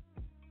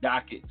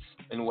dockets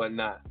and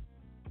whatnot.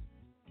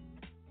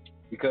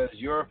 Because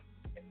your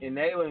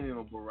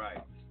inalienable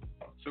rights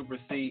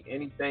supersede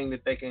anything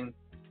that they can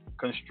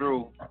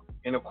construe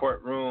in a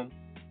courtroom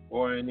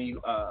or any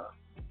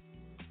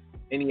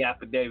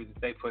affidavit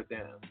that they put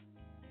down.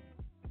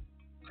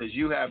 Because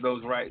you have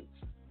those rights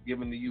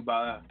given to you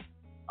by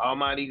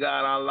Almighty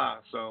God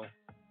Allah. So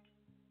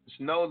just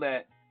know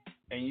that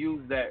and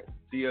use that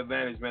to your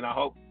advantage, man. I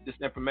hope this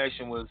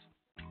information was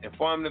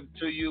informative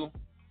to you.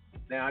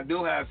 Now, I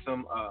do have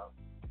some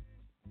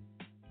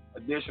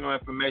additional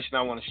information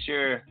I want to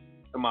share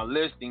to my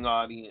listening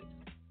audience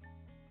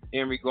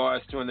in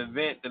regards to an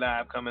event that I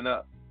have coming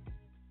up.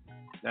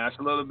 Now, it's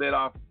a little bit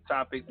off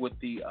topic with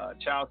the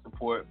child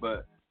support,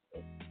 but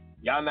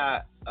y'all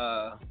not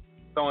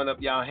throwing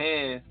up y'all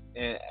hands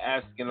and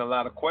asking a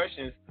lot of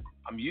questions.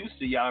 I'm used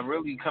to y'all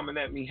really coming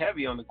at me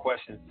heavy on the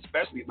questions,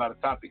 especially about a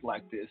topic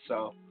like this.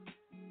 So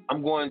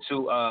I'm going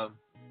to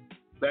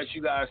let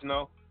you guys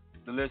know,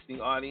 the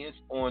listening audience,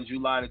 on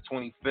July the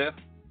 25th,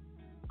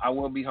 I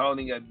will be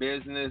holding a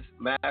business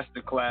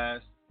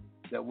masterclass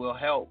that will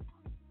help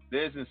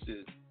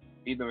businesses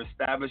either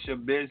establish a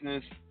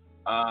business,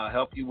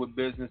 help you with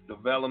business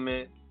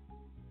development.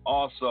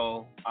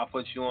 Also, I'll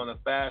put you on a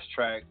fast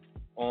track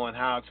on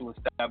how to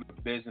establish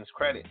business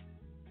credit.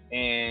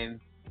 And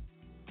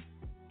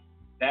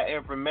that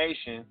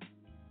information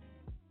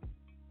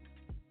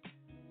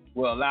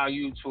will allow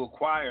you to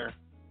acquire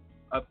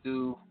up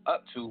to,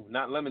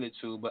 not limited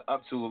to, but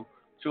up to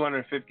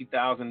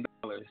 $250,000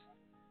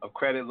 of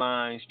credit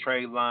lines,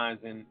 trade lines,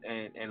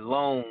 and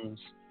loans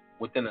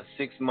within a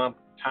 6-month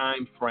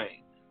time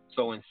frame.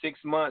 So in 6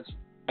 months,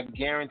 I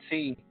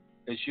guarantee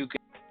that you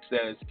can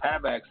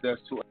have access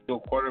to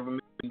 $250,000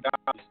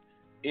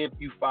 if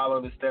you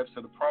follow the steps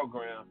of the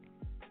program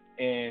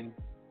and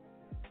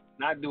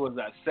not do as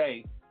I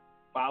say.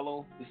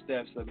 Follow the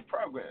steps of the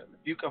program.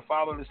 If you can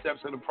follow the steps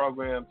of the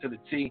program to the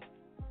T,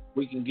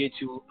 we can get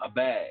you a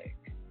bag,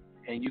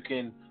 and you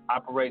can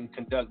operate and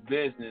conduct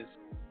business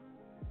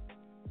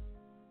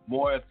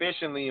more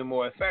efficiently and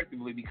more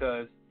effectively,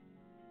 because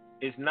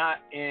it's not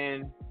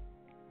in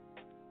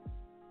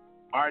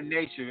our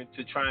nature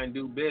to try and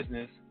do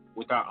business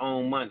with our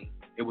own money.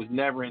 It was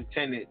never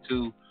intended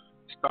to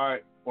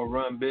start or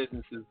run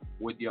businesses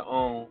with your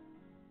own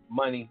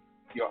money,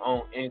 your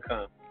own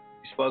income.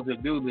 You're supposed to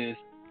do this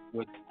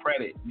with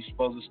credit. You're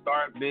supposed to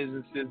start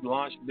businesses,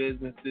 launch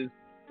businesses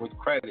with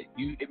credit.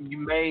 You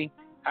may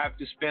have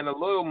to spend a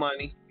little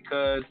money,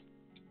 because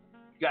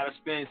you got to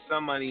spend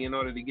some money in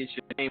order to get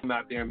your name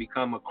out there and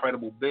become a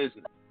credible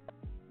business.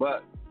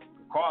 But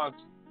the cost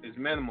is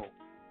minimal.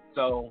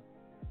 So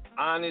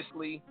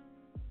honestly,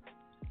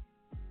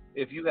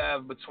 if you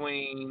have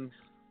between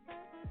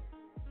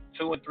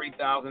 $2,000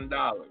 and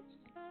 $3,000,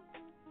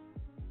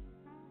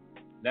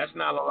 that's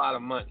not a lot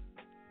of money.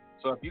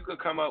 So if you could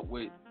come up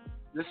with,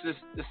 let's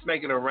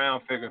make it a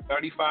round figure,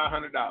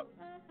 $3,500.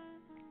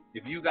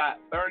 If you got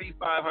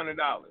 $3,500,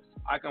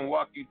 I can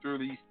walk you through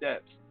these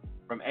steps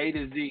from A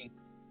to Z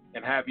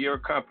and have your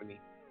company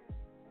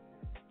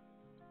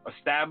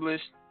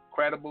established,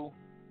 credible,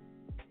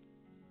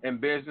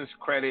 and business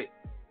credit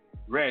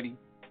ready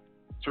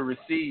to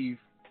receive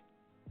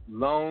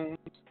loans,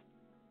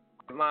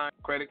 line,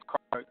 credit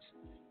cards,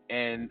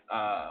 and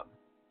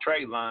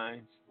trade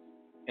lines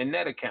and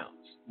net accounts.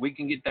 We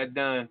can get that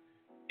done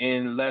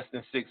in less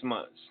than 6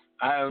 months.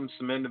 I have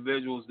some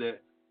individuals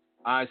that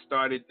I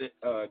started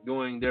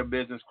doing their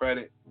business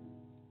credit.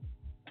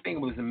 I think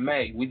it was in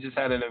May. We just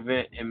had an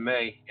event in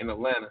May in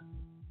Atlanta.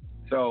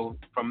 So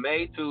from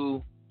May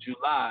to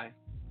July,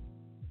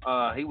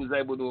 he was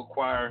able to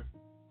acquire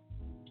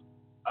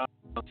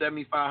a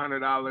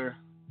 $7,500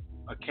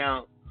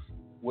 account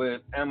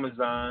with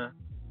Amazon.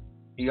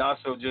 He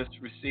also just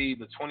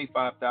received a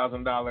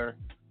 $25,000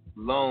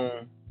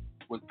 loan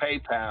with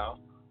PayPal.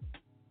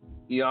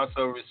 He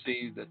also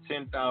received a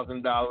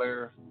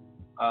 $10,000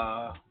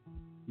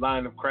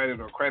 line of credit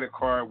or credit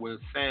card with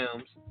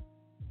Sam's.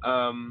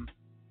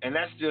 And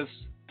that's just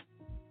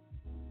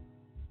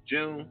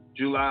June,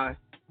 July,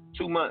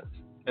 2 months.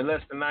 In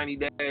less than 90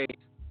 days,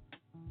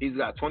 he's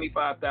got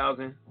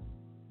 $25,000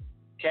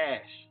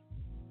 cash,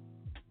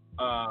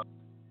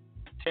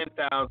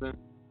 $10,000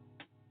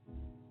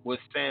 with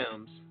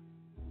Sam's,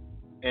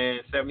 and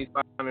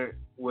 $7,500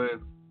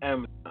 with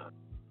Amazon.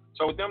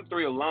 So with them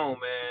three alone,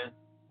 man,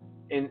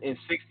 in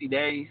 60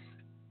 days,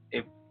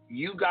 if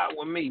you got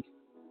with me,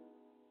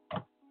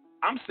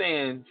 I'm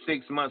saying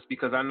 6 months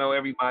because I know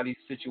everybody's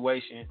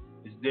situation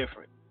is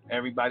different.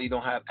 Everybody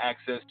don't have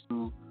access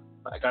to,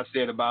 like I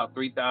said, about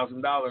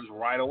 $3,000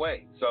 right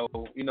away. So,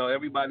 you know,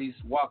 everybody's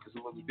walk is a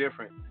little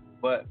different.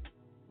 But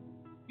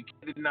you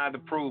can't deny the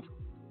proof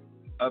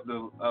of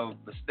the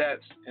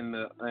steps and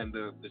the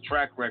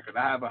track record.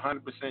 I have a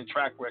 100%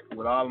 track record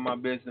with all of my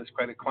business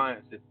credit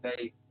clients that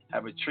they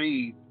have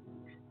achieved.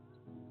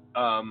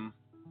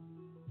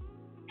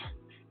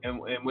 And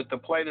with the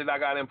play that I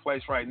got in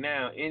place right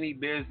now, any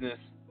business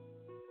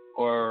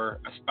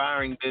or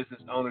aspiring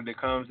business owner that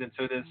comes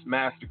into this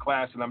master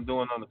class that I'm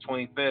doing on the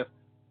 25th,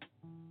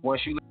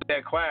 once you leave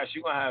that class,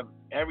 you're going to have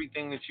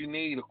everything that you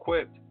need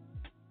equipped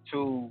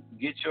to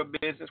get your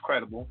business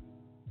credible,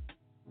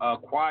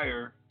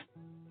 acquire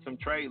some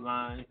trade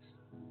lines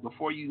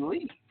before you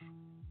leave.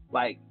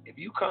 Like, if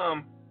you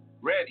come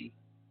ready,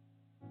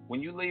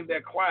 when you leave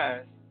that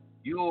class,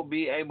 you will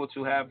be able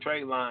to have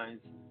trade lines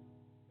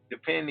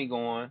depending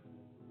on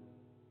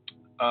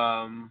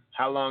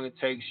how long it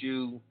takes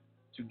you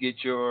to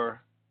get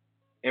your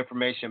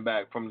information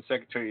back from the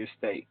Secretary of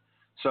State.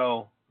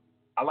 So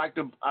I like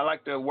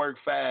to work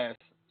fast.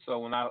 So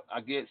when I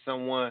get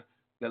someone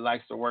that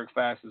likes to work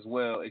fast as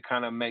well, it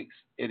kind of makes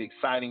it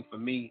exciting for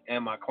me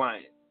and my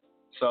client.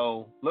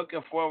 So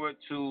looking forward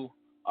to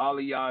all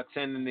of y'all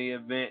attending the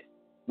event.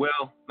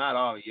 Well, not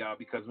all of y'all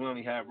because we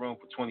only have room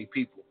for 20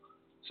 people.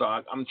 So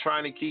I'm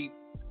trying to keep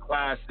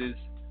classes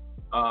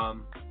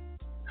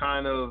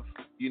kind of,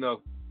 you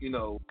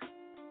know,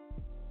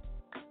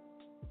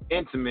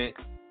 intimate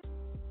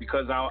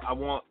because I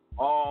want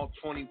all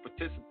 20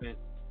 participants,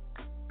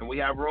 and we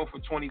have room for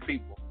 20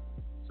 people.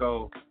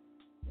 So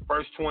the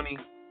first 20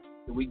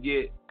 that we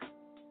get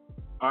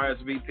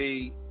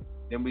RSVP,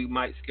 then we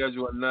might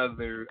schedule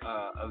another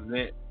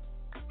event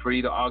for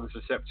either August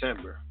or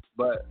September.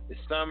 But it's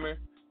summer,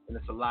 and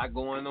there's a lot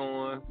going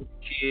on with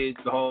the kids,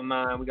 the whole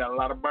nine. We got a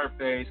lot of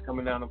birthdays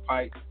coming down the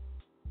pipe.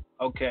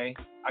 Okay,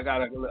 I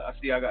got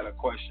a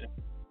question.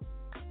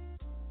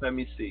 Let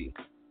me see.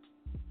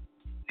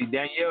 See,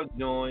 Danielle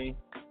joined,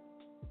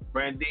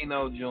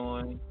 Brandino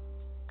joined,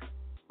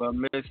 but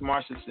Miss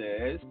Marsha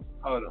says,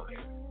 hold on here.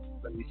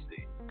 Let me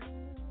see.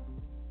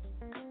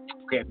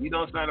 Okay, if you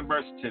don't sign a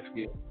birth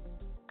certificate,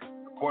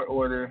 they court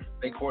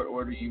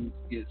order you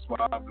to get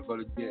swabbed and go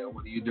to jail.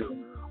 What do you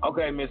do?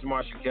 Okay, Miss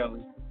Marsha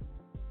Kelly.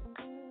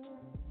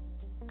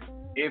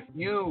 If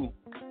you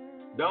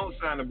don't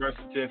sign a birth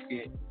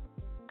certificate,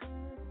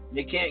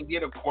 they can't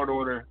get a court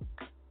order.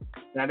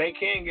 Now, they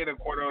can get a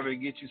court order to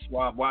get you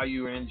swabbed while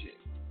you're in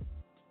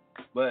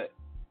jail, but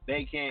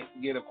they can't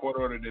get a court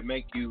order to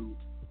make you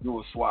do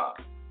a swab.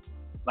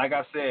 Like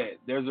I said,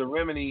 there's a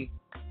remedy.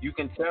 You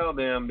can tell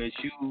them that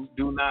you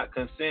do not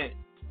consent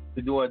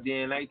to do a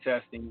DNA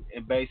testing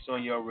and based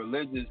on your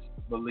religious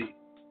belief.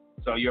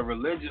 So your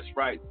religious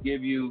rights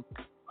give you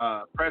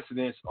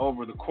precedence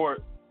over the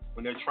court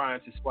when they're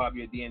trying to swab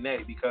your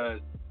DNA because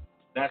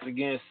that's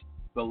against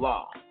the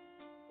law.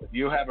 If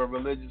you have a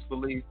religious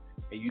belief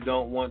and you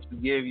don't want to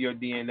give your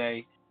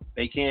DNA,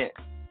 they can't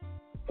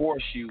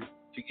force you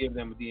to give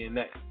them a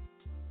DNA.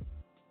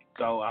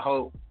 So I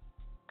hope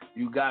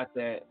you got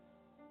that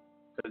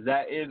because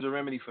that is a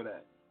remedy for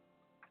that.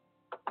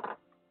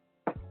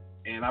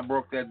 And I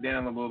broke that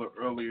down a little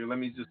earlier. Let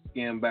me just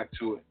scan back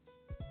to it.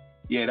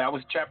 Yeah, that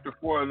was chapter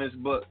 4 in this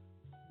book,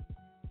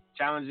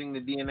 Challenging the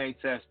DNA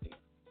Testing.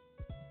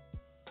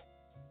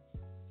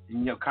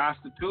 In your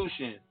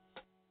Constitution,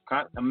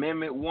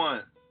 Amendment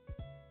 1,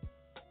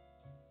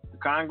 the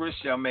Congress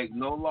shall make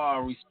no law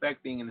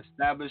respecting an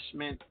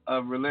establishment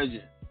of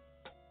religion,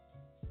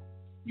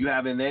 You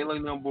have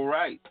inalienable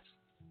rights.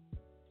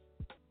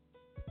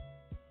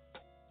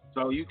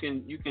 So you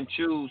can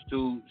choose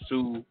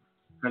to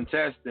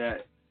contest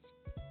that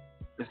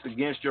it's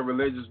against your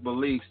religious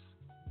beliefs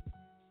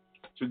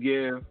to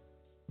give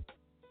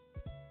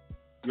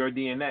your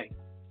DNA.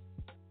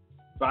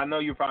 So I know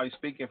you're probably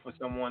speaking for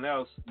someone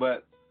else,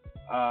 but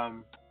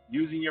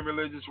using your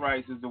religious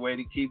rights is the way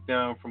to keep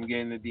them from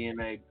getting the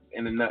DNA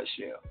in a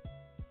nutshell.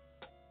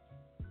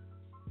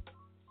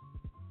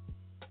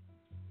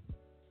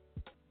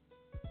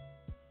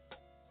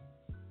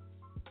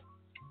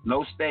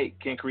 No state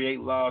can create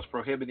laws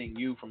prohibiting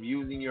you from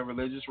using your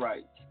religious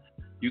rights.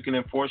 You can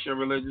enforce your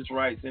religious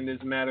rights in this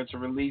matter to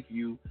relieve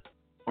you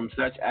from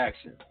such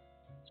action.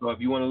 So if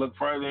you want to look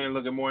further and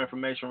look at more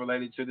information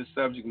related to the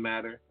subject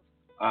matter,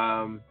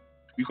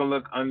 you can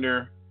look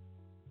under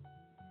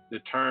the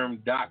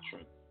term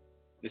doctrine.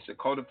 It's a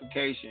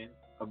codification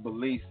of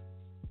beliefs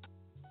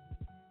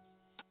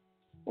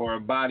or a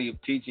body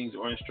of teachings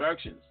or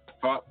instructions,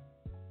 thought,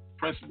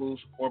 principles,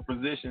 or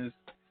positions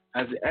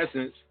as the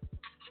essence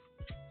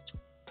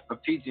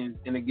of teachings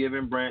in a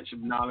given branch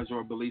of knowledge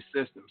or belief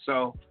system.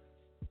 So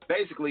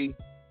basically,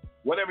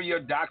 whatever your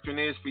doctrine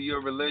is for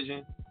your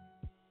religion,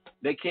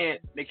 they can't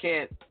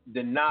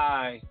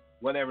deny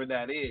whatever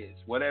that is.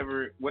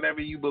 Whatever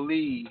you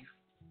believe,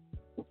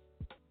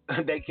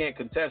 they can't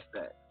contest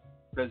that,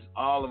 because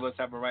all of us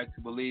have a right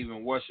to believe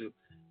and worship,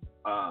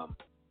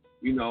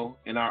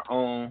 in our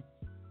own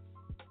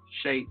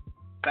shape,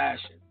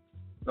 fashion.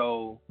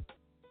 So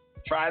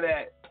try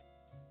that,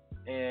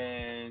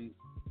 and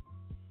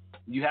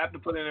you have to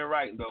put it in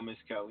writing, though, Miss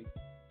Kelly.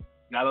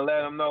 Gotta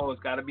let them know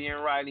it's gotta be in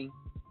writing,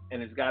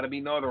 and it's gotta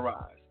be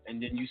notarized.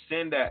 And then you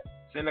send a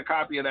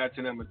copy of that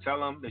to them, and tell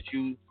them that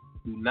you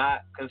do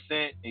not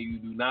consent and you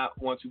do not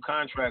want to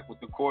contract with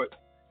the court,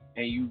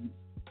 and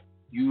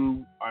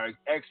you are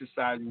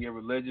exercising your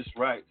religious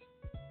rights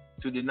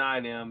to deny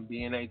them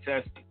DNA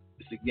testing.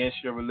 It's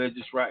against your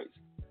religious rights.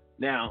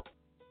 Now,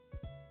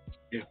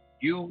 if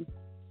you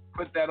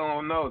put that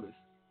on notice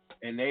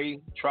and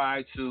they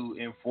try to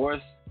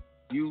enforce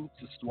you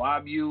to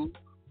swab you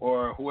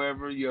or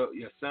whoever, your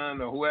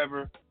son or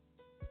whoever,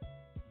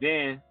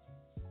 then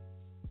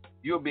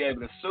you'll be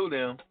able to sue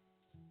them,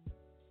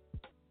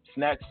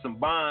 snatch some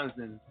bonds,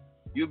 and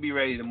you'll be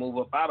ready to move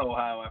up out of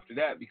Ohio after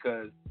that,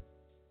 because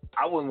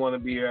I wouldn't want to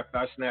be here if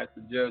I snatched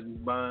the judge's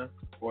bond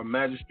or a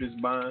magistrate's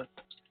bond.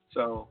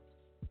 So,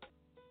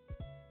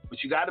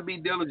 but you got to be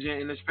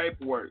diligent in this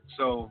paperwork.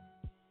 So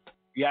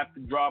you have to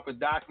draw up a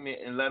document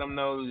and let them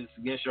know that it's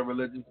against your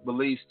religious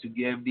beliefs to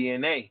give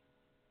DNA.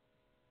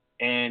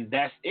 And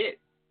that's it.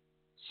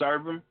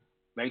 Serve them.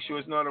 Make sure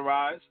it's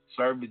notarized.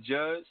 Serve the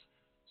judge.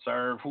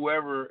 Serve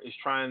whoever is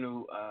trying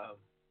to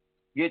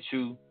get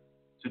you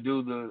to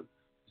do the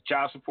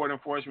child support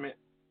enforcement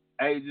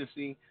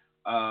agency,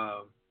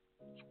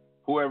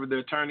 whoever the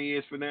attorney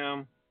is for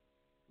them.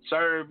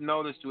 Serve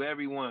notice to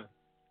everyone.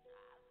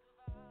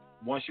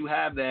 Once you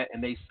have that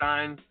and they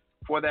sign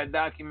for that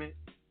document,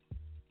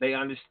 they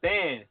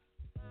understand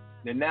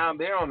that now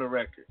they're on the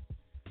record.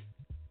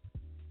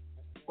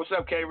 What's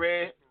up,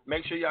 K-Red?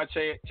 Make sure y'all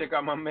check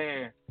out my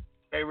man.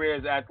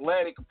 K-Red's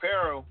athletic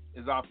apparel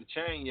is off the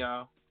chain,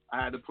 y'all.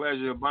 I had the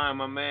pleasure of buying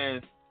my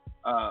man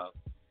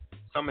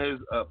some of his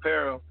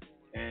apparel,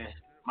 and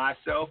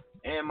myself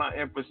and my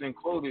Empress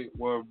included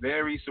were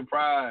very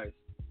surprised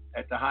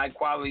at the high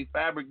quality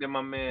fabric that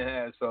my man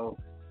has. So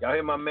y'all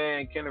hit my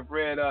man Kenneth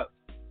Red up,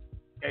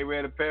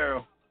 K-Red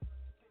Apparel.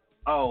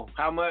 Oh,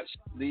 how much?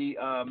 The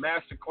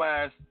master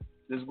class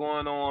that's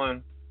going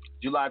on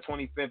July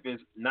 25th is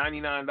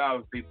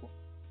 $99, people.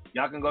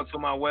 Y'all can go to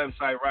my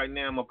website right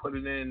now. I'm going to put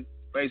it in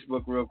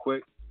Facebook real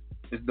quick.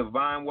 It's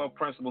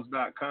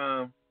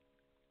divinewealthprinciples.com.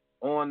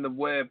 On the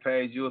web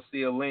page, you'll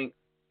see a link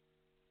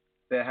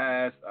that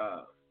has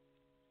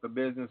the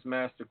business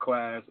master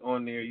class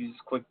on there. You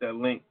just click that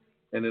link,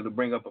 and it'll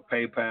bring up a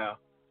PayPal.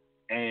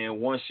 And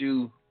once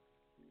you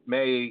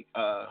made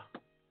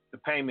the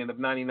payment of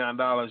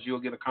 $99, you'll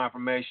get a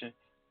confirmation,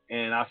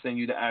 and I'll send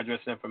you the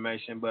address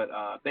information. But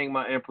I think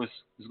my Empress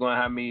is going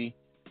to have me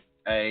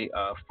a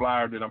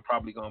flyer that I'm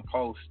probably going to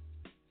post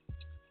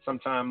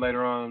sometime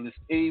later on this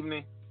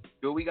evening.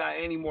 Do we got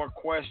any more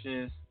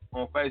questions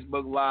on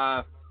Facebook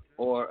Live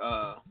or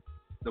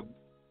the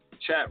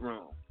chat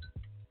room?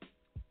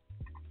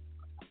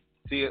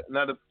 See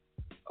another.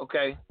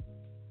 Okay.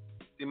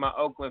 See, my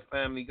Oakland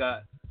family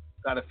got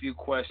a few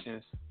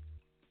questions.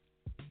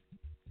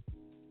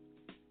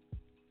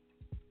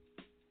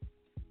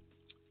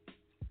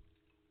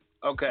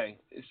 Okay,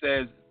 it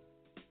says,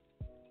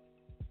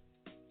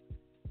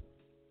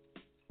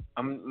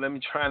 let me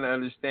try to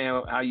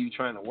understand how you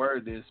trying to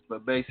word this,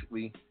 but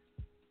basically,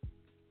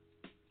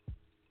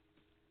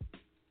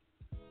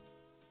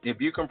 if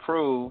you can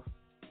prove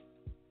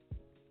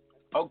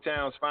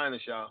Oaktown's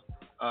finest,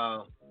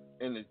 y'all,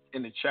 in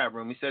the chat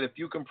room, he said, if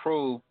you can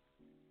prove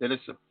that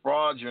it's a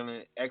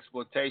fraudulent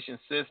exploitation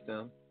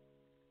system,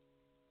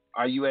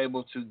 are you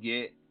able to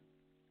get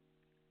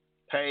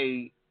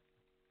paid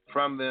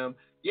from them?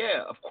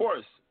 Yeah, of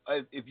course.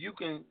 If you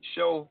can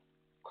show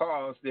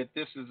cause that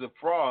this is a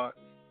fraud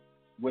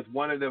with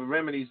one of the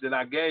remedies that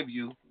I gave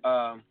you,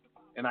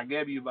 and I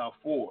gave you about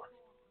four.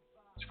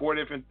 It's four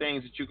different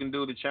things that you can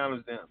do to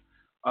challenge them.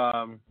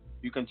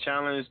 You can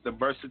challenge the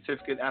birth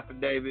certificate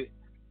affidavit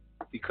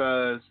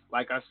because,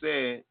 like I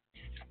said,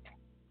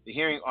 the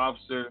hearing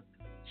officer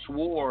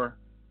swore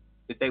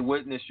that they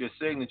witnessed your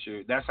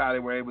signature. That's how they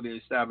were able to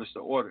establish the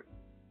order.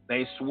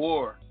 They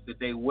swore that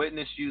they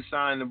witnessed you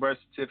sign the birth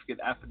certificate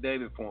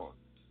affidavit form.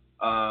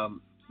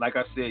 Like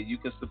I said, you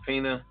can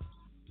subpoena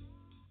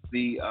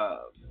the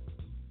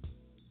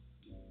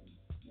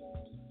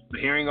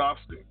hearing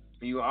officer.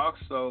 You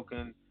also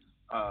can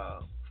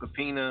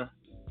subpoena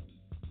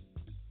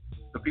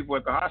the people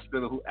at the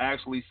hospital who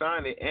actually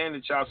signed it and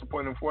the Child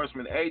Support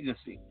Enforcement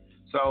Agency.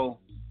 So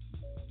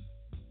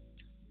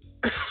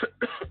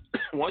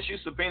once you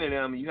subpoena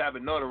them and you have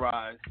it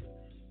notarized,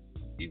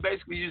 you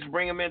basically just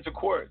bring them into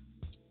court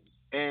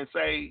and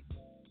say,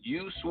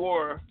 you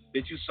swore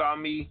that you saw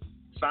me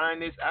sign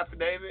this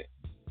affidavit.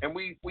 And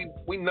we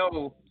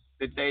know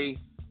that they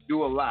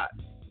do a lot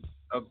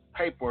of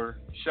paper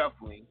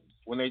shuffling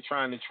when they're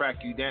trying to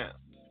track you down.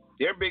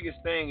 Their biggest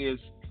thing is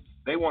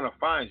they want to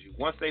find you.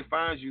 Once they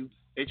find you,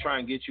 they try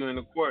and get you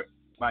into court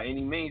by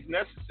any means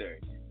necessary.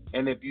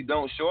 And if you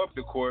don't show up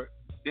to court,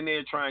 then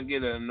they'll try and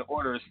get an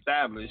order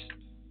established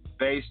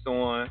based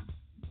on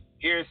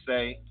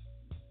hearsay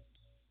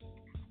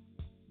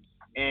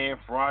and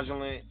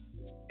fraudulent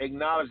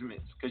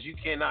acknowledgments, because you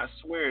cannot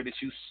swear that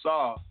you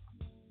saw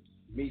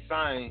me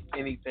sign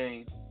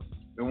anything.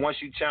 And once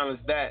you challenge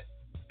that,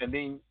 and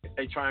then if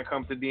they try and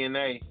come to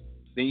DNA,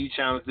 then you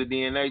challenge the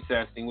DNA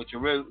testing, which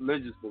is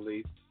religious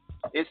belief.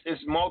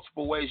 It's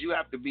multiple ways. You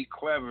have to be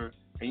clever,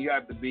 and you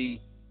have to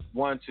be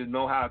one to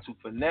know how to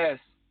finesse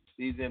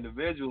these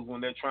individuals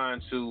when they're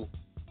trying to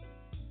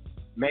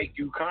make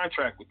you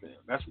contract with them.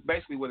 That's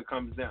basically what it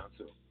comes down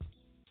to.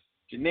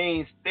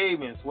 Janine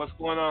Stevens, what's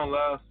going on,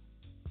 love?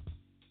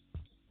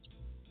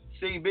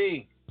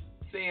 CB,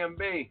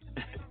 CMB.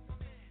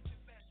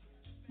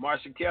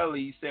 Marsha Kelly,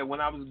 you said, when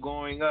I was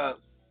growing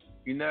up,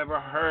 you never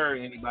heard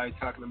anybody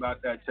talking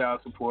about that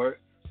child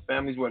support.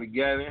 Families were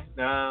together.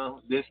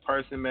 Now, this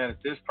person met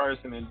this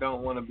person and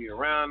don't want to be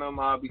around them,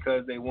 all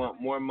because they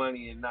want more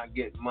money and not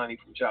get money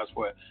from child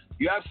support.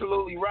 You're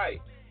absolutely right.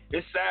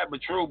 It's sad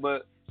but true,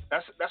 but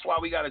that's why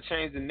we got to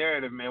change the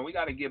narrative, man. We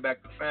got to get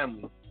back to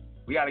family.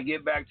 We got to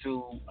get back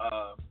to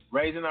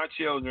raising our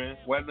children,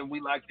 whether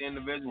we like the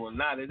individual or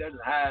not. You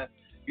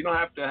don't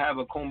have to have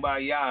a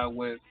kumbaya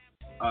with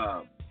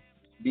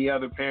the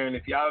other parent.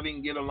 If y'all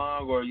didn't get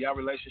along or y'all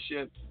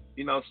relationship,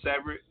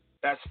 separate,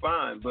 that's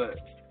fine. But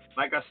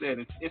like I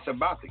said, it's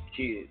about the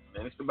kids,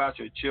 man. It's about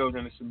your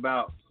children. It's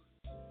about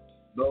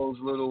those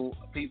little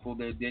people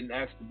that didn't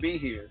ask to be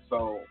here.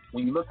 So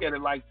when you look at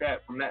it like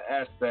that, from that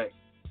aspect,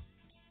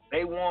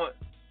 they want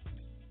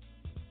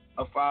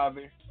a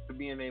father to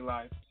be in their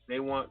life. They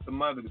want the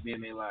mother to be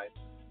in their life.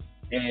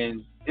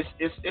 And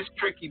it's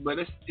tricky, but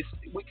it's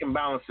we can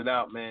balance it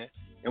out, man.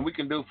 And we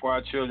can do for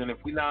our children. If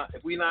we not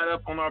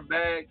up on our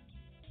bag,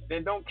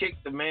 then don't kick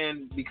the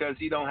man because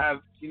he don't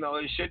have, his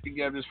shit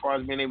together as far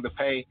as being able to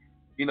pay,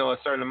 a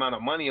certain amount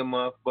of money a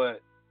month.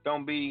 But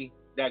don't be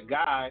that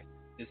guy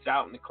that's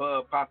out in the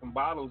club popping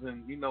bottles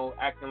and,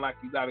 acting like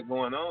you got it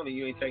going on and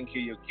you ain't taking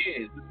care of your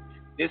kids.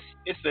 It's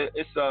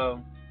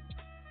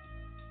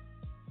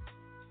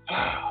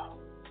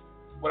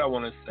what I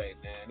want to say,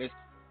 man.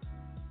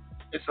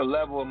 It's a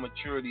level of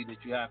maturity that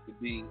you have to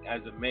be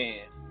as a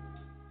man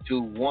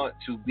to want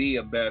to be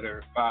a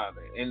better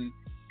father. And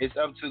it's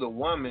up to the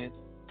woman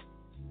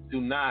to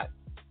not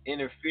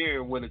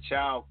interfere with a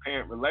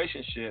child-parent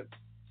relationship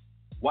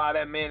while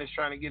that man is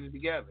trying to get it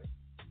together.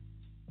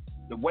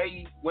 The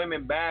way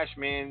women bash,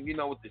 man,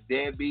 with the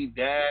deadbeat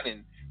dad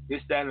and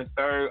this, that, and the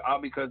third, all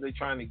because they're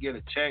trying to get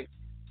a check.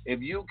 If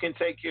you can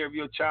take care of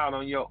your child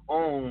on your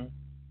own,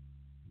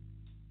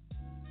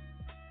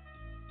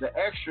 the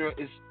extra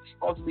is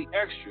supposed to be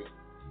extra.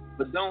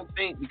 But don't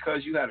think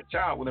because you had a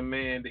child with a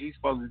man that he's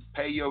supposed to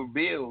pay your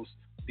bills,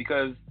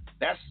 because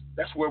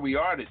that's where we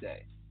are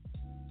today.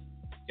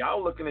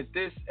 Y'all looking at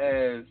this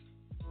as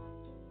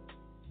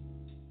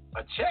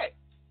a check.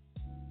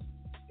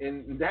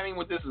 And that ain't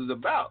what this is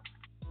about.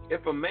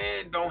 If a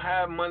man don't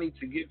have money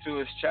to get to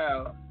his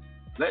child,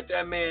 let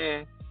that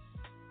man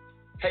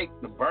take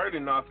the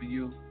burden off of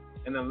you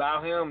and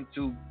allow him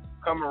to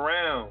come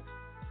around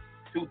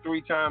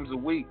 2-3 times a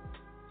week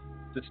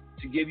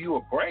to give you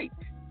a break.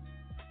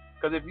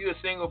 Because if you're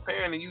a single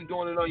parent and you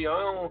doing it on your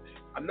own,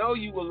 I know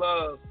you will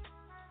love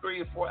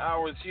 3 or 4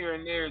 hours here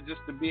and there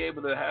just to be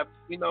able to have,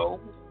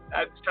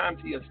 have time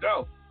to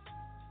yourself.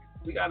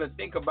 We got to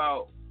think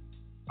about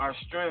our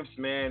strengths,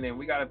 man, and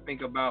we got to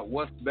think about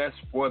what's best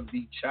for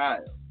the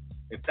child.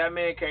 If that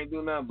man can't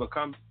do nothing but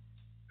come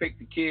pick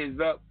the kids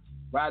up,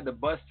 ride the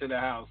bus to the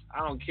house,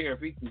 I don't care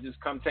if he can just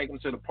come take them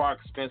to the park,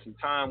 spend some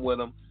time with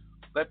them.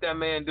 Let that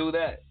man do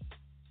that.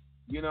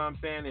 You know what I'm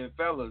saying? And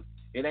fellas,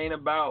 it ain't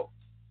about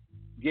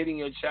getting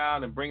your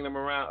child and bringing them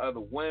around other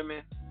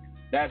women.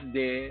 That's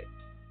dead.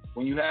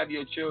 When you have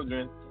your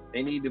children,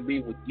 They need to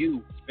be with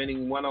you,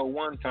 spending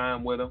one-on-one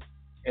time with them,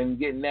 and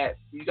getting that.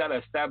 You got to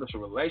establish a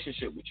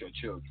relationship with your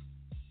children.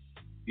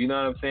 You know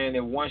what I'm saying?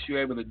 And once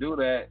you're able to do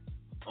that,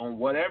 on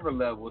whatever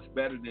level, it's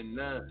better than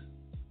none.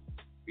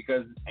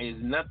 Because there's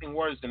nothing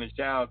worse than a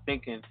child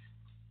thinking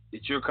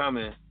that you're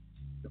coming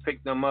to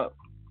pick them up.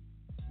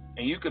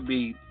 And you could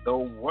be the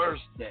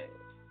worst dad.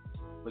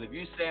 But if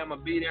you say I'm going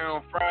to be there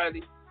on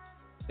Friday,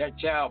 that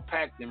child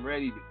packed and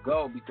ready to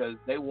go because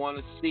they want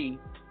to see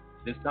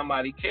that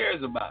somebody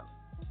cares about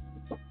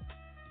them.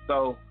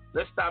 So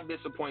let's stop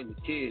disappointing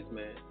the kids,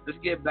 man. Let's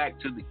get back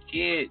to the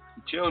kids,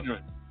 the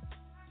children.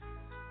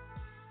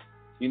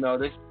 You know,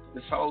 this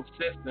whole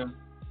system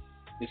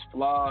is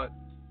flawed.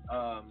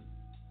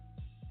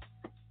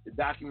 The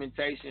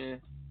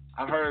documentation,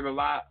 I've heard a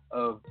lot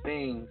of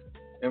things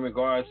in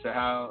regards to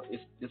how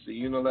it's a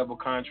unilevel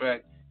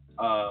contract,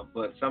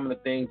 but some of the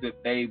things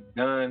that they've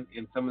done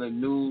and some of the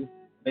new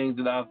things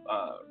that I've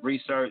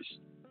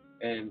researched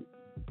and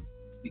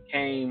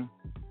became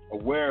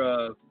aware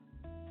of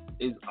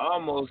is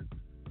almost,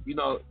 you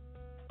know,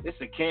 it's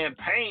a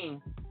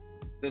campaign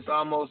that's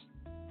almost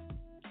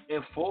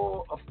in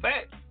full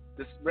effect,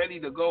 that's ready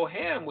to go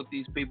ham with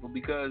these people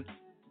because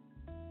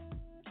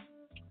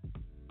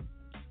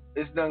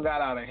it's done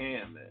got out of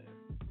hand, man.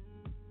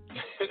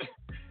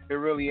 It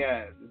really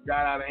has. It's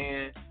got out of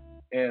hand,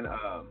 and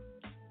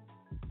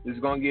it's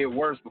gonna get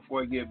worse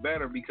before it get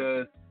better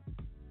because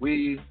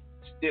we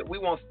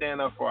won't stand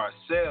up for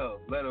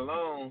ourselves, let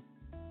alone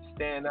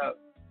stand up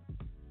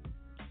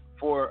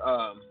for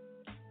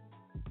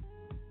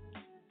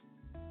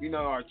you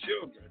know, our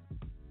children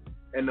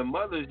and the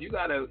mothers. You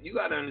gotta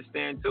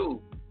understand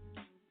too.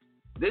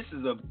 This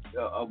is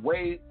a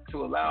way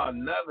to allow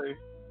another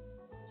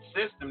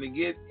system to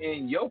get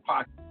in your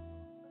pocket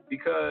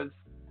because,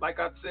 like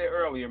I said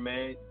earlier,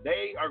 man,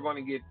 they are going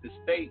to get the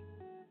state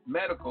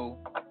medical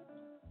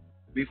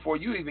before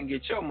you even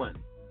get your money.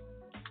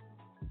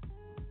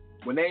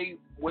 When they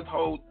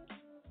withhold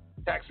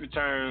tax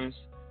returns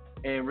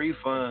and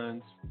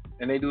refunds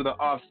and they do the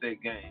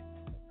offset game,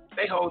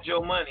 they hold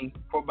your money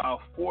for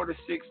about 4 to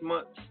 6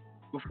 months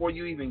before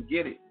you even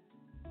get it.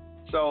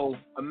 So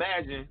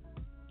imagine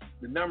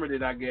the number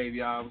that I gave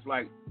y'all was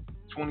like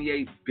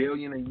 $28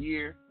 billion a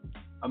year.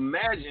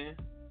 Imagine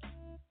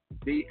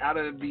out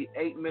of the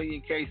 8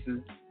 million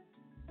cases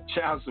of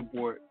child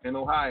support in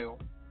Ohio,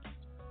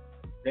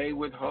 they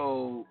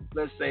withhold,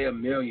 let's say,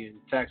 1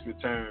 million tax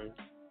returns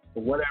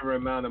for whatever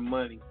amount of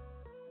money,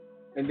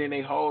 and then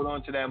they hold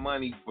on to that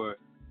money for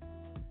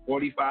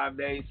 45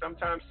 days,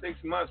 sometimes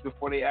 6 months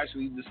before they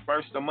actually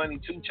disperse the money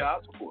to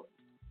child support,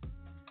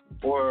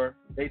 or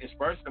they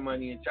disperse the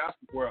money and child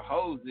support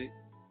holds it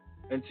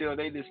until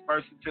they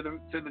disperse it to the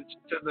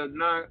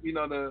non, you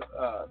know, the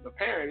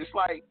parent. It's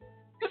like,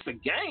 it's a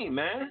game,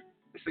 man.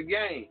 It's a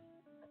game.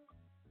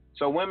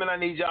 So women, I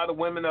need y'all to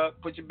women up.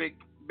 Put your big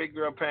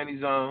girl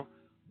panties on.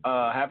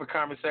 Have a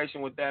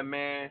conversation with that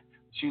man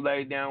that you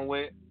laid down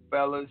with,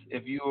 fellas.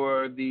 If you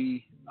are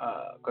the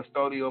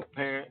custodial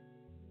parent,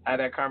 have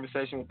that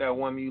conversation with that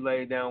woman you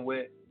laid down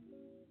with.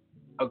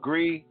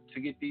 Agree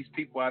to get these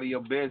people out of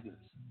your business.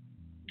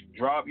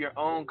 Draw up your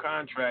own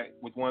contract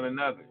with one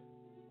another.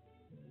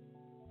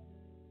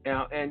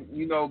 And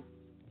you know,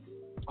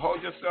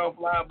 hold yourself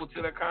liable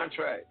to the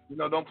contract. You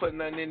know, don't put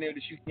nothing in there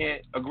that you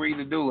can't agree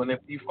to do. And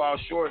if you fall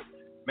short,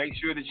 make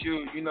sure that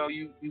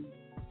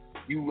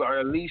you are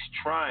at least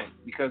trying,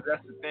 because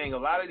that's the thing. A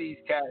lot of these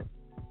cats,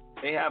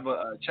 they have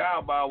a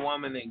child by a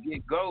woman and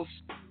get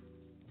ghosts,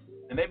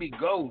 and they be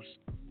ghosts,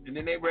 and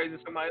then they raising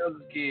somebody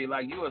else's kid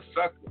like you a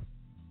sucker.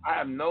 I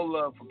have no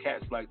love for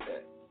cats like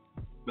that.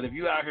 But if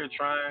you out here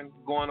trying,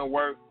 going to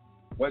work,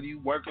 whether you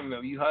working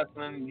or you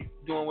hustling, you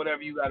doing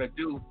whatever you got to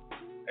do,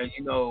 and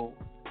you know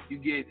you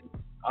get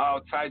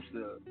all types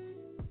of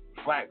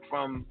flack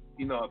from,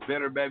 you know, a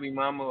bitter baby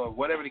mama or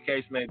whatever the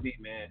case may be,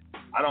 man.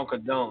 I don't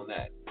condone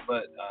that,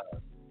 but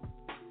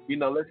you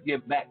know, let's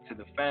get back to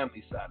the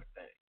family side of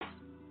things.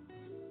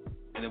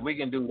 And if we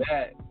can do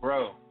that,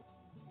 bro,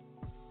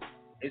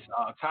 it's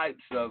all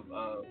types of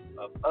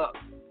up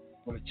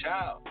for the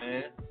child,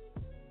 man.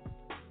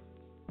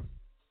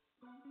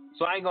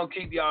 So I ain't gonna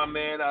keep y'all,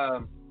 man.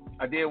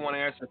 I did want to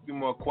answer a few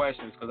more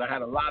questions because I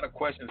had a lot of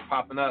questions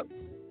popping up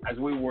as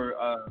we were,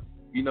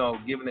 you know,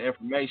 giving the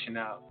information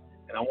out.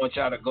 And I want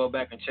y'all to go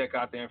back and check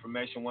out the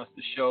information once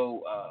the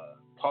show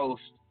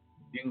posts.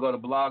 You can go to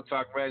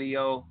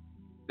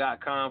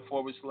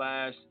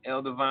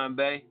blogtalkradio.com/El Divine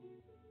Bay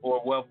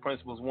or Wealth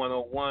Principles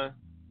 101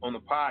 on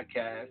the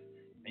podcast.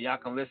 And y'all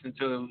can listen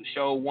to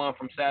show 1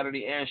 from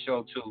Saturday and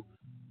show 2.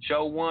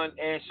 Show 1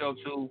 and show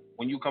 2,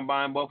 when you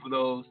combine both of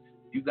those,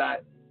 you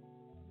got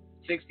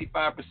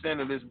 65%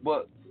 of this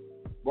book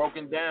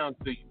broken down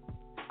to you.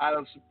 How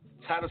to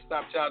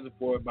Stop Child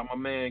Support by my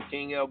man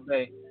King L.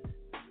 Bay.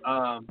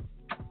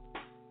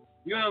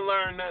 You don't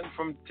learn nothing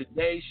from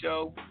today's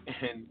show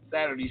and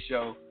Saturday's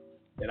show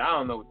that I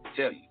don't know what to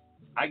tell you.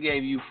 I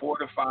gave you 4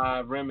 to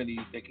 5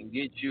 remedies that can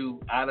get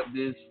you out of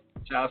this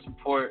child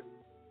support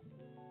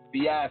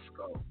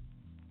fiasco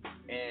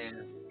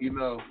and, you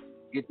know,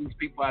 get these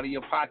people out of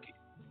your pocket.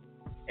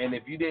 And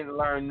if you didn't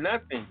learn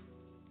nothing,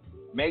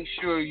 make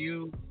sure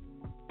you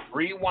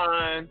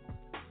rewind,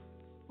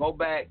 go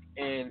back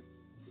and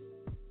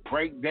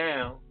break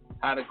down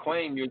how to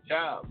claim your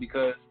child,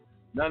 because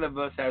none of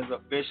us has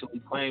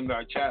officially claimed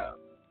our child.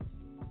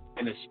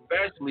 And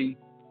especially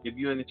if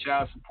you're in the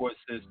child support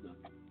system,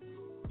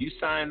 you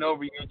signed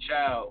over your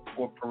child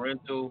for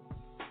parental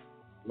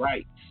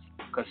rights,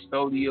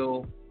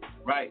 custodial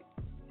rights,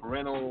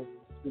 parental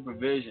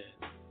supervision,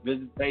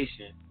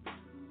 visitation,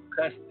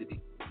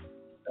 custody,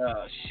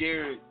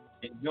 shared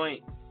and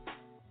joint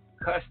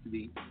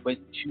custody, but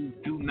you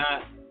do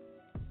not.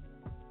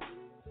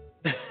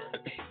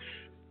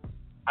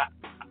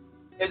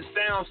 It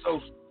sounds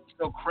so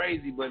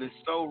crazy, but it's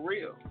so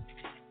real.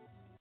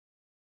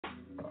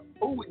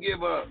 Who would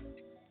give up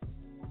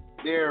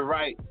their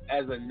right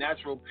as a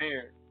natural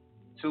parent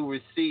to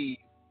receive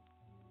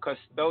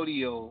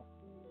custodial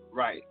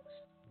rights?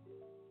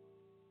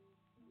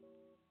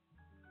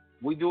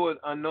 We do it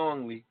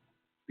unknowingly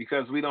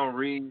because we don't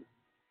read,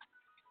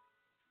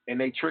 and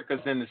they trick us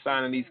into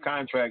signing these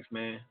contracts,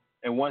 man.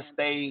 And once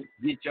they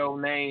get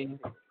your name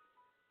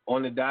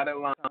on the dotted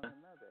line,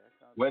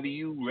 whether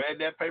you read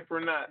that paper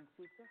or not,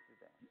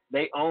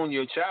 they own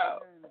your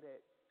child.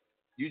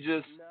 You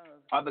just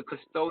are the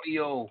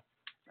custodial.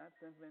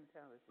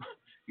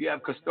 You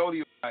have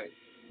custodial rights.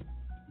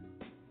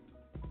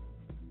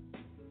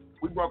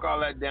 We broke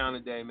all that down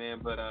today, man,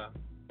 but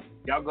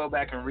y'all go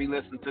back and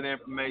re-listen to the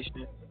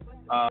information.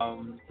 I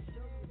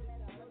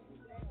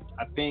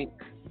think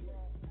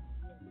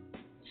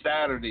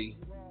Saturday,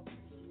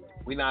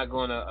 we're not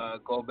going to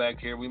go back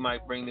here. We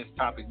might bring this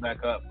topic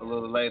back up a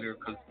little later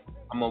because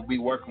I'm going to be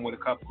working with a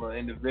couple of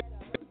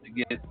individuals to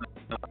get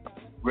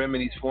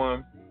remedies for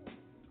them.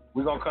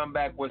 We're going to come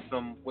back with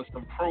some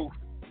proof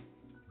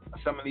of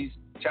some of these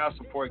child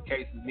support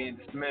cases being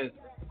dismissed.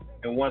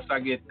 And once I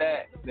get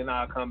that, then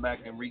I'll come back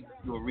and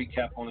do a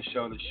recap on the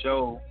show to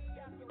show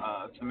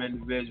some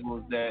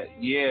individuals that,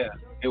 yeah,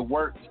 it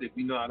works if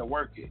you know how to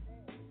work it.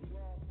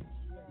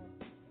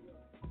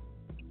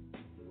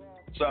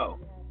 So,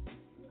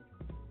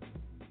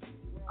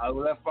 I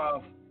left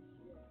off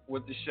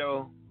with the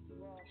show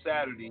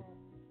Saturday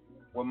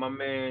with my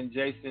man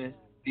Jason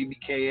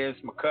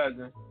DBKS, my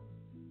cousin.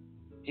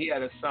 He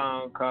had a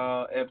song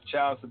called F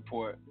Child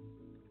Support,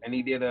 and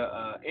he did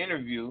a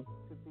interview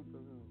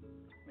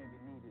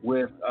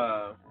with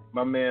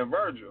my man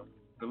Virgil,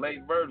 the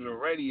late Virgil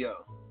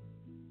Radio.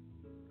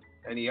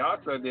 And he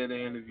also did an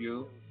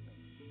interview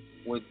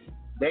with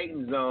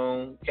Dayton's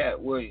own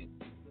Cat Williams.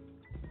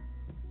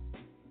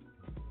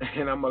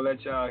 And I'm going to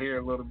let y'all hear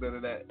a little bit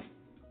of that,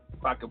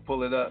 if I can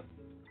pull it up.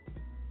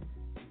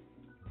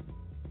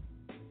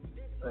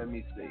 Let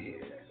me see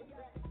here.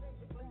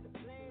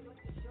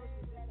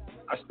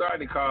 I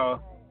started to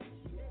call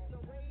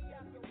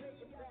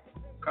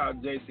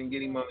Jason,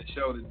 get him on the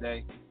show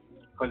today,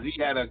 because he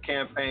had a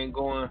campaign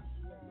going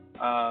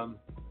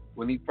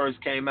when he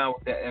first came out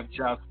with that F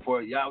Child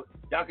Support. Y'all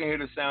can hear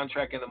the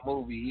soundtrack in the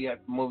movie. He had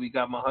the movie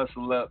Got My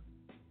Hustle Up.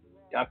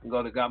 Y'all can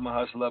go to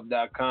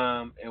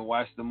GotMyHustleUp.com and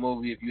watch the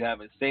movie. If you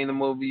haven't seen the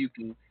movie, you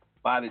can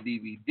buy the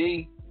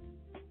DVD.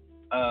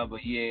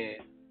 But yeah,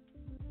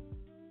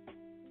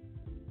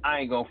 I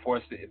ain't gonna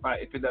force it.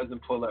 If it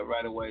doesn't pull up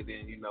right away,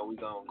 then we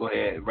gonna go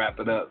ahead and wrap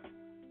it up.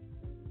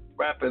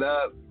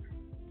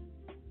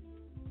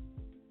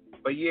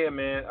 But yeah,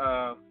 man,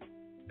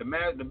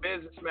 the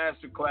Business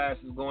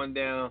Masterclass is going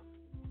down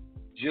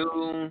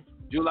July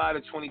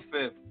the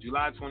 25th.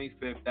 July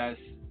 25th. That's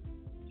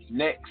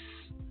next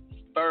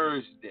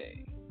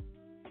Thursday.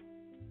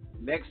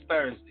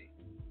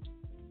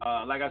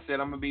 Like I said,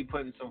 I'm gonna be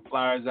putting some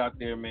flyers out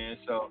there, man.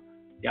 So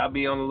y'all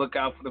be on the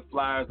lookout for the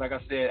flyers. Like I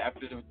said,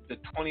 after the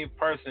 20th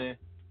person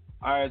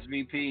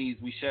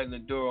RSVPs, we shutting the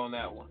door on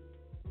that one.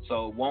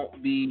 So it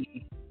won't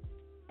be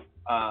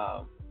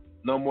no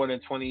more than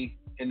 20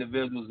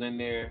 individuals in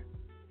there.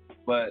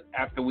 But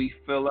after we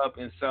fill up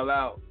and sell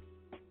out,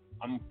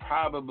 I'm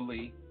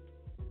probably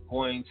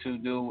going to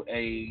do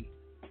a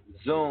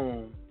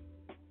Zoom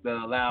that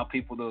allow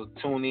people to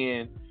tune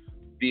in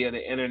via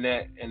the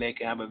internet, and they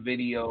can have a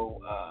video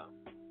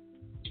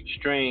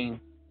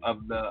stream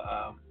of the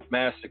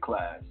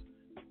masterclass.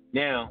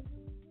 Now,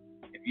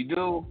 if you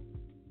do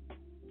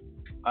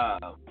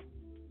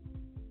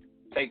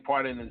take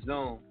part in the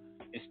Zoom,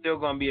 it's still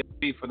going to be a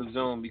fee for the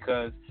Zoom,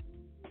 because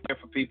it's there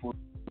for people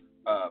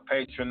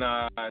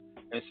patronize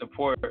and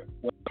support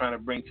what we're trying to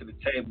bring to the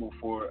table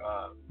for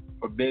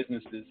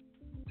businesses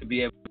to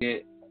be able to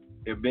get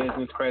their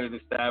business credit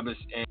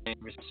established and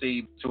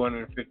receive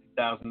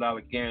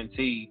 $250,000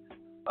 guarantee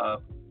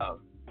of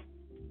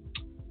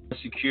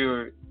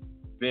secured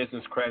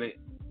business credit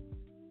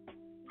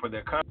for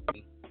their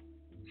company.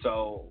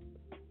 So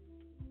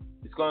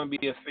it's going to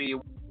be a fee,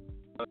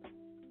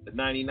 the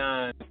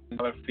 $99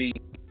 fee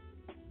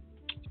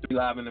to be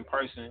live and in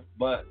person,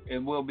 but it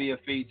will be a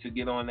fee to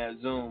get on that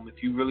Zoom.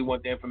 If you really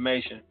want the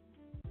information,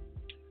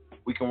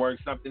 we can work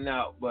something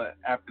out. But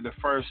after the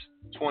first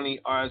 20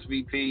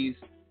 RSVPs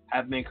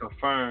have been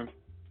confirmed,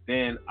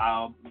 then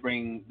I'll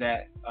bring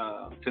that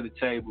to the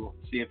table,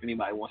 see if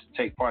anybody wants to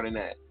take part in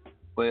that.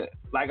 But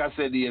like I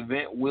said, the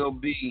event will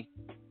be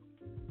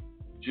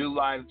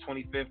July the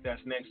 25th.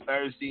 That's next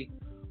Thursday.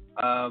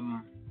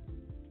 I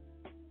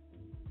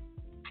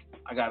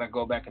gotta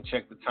go back and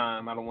check the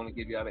time. I don't want to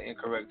give you all the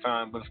incorrect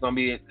time, but it's gonna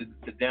be at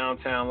the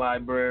downtown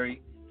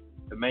library,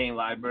 the main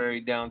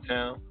library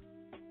downtown,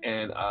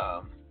 and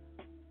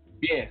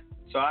yeah.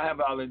 So I have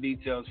all the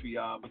details for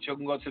y'all, but you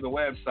can go to the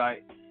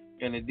website,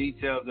 and the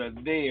details are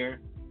there,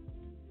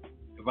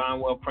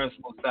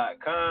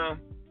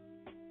 divinewealthprinciples.com,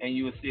 and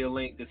you will see a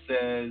link that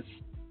says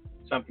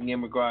something in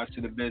regards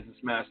to the Business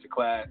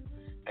Masterclass,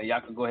 and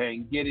y'all can go ahead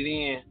and get it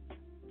in.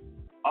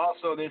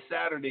 Also, this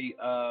Saturday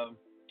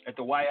at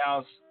the White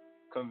House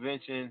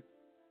Convention,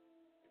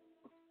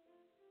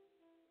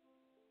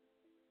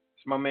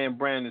 it's my man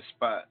Brandon's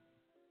spot.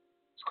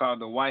 It's called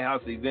the White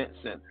House Event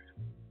Center.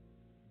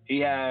 He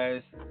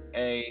has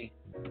I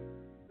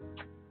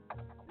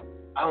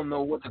don't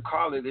know what to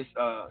call it. It's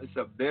a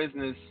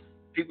business.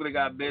 People that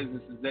got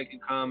businesses, they can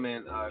come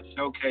and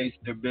showcase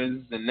their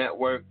business and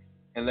network,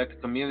 and let the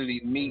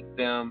community meet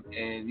them.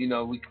 And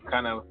we can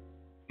kind of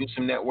do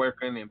some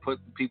networking and put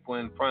the people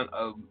in front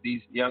of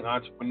these young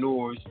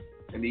entrepreneurs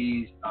and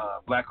these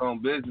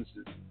black-owned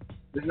businesses.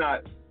 It's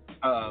not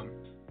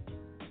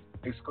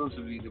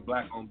exclusively the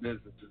black-owned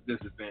businesses, this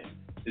event.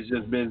 It's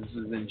just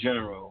businesses in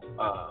general,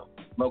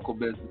 local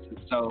businesses.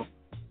 So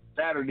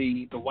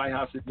Saturday, the White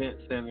House Event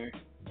Center,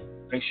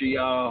 make sure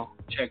y'all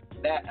check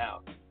that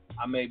out.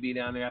 I may be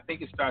down there. I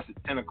think it starts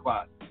at 10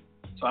 o'clock.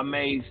 So I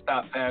may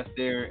stop past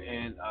there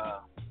and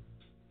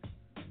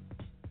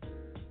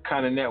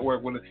kind of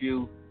network with a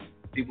few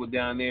people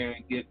down there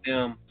and get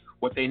them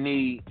what they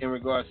need in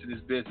regards to this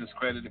business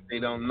credit if they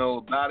don't know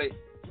about it.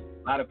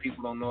 A lot of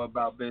people don't know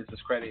about business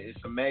credit.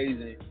 It's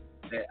amazing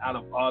that out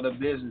of all the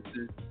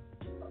businesses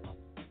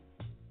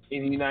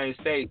in the United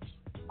States,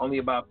 only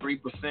about 3%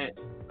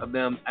 of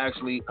them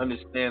actually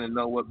understand and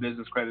know what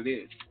business credit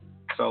is.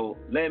 So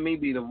let me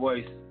be the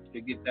voice to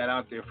get that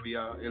out there for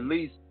y'all, at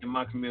least in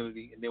my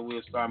community, and then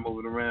we'll start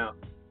moving around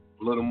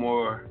a little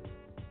more.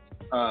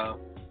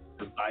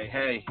 Like,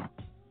 hey,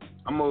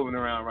 I'm moving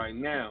around right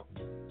now,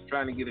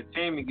 trying to get a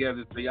team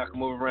together so y'all can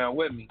move around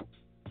with me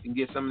and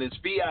get some of this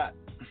fiat.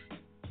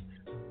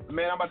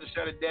 Man, I'm about to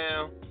shut it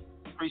down.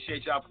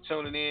 Appreciate y'all for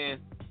tuning in.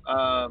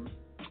 I'm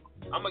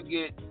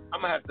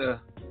gonna have to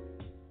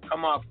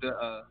come off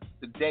the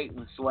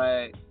dating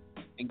swag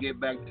and get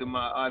back to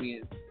my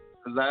audience,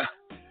 because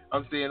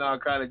I'm seeing all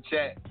kind of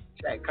chat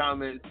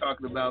comments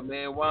talking about,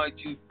 man, why aren't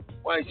you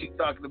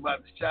talking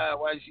about the child?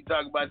 Why is she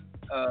talking about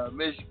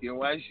Michigan?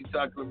 Why is she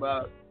talking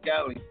about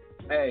Cali?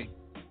 Hey,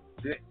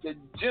 the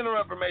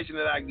general information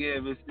that I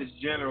give is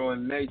general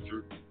in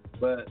nature,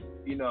 but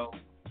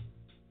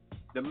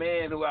the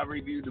man who I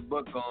reviewed the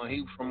book on,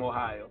 he was from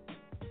Ohio,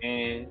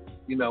 and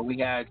we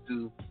had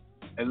to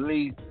at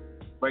least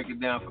break it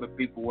down for the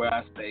people where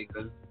I stay,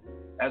 because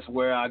that's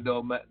where I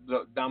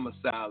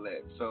domicile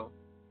at. So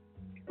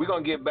we're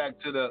gonna get back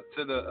to the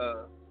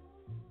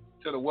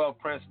wealth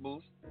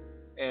principles,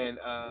 and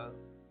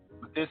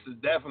but this is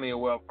definitely a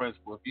wealth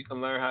principle. If you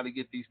can learn how to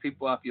get these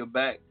people off your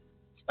back,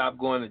 stop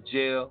going to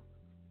jail,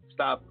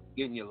 stop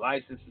getting your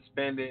license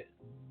suspended.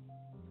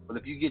 But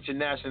if you get your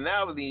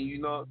nationality, and you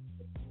know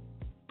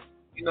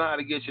how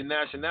to get your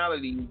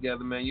nationality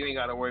together, man, you ain't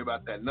got to worry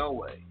about that no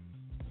way.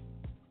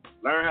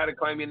 Learn how to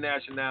claim your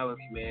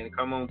nationality, man, and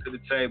come on to the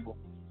table.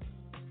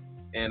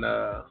 And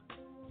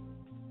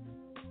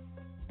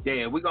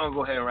yeah, we're gonna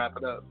go ahead and wrap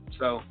it up.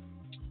 So,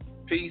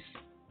 peace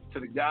to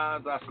the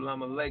gods,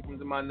 assalamu alaikum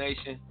to my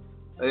nation,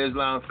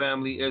 Islam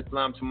family,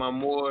 Islam to my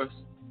Moors,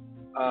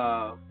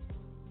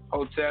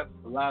 Hotep,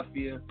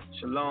 Lafia,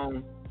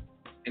 Shalom,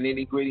 and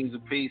any greetings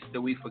of peace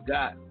that we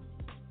forgot.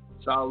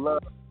 It's all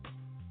love.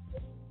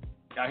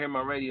 Y'all hear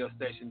my radio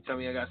station tell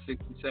me I got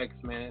 60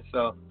 seconds, man.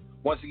 So,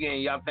 once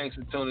again, y'all thanks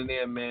for tuning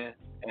in, man.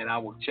 And I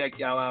will check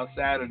y'all out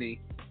Saturday.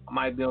 I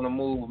might be on the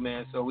move,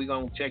 man. So we're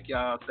going to check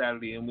y'all out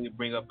Saturday, and we'll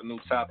bring up a new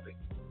topic.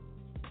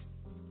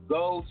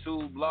 Go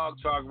to Blog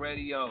Talk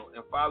Radio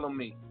and follow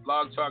me.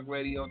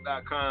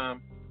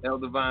 blogtalkradio.com, El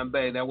Divine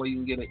Bay. That way you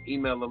can get an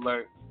email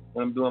alert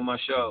when I'm doing my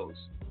shows.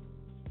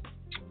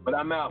 But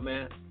I'm out,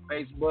 man.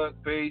 Facebook,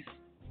 peace.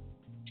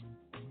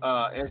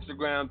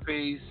 Instagram,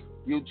 peace.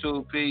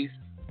 YouTube, peace.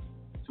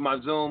 To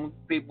my Zoom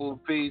people,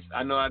 peace.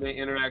 I know I didn't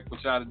interact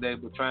with y'all today,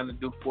 but trying to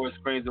do 4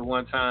 screens at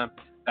one time,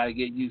 gotta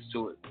get used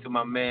to it. To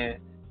my man,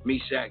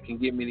 Meshack, can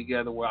get me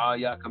together where all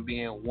y'all can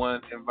be in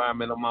one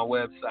environment on my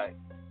website.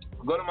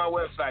 Go to my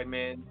website,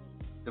 man,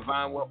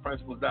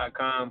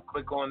 divinewealthprinciples.com.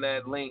 Click on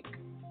that link,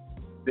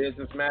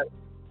 Business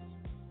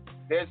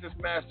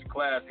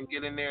Masterclass, and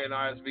get in there and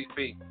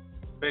RSVP.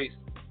 Peace.